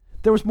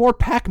 There was more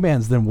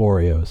Pac-Mans than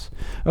Warios.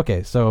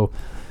 Okay, so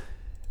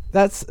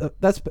that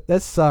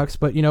sucks,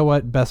 but you know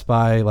what? Best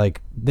Buy,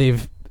 like,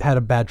 they've had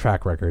a bad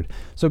track record.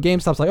 So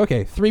GameStop's like,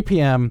 okay, 3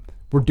 p.m.,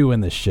 we're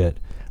doing this shit.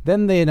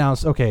 Then they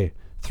announced, okay,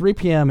 3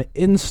 p.m.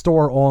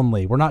 in-store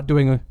only. We're not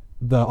doing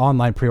the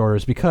online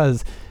pre-orders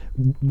because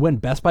when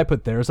Best Buy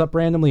put theirs up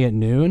randomly at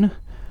noon,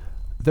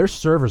 their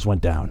servers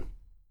went down.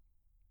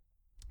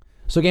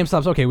 So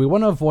GameStop's, okay, we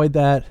want to avoid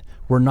that.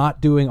 We're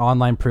not doing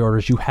online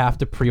pre-orders. You have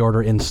to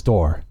pre-order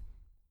in-store.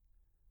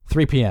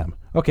 3 p.m.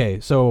 Okay,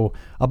 so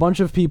a bunch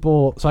of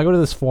people. So I go to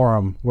this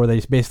forum where they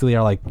basically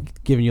are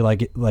like giving you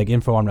like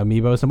info on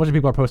amiibos. And a bunch of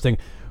people are posting,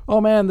 "Oh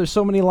man, there's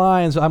so many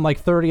lines. I'm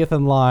like 30th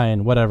in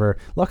line, whatever."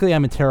 Luckily,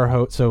 I'm in Terre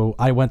Haute, so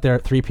I went there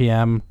at 3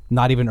 p.m.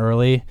 Not even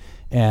early,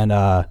 and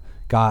I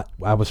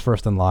was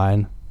first in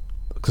line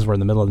because we're in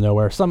the middle of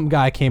nowhere. Some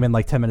guy came in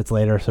like 10 minutes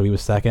later, so he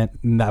was second,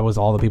 and that was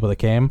all the people that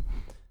came.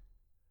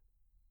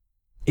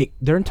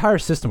 Their entire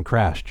system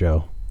crashed,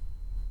 Joe.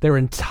 Their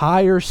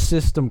entire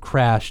system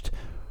crashed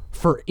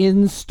for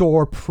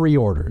in-store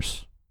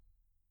pre-orders.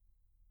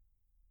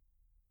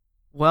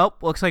 Well,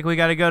 looks like we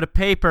got to go to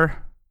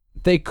paper.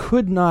 They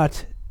could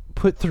not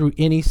put through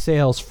any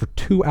sales for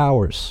 2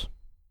 hours.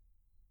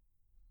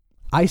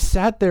 I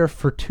sat there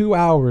for 2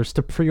 hours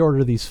to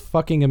pre-order these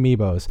fucking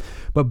amiibos.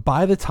 But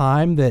by the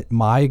time that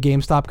my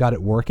GameStop got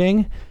it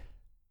working,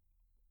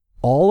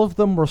 all of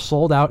them were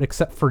sold out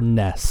except for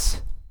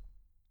Ness.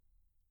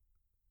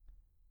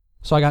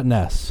 So I got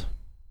Ness.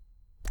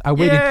 I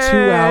waited 2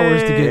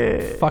 hours to Yay!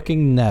 get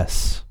fucking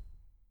Ness.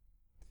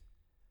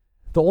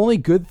 The only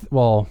good,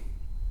 well,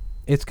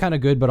 it's kind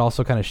of good, but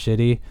also kind of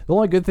shitty. The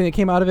only good thing that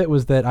came out of it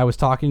was that I was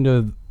talking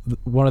to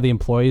one of the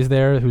employees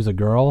there, who's a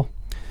girl,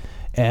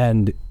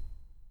 and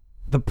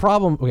the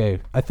problem. Okay,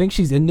 I think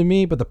she's into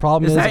me, but the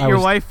problem is that your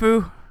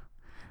waifu?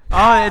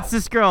 Oh, it's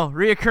this girl,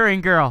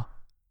 reoccurring girl.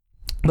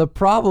 The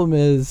problem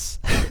is,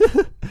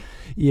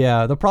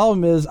 yeah, the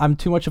problem is I'm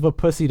too much of a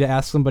pussy to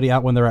ask somebody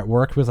out when they're at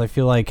work because I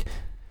feel like,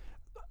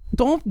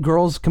 don't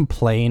girls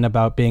complain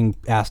about being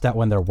asked out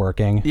when they're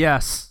working?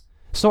 Yes.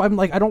 So I'm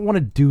like, I don't want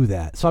to do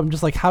that. So I'm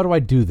just like, how do I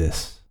do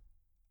this?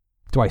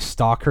 Do I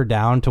stalk her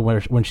down to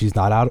when she's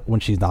not at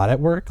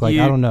work? Like,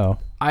 I don't know.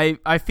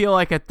 I feel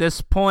like at this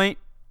point,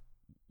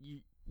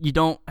 you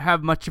don't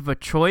have much of a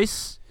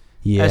choice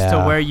as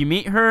to where you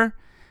meet her.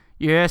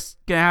 You're just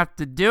gonna have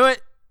to do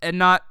it and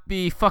not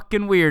be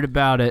fucking weird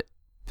about it.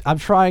 I'm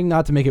trying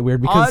not to make it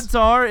weird because odds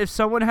are, if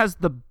someone has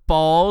the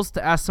balls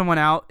to ask someone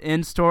out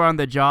in store on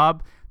the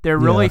job, they're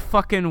really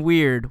fucking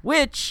weird.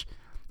 Which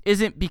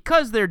isn't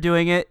because they're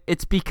doing it,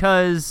 it's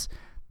because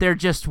they're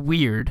just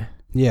weird.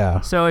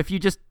 Yeah. So if you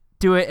just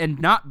do it and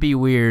not be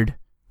weird,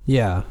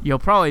 you'll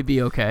probably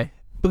be okay.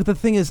 But the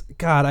thing is,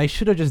 God, I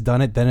should have just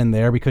done it then and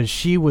there because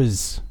she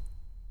was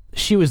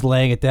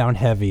laying it down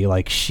heavy.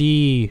 Like,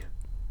 she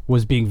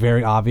was being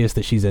very obvious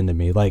that she's into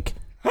me. Like,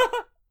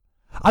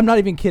 I'm not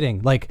even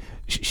kidding. Like,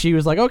 she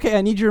was like, okay,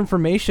 I need your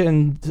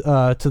information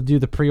to do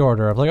the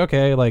pre-order. I was like,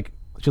 okay. Like,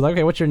 she's like,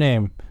 okay, what's your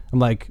name? I'm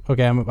like,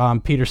 okay,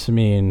 I'm Peter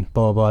Sameen,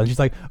 blah, blah, blah. And she's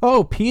like,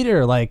 oh,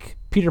 Peter, like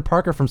Peter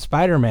Parker from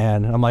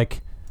Spider-Man. I'm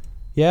like,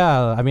 yeah,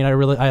 I mean,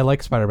 I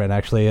like Spider-Man,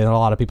 actually. And a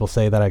lot of people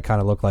say that I kind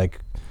of look like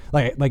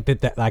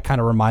that I kind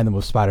of remind them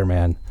of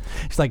Spider-Man.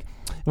 She's like,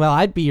 well,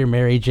 I'd be your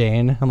Mary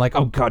Jane. I'm like,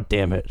 oh, God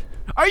damn it.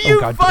 Are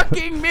you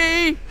fucking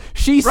me?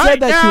 She right said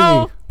that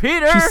now, to me.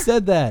 Peter? She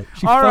said that.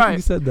 She All fucking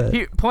right. said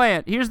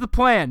that. Here's the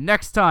plan.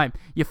 Next time,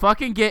 you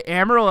fucking get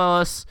Amaryl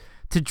Ellis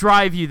to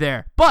drive you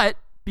there. But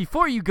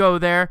before you go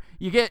there,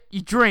 you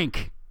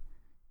drink.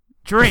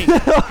 Drink.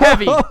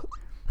 Heavy.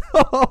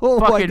 Oh,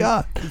 my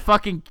God. You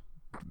fucking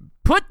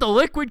put the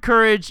liquid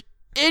courage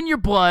in your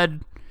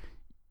blood,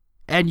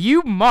 and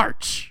you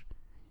march.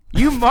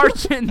 You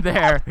march in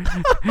there,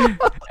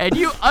 and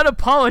you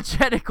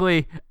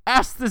unapologetically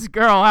ask this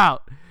girl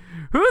out.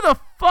 Who the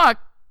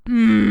fuck?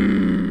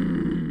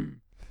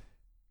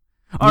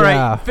 All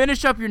right,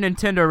 finish up your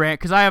Nintendo rant,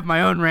 because I have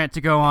my own rant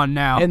to go on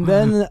now. And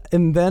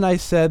then I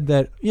said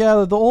that,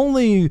 yeah, the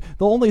only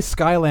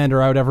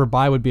Skylander I would ever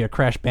buy would be a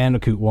Crash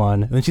Bandicoot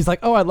one. And then she's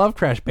like, oh, I love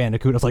Crash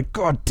Bandicoot. I was like,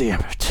 God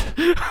damn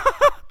it.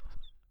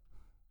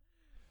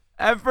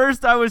 At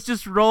first, I was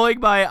just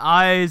rolling my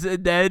eyes,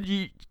 and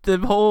then the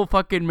whole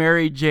fucking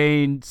Mary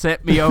Jane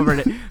set me over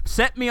to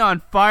set me on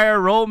fire,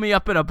 roll me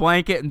up in a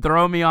blanket, and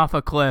throw me off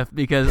a cliff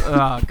because,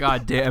 oh,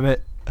 God damn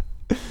it.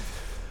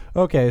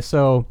 Okay,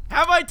 so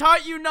have I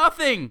taught you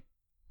nothing?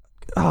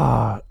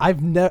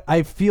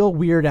 I feel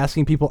weird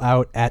asking people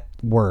out at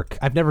work.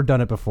 I've never done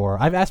it before.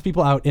 I've asked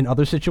people out in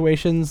other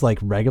situations, like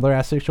regular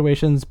ass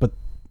situations, but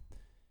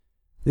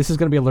this is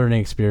going to be a learning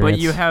experience. But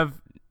you have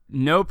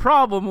no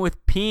problem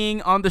with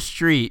peeing on the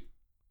street.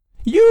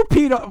 You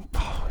peed on...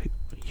 Oh,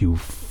 you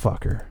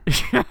fucker.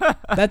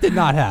 That did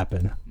not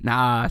happen.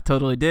 Nah,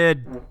 totally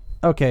did.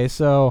 Okay,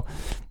 so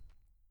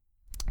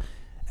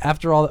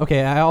after all,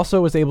 okay, I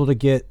also was able to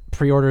get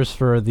pre-orders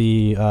for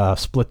the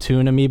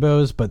Splatoon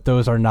amiibos, but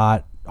those are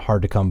not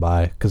hard to come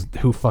by because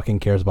who fucking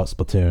cares about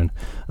Splatoon?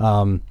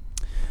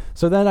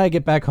 So then I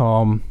get back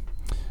home,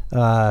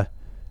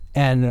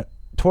 and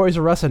Toys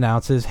R Us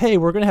announces, hey,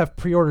 we're going to have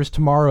pre-orders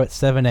tomorrow at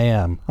 7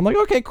 a.m. I'm like,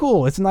 okay,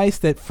 cool. It's nice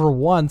that for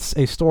once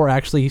a store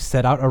actually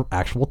set out an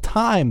actual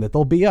time that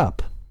they'll be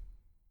up.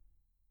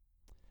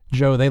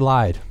 Joe, they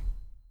lied.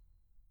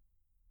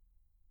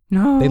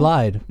 No. They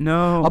lied.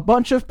 No. A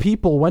bunch of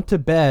people went to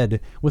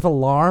bed with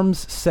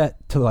alarms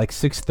set to like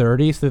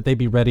 6:30 so that they'd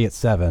be ready at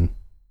 7.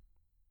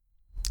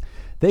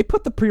 They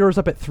put the pre-orders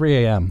up at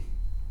 3 a.m.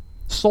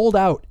 Sold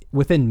out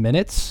within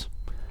minutes.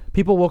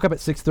 People woke up at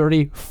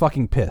 6:30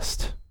 fucking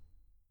pissed.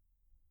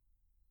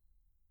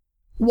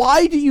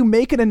 Why do you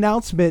make an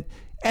announcement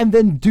and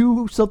then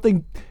do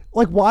something?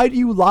 Like, why do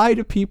you lie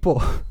to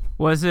people?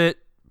 Was it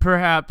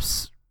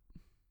perhaps...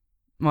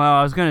 Well,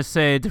 I was going to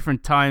say a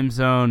different time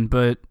zone,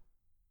 but...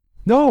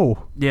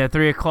 No. Yeah,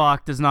 3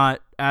 o'clock does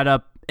not add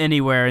up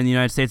anywhere in the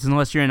United States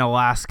unless you're in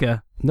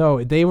Alaska.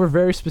 No, they were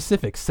very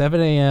specific.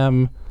 7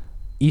 a.m.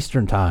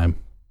 Eastern time.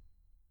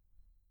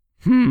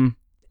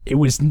 It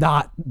was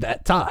not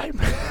that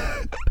time.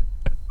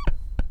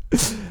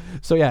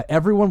 So yeah,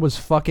 everyone was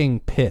fucking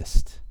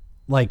pissed.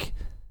 Like,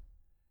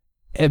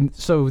 and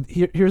so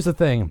here's the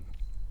thing.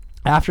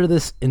 After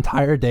this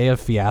entire day of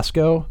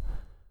fiasco,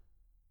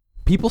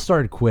 people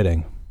started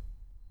quitting.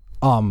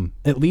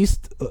 At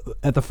least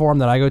at the forum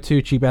that I go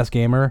to, Cheap Ass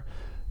Gamer,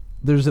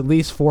 there's at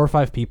least 4 or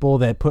 5 people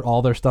that put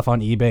all their stuff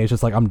on eBay. It's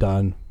just like, I'm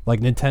done. Like,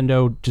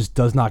 Nintendo just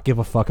does not give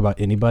a fuck about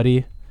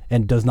anybody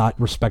and does not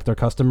respect their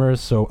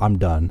customers, so I'm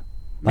done.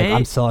 Like,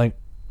 I'm selling all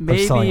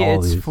maybe of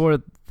it's these.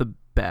 for the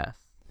best.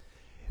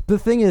 the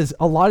thing is,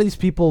 a lot of these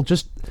people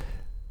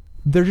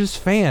they're just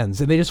fans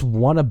and they just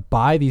want to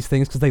buy these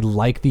things because they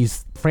like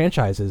these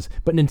franchises.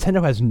 But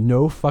Nintendo has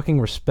no fucking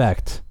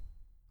respect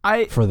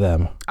for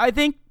them. I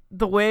think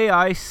the way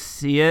I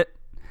see it,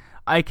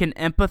 I can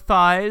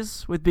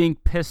empathize with being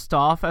pissed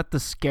off at the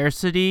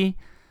scarcity,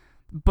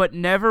 but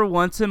never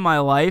once in my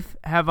life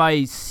have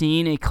I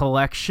seen a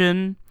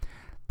collection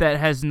that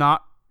has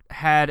not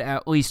had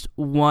at least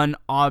one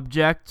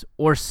object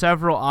or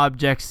several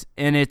objects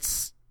in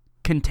its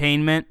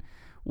containment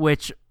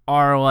which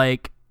are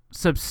like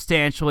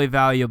substantially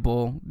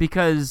valuable,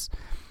 because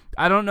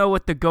I don't know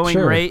what the going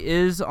rate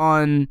is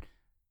on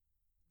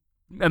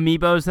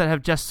amiibos that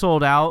have just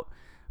sold out,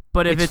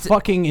 but if it's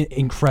fucking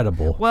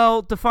incredible.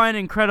 Well, define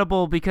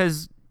incredible,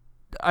 because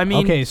I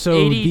mean, okay, so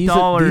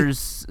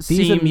 $80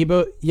 these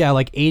amiibo, yeah,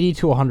 like $80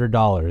 to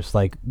 $100,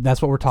 like that's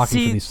what we're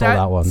talking for these sold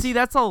out ones. See,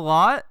 that's a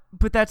lot,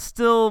 but that's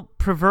still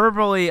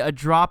proverbially a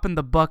drop in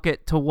the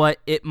bucket to what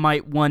it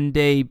might one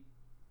day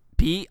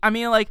be. I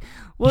mean, like,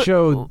 look,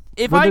 Joe,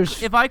 if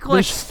I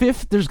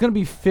collect, there's going to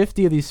be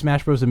 50 of these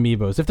Smash Bros.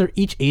 Amiibos. If they're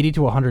each $80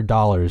 to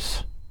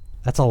 $100,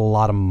 that's a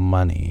lot of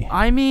money.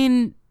 I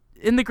mean,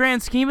 in the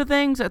grand scheme of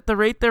things, at the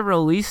rate they're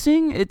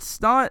releasing,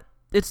 it's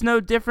no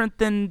different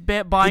than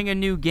buying a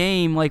new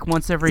game like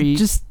once every.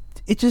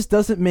 It just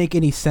doesn't make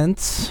any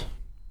sense.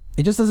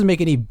 It just doesn't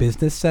make any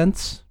business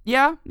sense.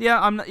 Yeah,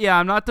 I'm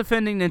not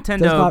defending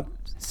Nintendo.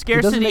 Scarcity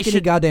it doesn't make any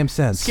goddamn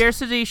sense.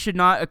 Scarcity should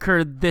not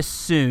occur this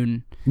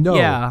soon. No,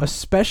 yeah.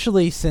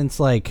 Especially since,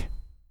 like,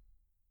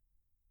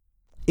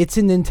 it's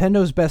in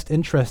Nintendo's best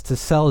interest to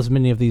sell as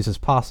many of these as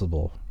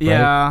possible.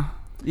 Right?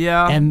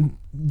 Yeah. And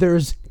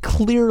there's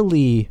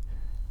clearly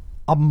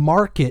a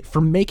market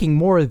for making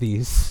more of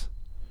these,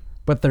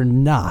 but they're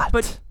not.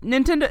 But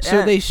Nintendo,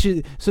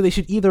 so they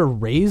should either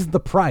raise the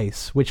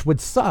price, which would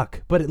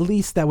suck, but at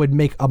least that would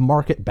make a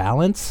market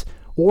balance,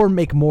 or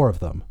make more of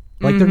them.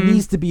 Like, there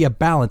needs to be a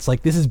balance.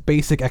 Like, this is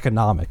basic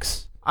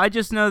economics. I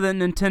just know that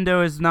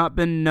Nintendo has not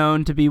been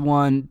known to be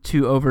one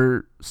to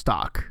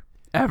overstock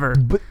ever.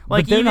 But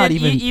they're not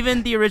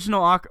even the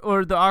original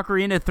or the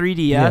Ocarina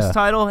 3DS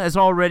title has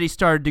already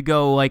started to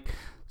go like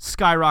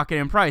skyrocket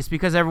in price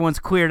because everyone's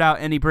cleared out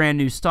any brand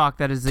new stock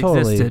that has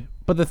existed.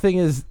 But the thing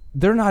is,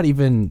 they're not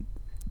even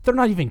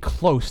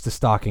close to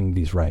stocking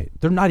these right.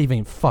 They're not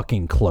even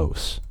fucking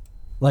close.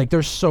 Like,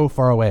 they're so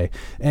far away.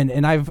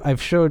 And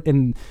I've showed,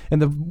 and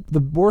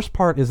the worst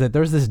part is that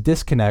there's this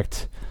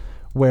disconnect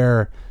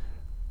where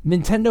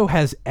Nintendo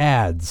has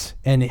ads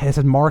and it has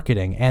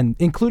marketing, and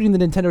including the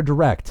Nintendo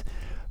Direct,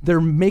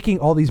 they're making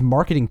all these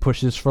marketing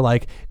pushes for,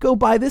 like, go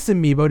buy this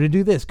amiibo to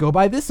do this, go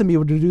buy this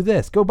amiibo to do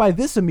this, go buy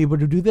this amiibo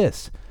to do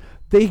this.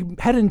 They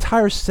had an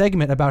entire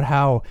segment about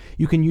how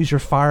you can use your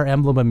Fire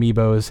Emblem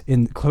amiibos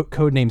in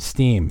codename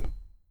Steam.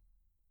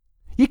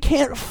 You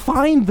can't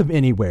find them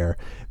anywhere.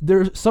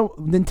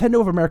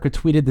 Nintendo of America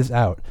tweeted this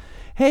out.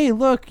 Hey,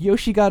 look,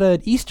 Yoshi got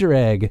an Easter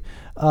egg.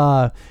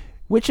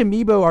 Which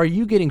amiibo are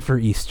you getting for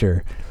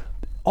Easter?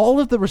 All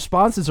of the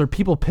responses are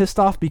people pissed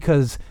off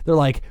because they're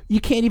like,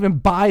 you can't even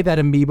buy that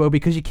amiibo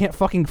because you can't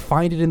fucking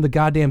find it in the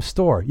goddamn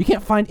store. You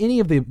can't find any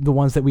of the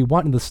ones that we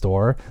want in the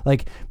store.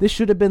 Like, this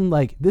should have been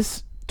like,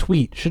 this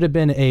tweet should have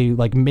been a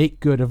like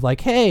make good of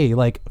like, hey,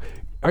 like,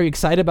 are you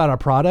excited about our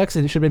products?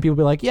 And it should have been people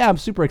be like, yeah, I'm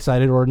super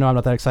excited, or no, I'm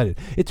not that excited.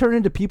 It turned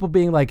into people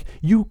being like,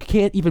 you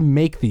can't even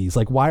make these.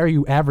 Like, why are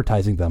you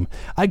advertising them?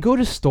 I go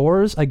to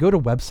stores, I go to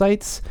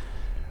websites,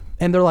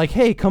 and they're like,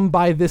 hey, come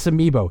buy this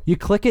amiibo. You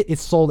click it,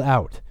 it's sold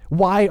out.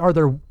 Why are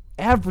there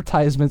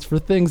advertisements for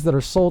things that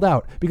are sold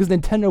out? Because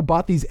Nintendo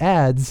bought these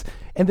ads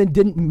and then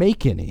didn't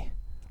make any.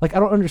 Like, I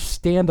don't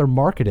understand their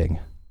marketing.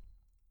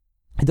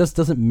 It just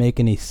doesn't make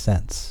any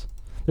sense.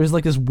 There's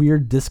like this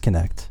weird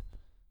disconnect.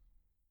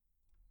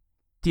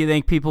 Do you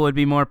think people would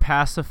be more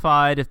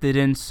pacified if they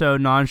didn't so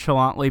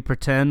nonchalantly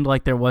pretend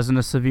like there wasn't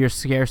a severe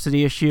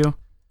scarcity issue?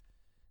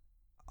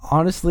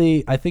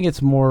 Honestly, I think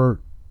it's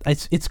more...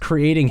 It's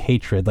creating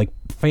hatred. Like,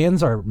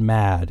 fans are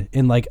mad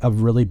in like a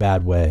really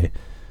bad way.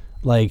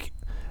 Like,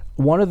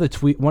 one of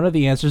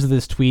the answers to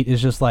this tweet is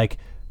just like,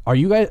 are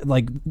you guys,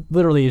 like,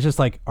 literally, it's just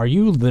like, are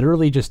you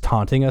literally just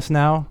taunting us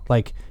now?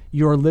 Like,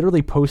 you're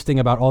literally posting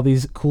about all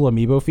these cool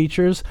amiibo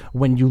features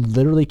when you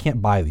literally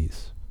can't buy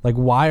these. Like,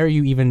 why are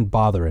you even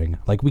bothering?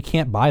 Like, we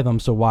can't buy them,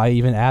 so why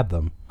even add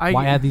them?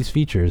 Why add these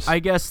features? I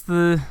guess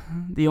the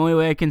only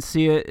way I can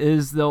see it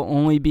is they'll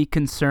only be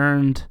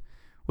concerned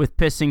with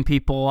pissing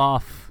people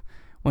off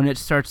when it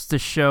starts to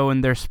show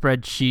in their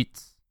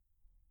spreadsheets.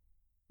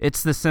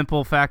 It's the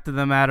simple fact of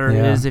the matter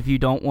is, if you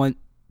don't want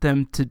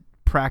them to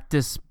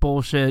practice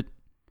bullshit,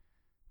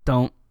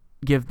 don't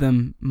give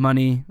them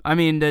money. I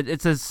mean,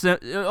 it's a super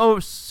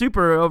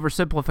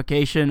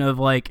oversimplification of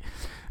like,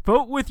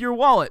 vote with your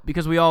wallet,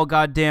 because we all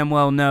goddamn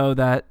well know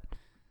that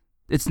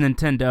it's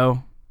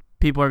Nintendo.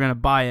 People are going to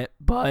buy it,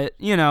 but,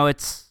 you know,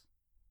 it's...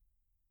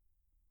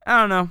 I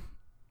don't know.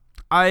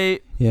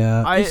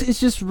 It's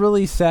just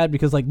really sad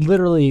because, like,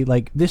 literally,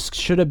 like, this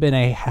should have been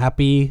a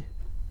happy,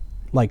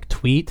 like,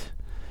 tweet,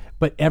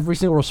 but every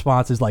single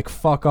response is like,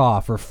 fuck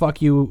off, or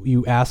fuck you,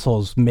 you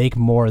assholes, make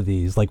more of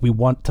these. Like, we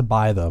want to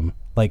buy them.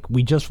 Like,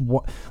 we just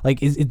want,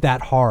 like, is it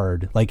that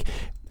hard? Like,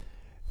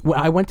 when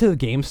I went to the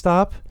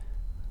GameStop,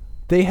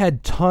 they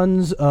had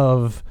tons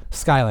of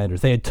Skylanders.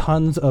 They had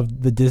tons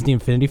of the Disney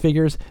Infinity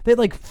figures. They had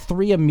like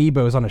 3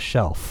 amiibos on a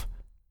shelf.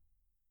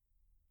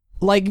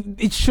 Like,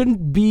 it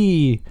shouldn't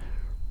be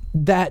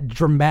that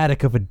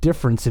dramatic of a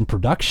difference in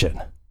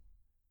production.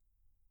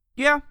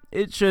 Yeah,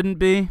 it shouldn't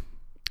be.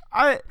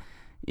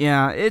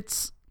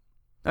 It's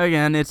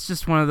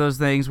just one of those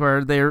things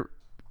where they're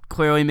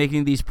clearly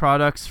making these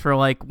products for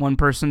like one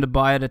person to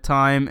buy at a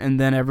time, and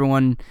then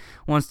everyone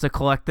wants to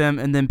collect them,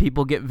 and then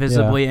people get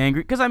visibly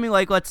angry. Because I mean,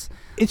 like, let's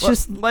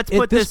put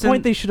at this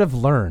point they should have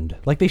learned.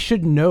 Like, they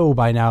should know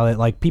by now that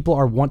like people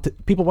want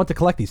to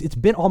collect these. It's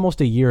been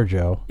almost a year,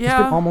 Joe. Yeah.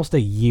 It's been almost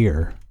a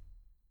year.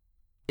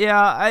 Yeah,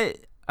 I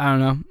don't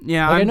know.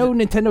 Yeah, like, I know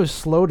Nintendo's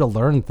slow to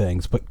learn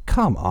things, but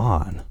come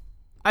on.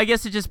 I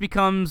guess it just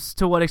becomes,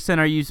 to what extent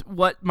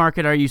what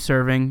market are you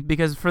serving?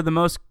 Because for the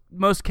most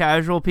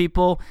casual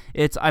people,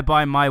 it's I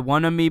buy my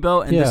one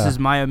amiibo and this is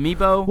my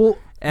amiibo, well,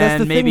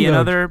 and maybe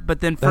another.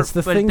 But then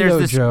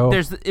Joe.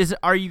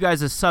 Are you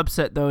guys a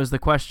subset though? Is the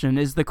question?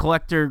 Is the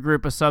collector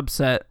group a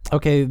subset?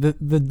 Okay,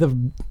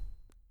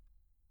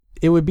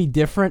 it would be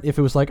different if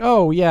it was like,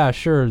 oh yeah,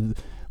 sure,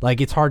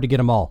 like it's hard to get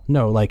them all.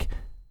 No, like,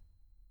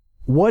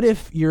 what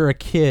if you're a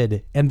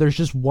kid and there's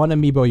just one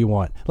amiibo you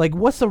want? Like,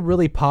 what's a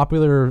really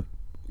popular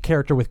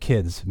character with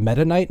kids?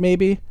 Meta Knight,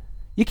 maybe?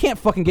 You can't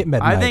fucking get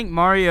Meta Knight. I think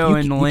Mario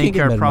and Link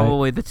are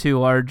probably the two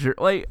larger.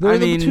 Like, they're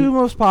the two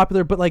most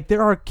popular, but like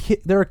there are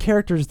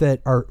characters that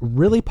are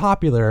really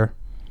popular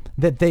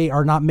that they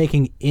are not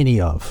making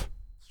any of.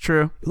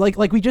 True.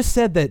 Like we just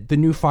said that the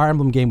new Fire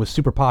Emblem game was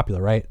super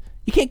popular, right?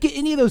 You can't get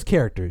any of those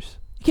characters.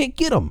 You can't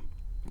get them.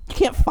 You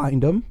can't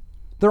find them.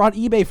 They're on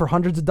eBay for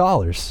hundreds of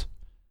dollars.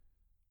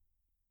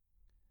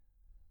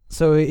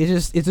 So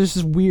it's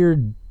just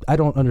weird. I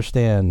don't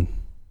understand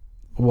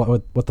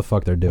what the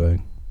fuck they're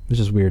doing. It's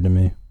just weird to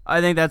me.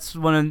 I think that's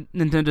one of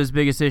Nintendo's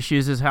biggest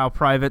issues, is how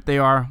private they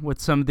are with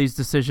some of these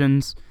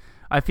decisions.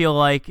 I feel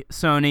like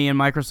Sony and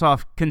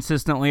Microsoft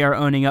consistently are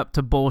owning up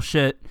to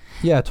bullshit.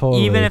 Yeah,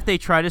 totally. Even if they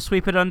try to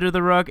sweep it under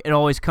the rug, it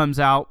always comes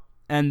out,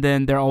 and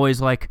then they're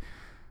always like,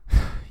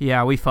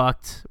 yeah, we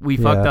fucked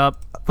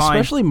up. Fine.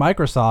 Especially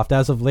Microsoft.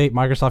 As of late,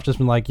 Microsoft just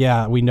been like,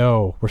 yeah, we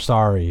know, we're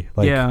sorry.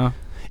 Like, yeah.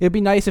 It'd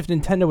be nice if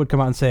Nintendo would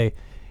come out and say,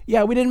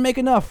 yeah, we didn't make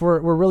enough. We're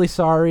really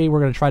sorry. We're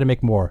going to try to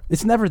make more.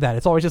 It's never that.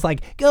 It's always just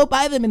like, go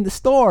buy them in the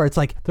store. It's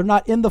like, they're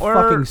not in the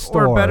fucking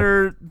store. Or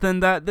better than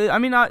that,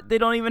 they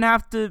don't even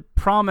have to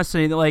promise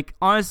anything. Like,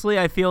 honestly,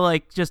 I feel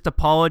like just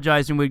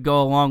apologizing would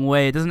go a long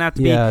way. It doesn't have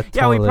to be,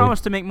 totally. We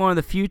promise to make more in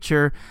the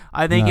future.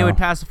 I think it would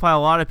pacify a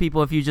lot of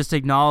people if you just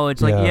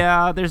acknowledge,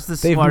 like, there's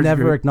this They've large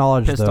never group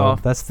acknowledged, pissed though.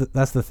 off. That's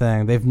the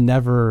thing.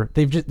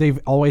 They've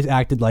always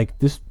acted like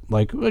this,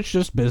 like, it's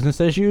just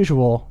business as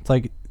usual. It's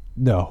like,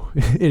 no,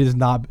 it is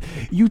not.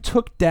 You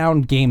took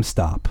down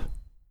GameStop.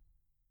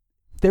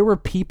 There were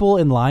people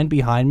in line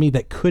behind me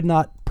that could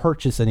not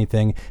purchase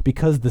anything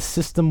because the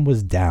system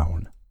was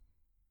down.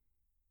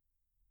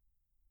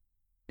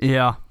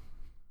 Yeah.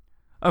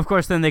 Of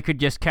course, then they could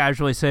just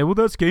casually say, well,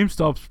 that's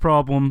GameStop's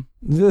problem.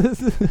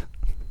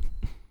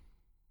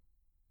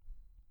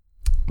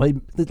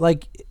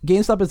 Like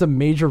GameStop is a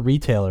major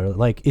retailer.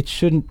 Like, it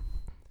shouldn't...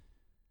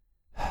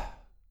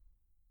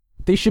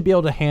 They should be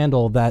able to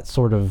handle that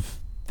sort of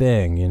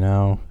thing, you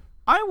know?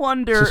 I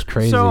wonder... It's just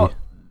crazy. So,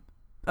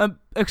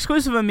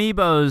 exclusive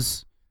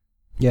amiibos...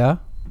 Yeah?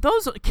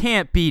 Those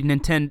can't be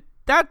Nintendo...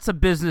 That's a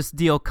business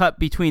deal cut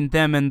between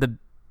them and the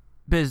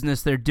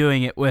business they're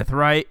doing it with,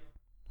 right?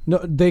 No,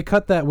 they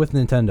cut that with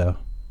Nintendo.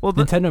 Well,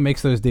 Nintendo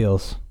makes those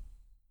deals.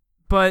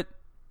 But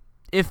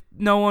if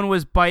no one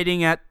was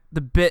biting at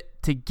the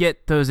bit to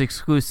get those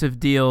exclusive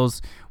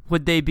deals,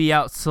 would they be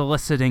out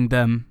soliciting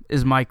them,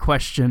 is my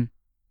question.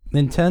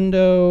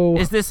 Nintendo...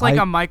 Is this like a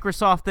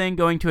Microsoft thing,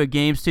 going to a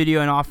game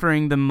studio and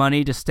offering them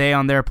money to stay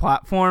on their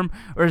platform?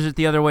 Or is it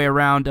the other way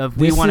around of,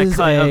 we want a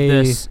cut of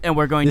this and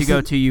we're going to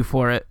go to you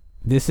for it?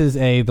 This is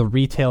the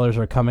retailers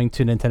are coming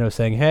to Nintendo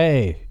saying,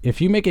 hey, if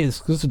you make it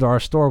exclusive to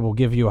our store, we'll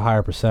give you a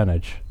higher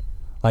percentage.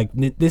 Like,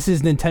 this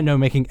is Nintendo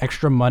making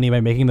extra money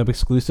by making them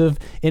exclusive,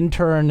 in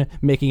turn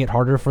making it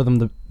harder for them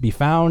to be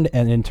found,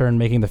 and in turn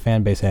making the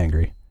fan base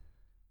angry.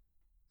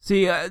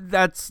 See,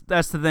 that's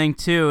the thing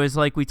too, is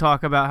like we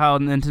talk about how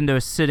Nintendo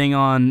is sitting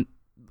on,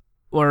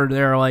 or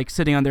they're like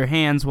sitting on their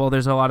hands while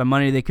there's a lot of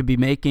money they could be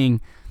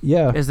making.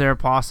 Yeah. Is there a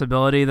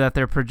possibility that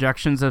their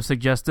projections have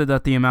suggested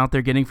that the amount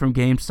they're getting from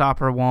GameStop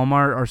or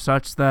Walmart are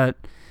such that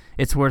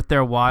it's worth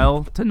their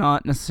while to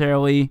not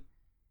necessarily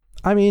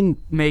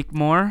make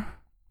more?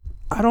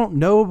 I don't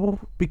know,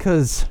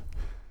 because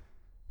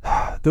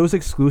those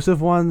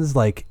exclusive ones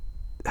like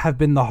have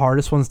been the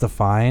hardest ones to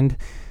find.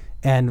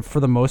 And for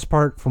the most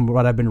part, from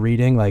what I've been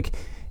reading, like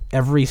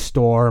every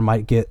store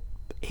might get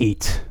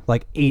 8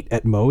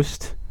 at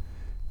most.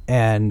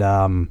 And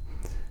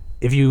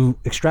if you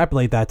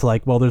extrapolate that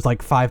to there's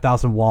like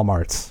 5,000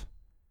 Walmarts.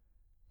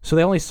 So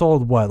they only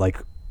sold 4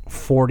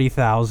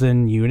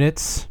 40,000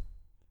 units.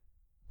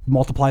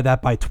 Multiply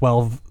that by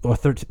 $12 or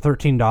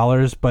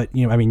 $13, but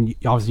I mean,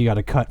 obviously you got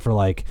to cut for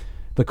like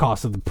the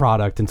cost of the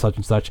product and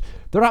such.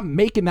 They're not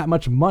making that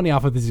much money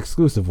off of these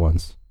exclusive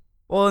ones.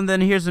 Well, and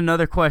then here's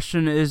another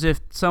question: is if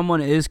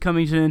someone is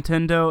coming to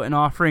Nintendo and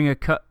offering a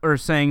cut or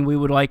saying we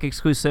would like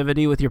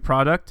exclusivity with your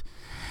product,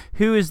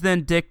 who is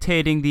then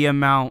dictating the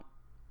amount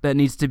that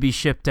needs to be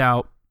shipped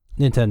out?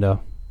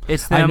 Nintendo.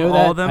 It's them,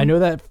 all of them. I know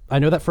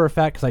that for a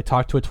fact because I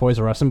talked to a Toys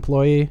R Us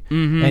employee,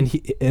 and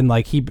he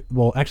actually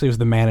it was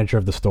the manager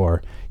of the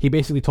store. He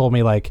basically told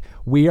me like,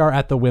 we are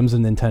at the whims of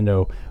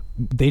Nintendo.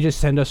 They just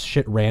send us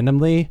shit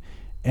randomly,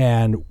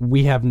 and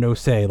we have no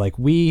say. Like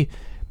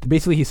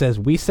basically he says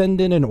we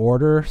send in an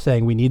order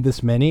saying we need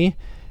this many,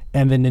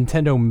 and then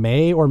Nintendo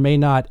may or may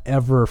not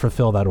ever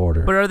fulfill that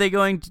order. But are they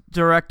going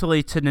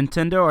directly to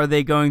Nintendo, or are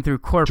they going through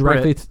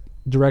corporate?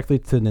 Directly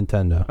to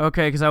Nintendo.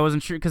 Okay, because I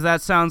wasn't sure, because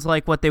that sounds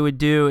like what they would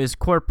do is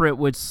corporate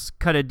would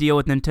cut a deal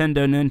with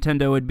Nintendo, and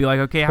Nintendo would be like,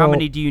 okay, how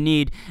many do you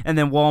need? And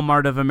then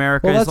Walmart of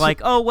America is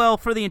like, oh, well,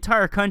 for the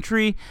entire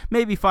country,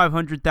 maybe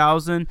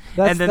 500,000.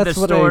 And then the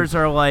stores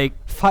are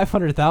like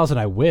 500,000.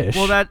 I wish.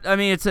 Well,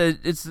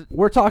 it's.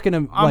 We're talking.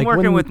 I'm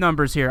working with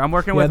numbers here. I'm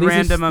working with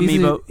random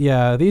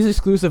amiibo. These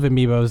exclusive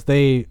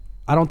amiibos,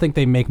 I don't think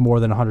they make more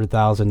than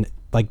 100,000.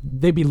 Like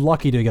they'd be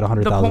lucky to get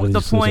 100,000 of these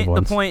exclusive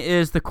ones. The point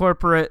is the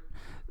corporate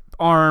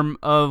arm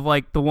of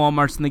like the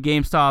Walmarts and the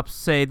GameStops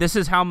say this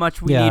is how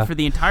much we need for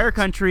the entire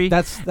country.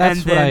 That's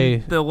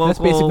basically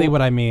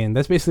what I mean.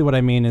 That's basically what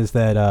I mean is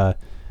that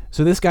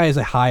so this guy is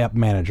a high up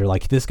manager.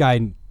 Like this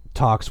guy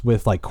talks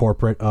with like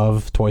corporate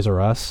of Toys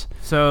R Us.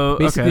 So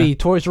basically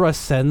Toys R Us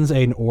sends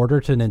an order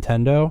to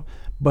Nintendo,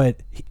 but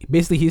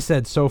basically he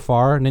said so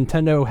far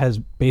Nintendo has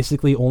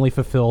basically only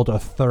fulfilled a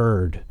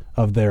third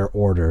of their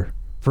order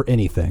for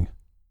anything.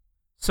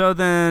 So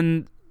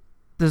then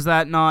does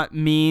that not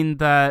mean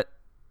that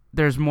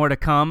there's more to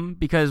come?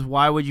 Because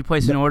why would you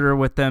place an order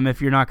with them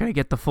if you're not going to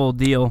get the full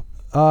deal?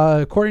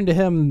 According to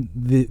him,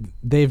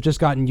 they've just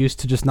gotten used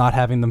to just not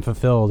having them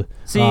fulfilled.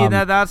 See,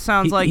 that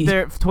sounds like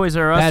their Toys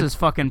R Us's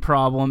fucking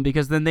problem,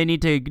 because then they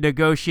need to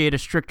negotiate a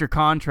stricter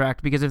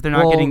contract, because if they're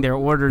not getting their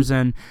orders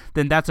in,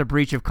 then that's a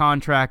breach of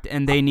contract,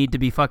 and they need to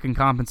be fucking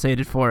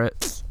compensated for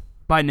it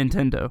by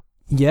Nintendo.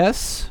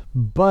 Yes,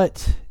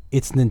 but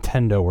it's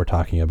Nintendo we're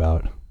talking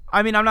about.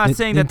 I mean, I'm not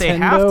saying that they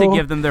have to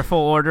give them their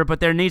full order, but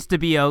there needs to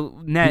be a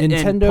net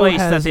in place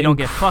that they don't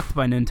get fucked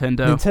by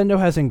Nintendo. Nintendo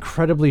has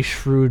incredibly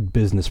shrewd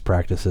business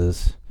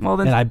practices.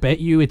 And I bet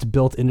you it's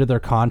built into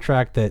their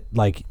contract that,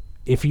 like,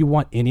 if you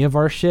want any of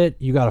our shit,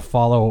 you got to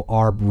follow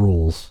our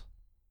rules.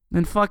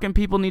 Then fucking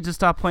people need to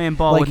stop playing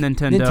ball with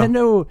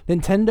Nintendo.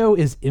 Nintendo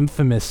is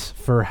infamous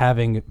for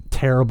having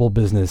terrible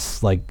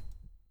business, like,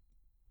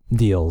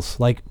 deals.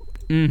 Like,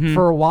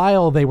 for a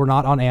while, they were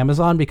not on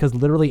Amazon because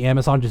literally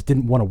Amazon just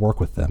didn't want to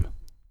work with them.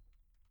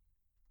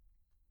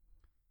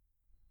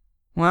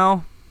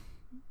 Well,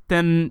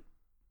 then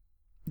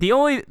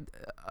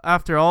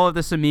after all of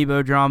this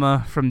amiibo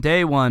drama from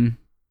day one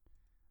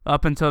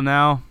up until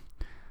now,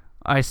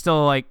 I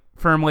still like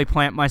firmly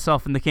plant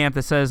myself in the camp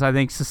that says I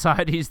think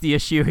society's the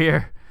issue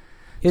here.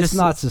 It is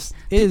not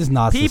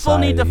People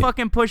society. need to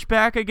fucking push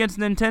back against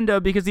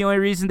Nintendo, because the only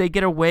reason they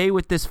get away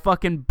with this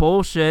fucking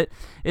bullshit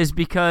is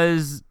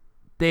because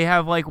they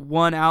have like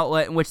one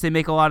outlet in which they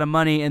make a lot of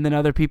money, and then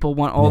other people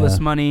want all this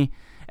money,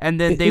 and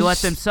then they let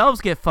themselves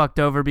get fucked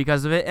over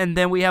because of it. And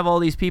then we have all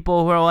these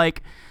people who are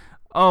like,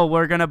 oh,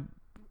 we're gonna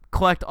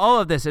collect all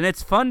of this, and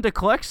it's fun to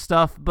collect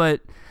stuff, but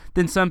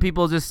then some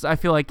people just, I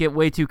feel like, get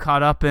way too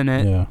caught up in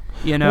it. Yeah.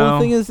 You know? Well,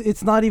 the thing is,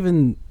 it's not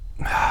even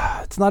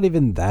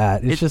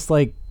that. It's just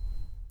like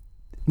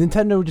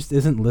Nintendo just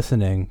isn't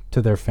listening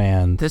to their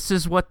fans. This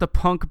is what the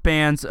punk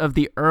bands of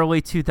the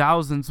early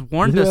 2000s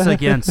warned us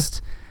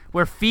against.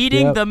 We're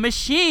feeding the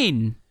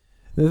machine.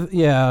 Because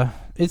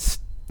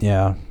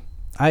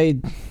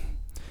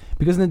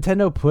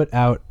Nintendo put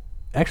out,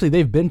 actually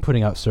they've been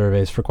putting out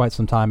surveys for quite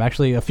some time.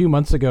 Actually, a few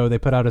months ago they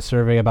put out a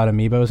survey about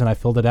amiibos, and I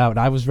filled it out,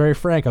 and I was very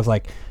frank. I was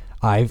like,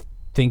 I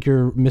think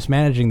you're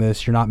mismanaging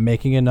this. You're not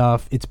making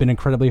enough. It's been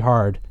incredibly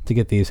hard to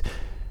get these.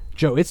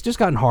 Joe, it's just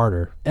gotten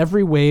harder.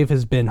 Every wave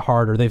has been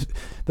harder.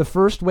 The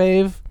first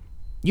wave,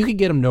 you could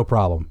get them no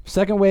problem.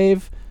 Second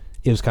wave,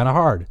 it was kind of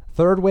hard.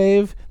 Third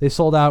wave, they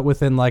sold out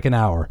within like an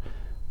hour.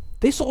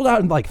 They sold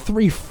out in like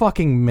 3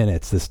 fucking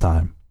minutes this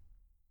time.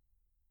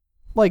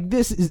 Like,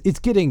 it's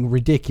getting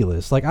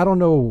ridiculous. Like, I don't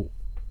know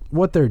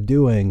what they're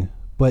doing,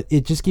 but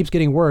it just keeps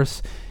getting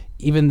worse,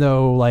 even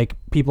though like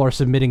people are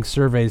submitting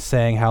surveys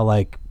saying how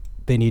like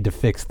they need to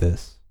fix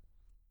this.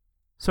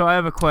 So I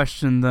have a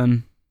question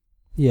then.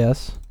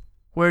 Yes.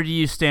 Where do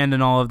you stand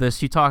in all of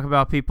this? You talk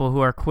about people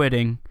who are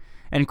quitting,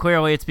 and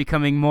clearly it's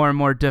becoming more and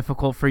more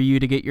difficult for you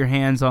to get your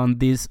hands on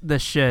this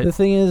shit. The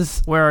thing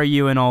is, where are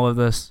you in all of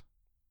this?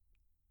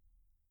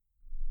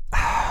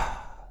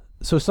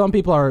 So some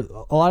people are,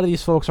 a lot of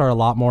these folks are a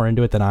lot more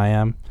into it than I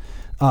am.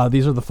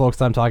 These are the folks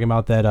that I'm talking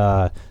about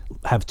that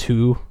have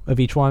 2 of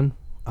each one.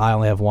 I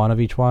only have 1 of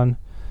each one.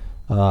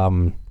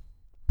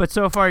 But But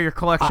so far, your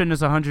collection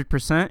is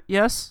 100%.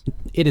 Yes.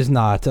 It is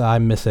not.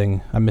 I'm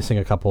missing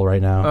a couple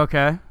right now.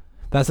 Okay.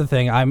 That's the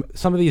thing.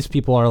 Some of these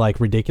people are like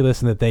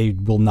ridiculous in that they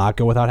will not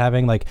go without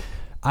having. Like,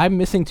 I'm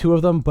missing 2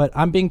 of them, but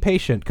I'm being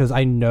patient because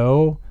I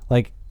know,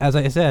 like, as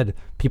I said,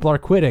 people are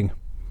quitting.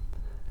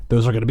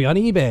 Those are going to be on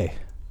eBay.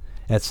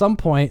 At some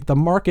point, the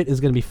market is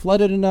going to be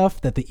flooded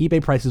enough that the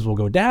eBay prices will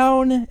go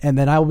down, and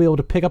then I will be able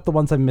to pick up the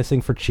ones I'm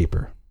missing for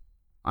cheaper.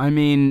 I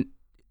mean,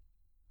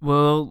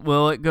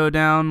 will it go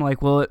down?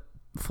 Like, will it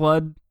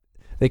flood?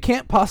 They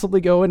can't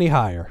possibly go any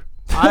higher.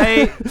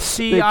 I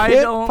see. They I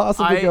can't don't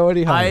possibly go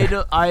any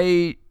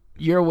higher.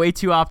 You're way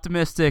too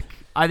optimistic.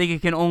 I think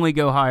it can only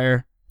go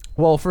higher.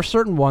 Well, for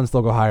certain ones,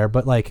 they'll go higher,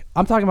 but like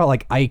I'm talking about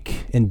like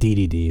Ike and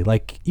DDD.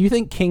 Like, you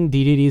think King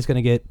DDD is going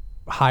to get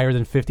higher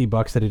than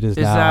 $50 that it is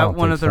now? Is that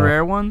one of the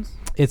rare ones?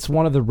 It's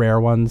one of the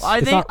rare ones. I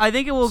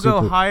think it will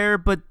go higher,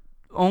 but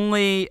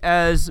only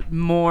as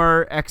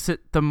more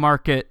exit the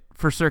market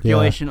for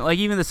circulation, like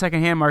even the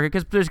secondhand market,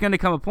 because there's going to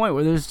come a point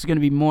where there's going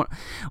to be more,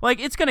 like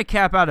it's going to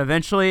cap out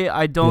eventually.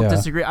 I don't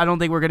disagree. I don't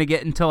think we're going to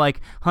get into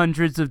like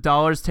hundreds of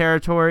dollars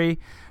territory,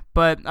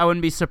 but I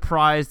wouldn't be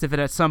surprised if it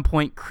at some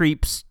point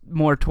creeps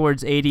more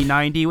towards 80,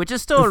 90, which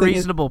is still a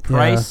reasonable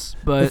price.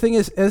 But the thing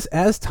is,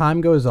 as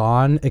time goes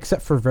on,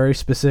 except for very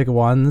specific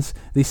ones,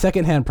 the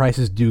secondhand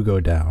prices do go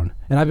down.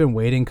 And I've been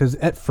waiting because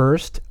at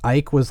first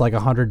Ike was like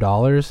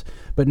 $100,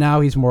 but now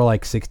he's more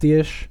like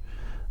 60-ish.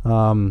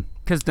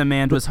 Because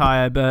demand was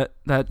high, I bet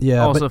that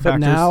also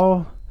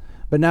factors.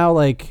 But now,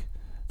 like,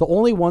 the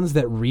only ones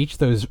that reach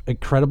those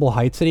incredible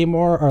heights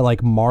anymore are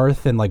like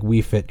Marth and like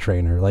Wii Fit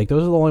Trainer. Like,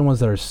 those are the only ones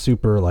that are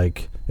super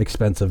like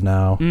expensive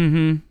now.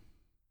 Mm-hmm.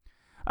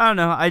 I don't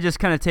know. I just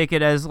kind of take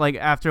it as like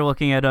after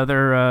looking at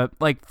other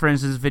like for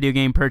instance video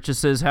game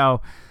purchases,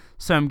 how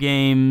some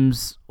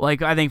games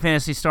like I think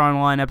Phantasy Star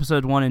Online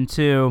Episode 1 and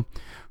 2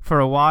 for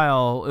a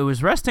while it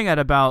was resting at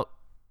about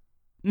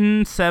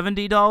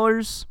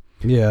 $70.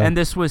 Yeah. And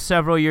this was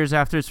several years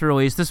after its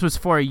release. This was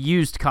for a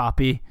used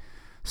copy.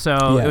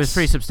 So it was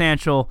pretty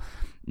substantial.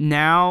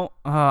 Now,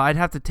 I'd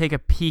have to take a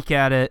peek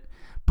at it,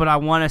 but I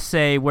want to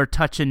say we're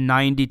touching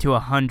 90 to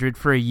 100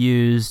 for a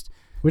used.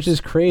 Which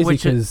is crazy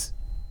because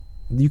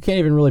you can't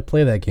even really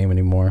play that game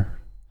anymore.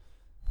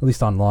 At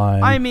least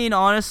online. I mean,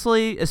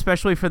 honestly,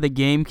 especially for the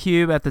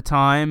GameCube at the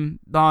time,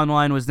 the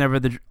online was never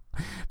the...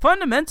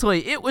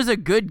 Fundamentally, it was a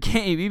good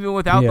game, even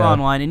without the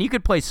online. And you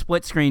could play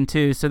split screen,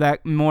 too, so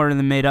that more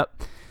than made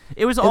up...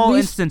 It was all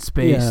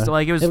instance-based.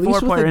 Like, it was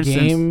 4-player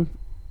instance.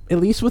 At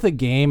least with a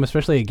game,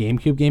 especially a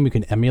GameCube game, you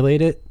can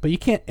emulate it, but you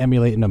can't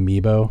emulate an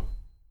Amiibo.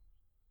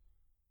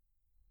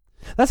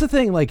 That's the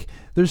thing, like,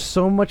 there's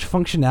so much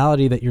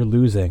functionality that you're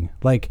losing.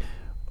 Like,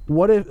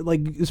 what if,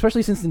 like,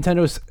 especially since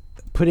Nintendo's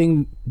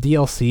putting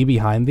DLC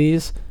behind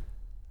these,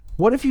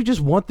 what if you just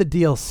want the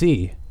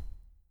DLC?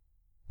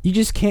 You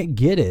just can't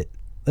get it.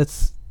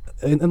 That's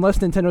unless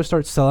Nintendo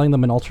starts selling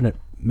them in alternate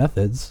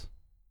methods.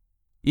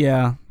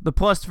 Yeah, the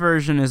Plus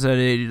version is at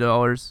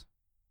 $80.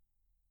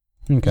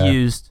 Okay.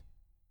 Used.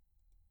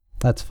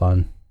 That's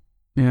fun.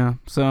 Yeah,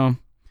 so...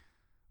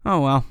 Oh,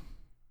 well.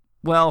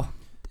 Well,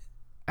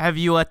 have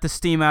you let the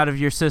steam out of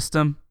your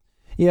system?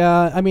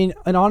 Yeah, I mean,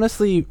 and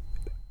honestly,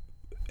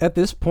 at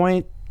this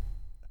point,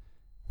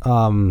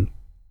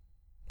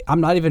 I'm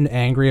not even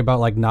angry about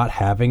like not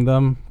having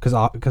them because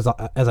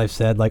as I've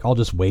said, like I'll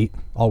just wait.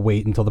 I'll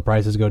wait until the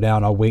prices go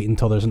down. I'll wait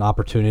until there's an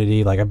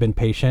opportunity. Like I've been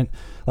patient.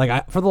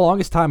 Like for the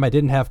longest time, I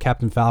didn't have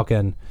Captain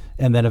Falcon,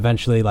 and then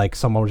eventually, like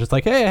someone was just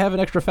like, "Hey, I have an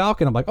extra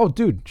Falcon." I'm like, "Oh,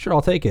 dude, sure,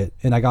 I'll take it,"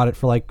 and I got it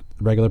for like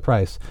regular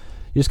price.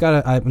 You just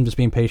gotta. I'm just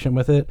being patient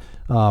with it.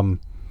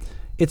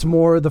 It's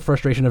more the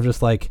frustration of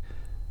just like,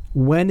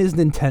 when is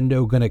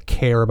Nintendo gonna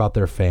care about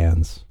their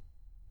fans?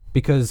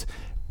 Because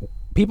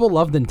people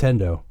love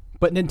Nintendo.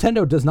 But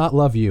Nintendo does not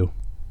love you,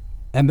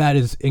 and that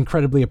is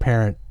incredibly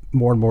apparent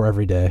more and more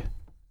every day.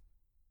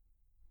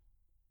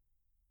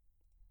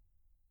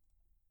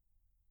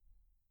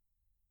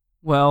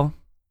 Well,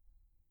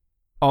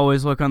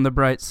 always look on the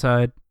bright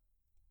side.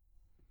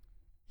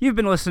 You've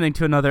been listening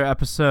to another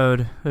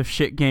episode of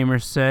Shit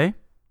Gamers Say.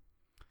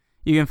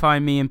 You can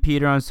find me and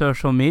Peter on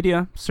social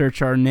media.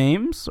 Search our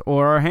names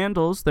or our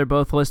handles. They're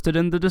both listed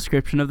in the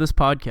description of this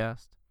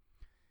podcast.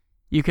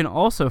 You can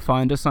also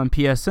find us on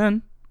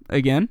PSN.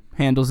 Again,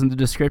 handles in the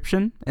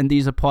description, and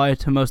these apply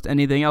to most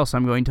anything else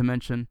I'm going to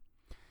mention.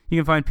 You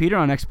can find Peter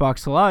on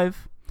Xbox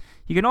Live.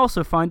 You can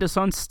also find us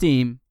on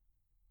Steam.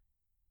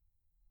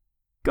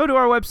 Go to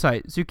our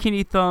website,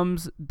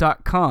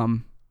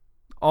 zucchinithumbs.com.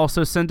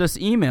 Also send us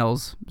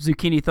emails,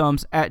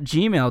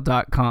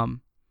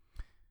 zucchinithumbs@gmail.com.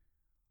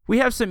 We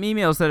have some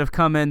emails that have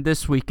come in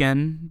this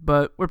weekend,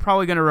 but we're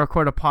probably going to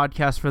record a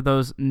podcast for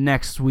those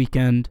next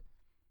weekend.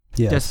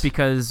 Yes. Just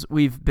because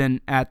we've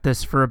been at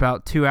this for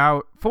about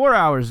 4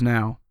 hours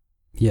now.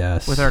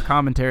 Yes. With our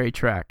commentary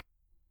track.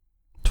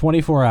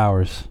 24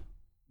 hours.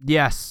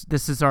 Yes,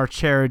 this is our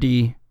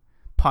charity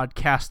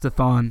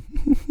podcastathon.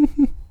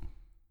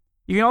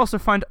 You can also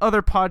find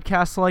other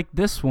podcasts like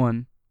this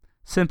one.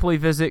 Simply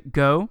visit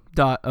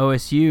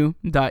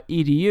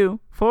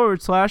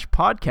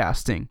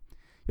go.osu.edu/podcasting.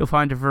 You'll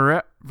find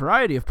a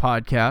variety of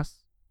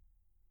podcasts,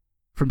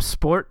 from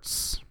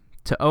sports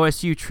to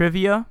OSU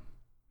trivia.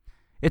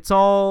 It's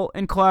all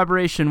in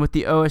collaboration with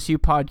the OSU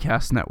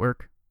Podcast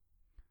Network.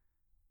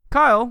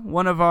 Kyle,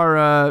 one of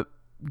our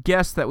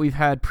guests that we've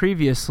had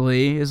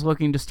previously, is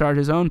looking to start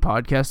his own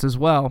podcast as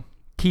well.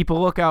 Keep a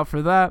lookout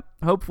for that.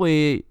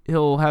 Hopefully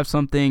he'll have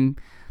something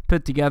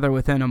put together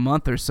within a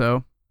month or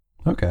so.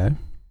 Okay.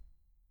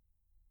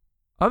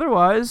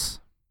 Otherwise,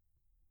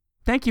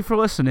 thank you for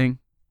listening.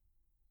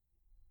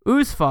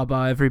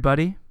 Uzfaba,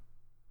 everybody.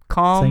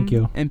 Calm Thank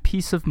you. and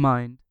peace of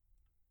mind.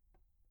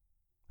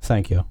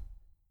 Thank you.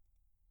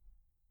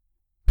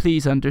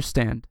 Please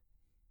understand.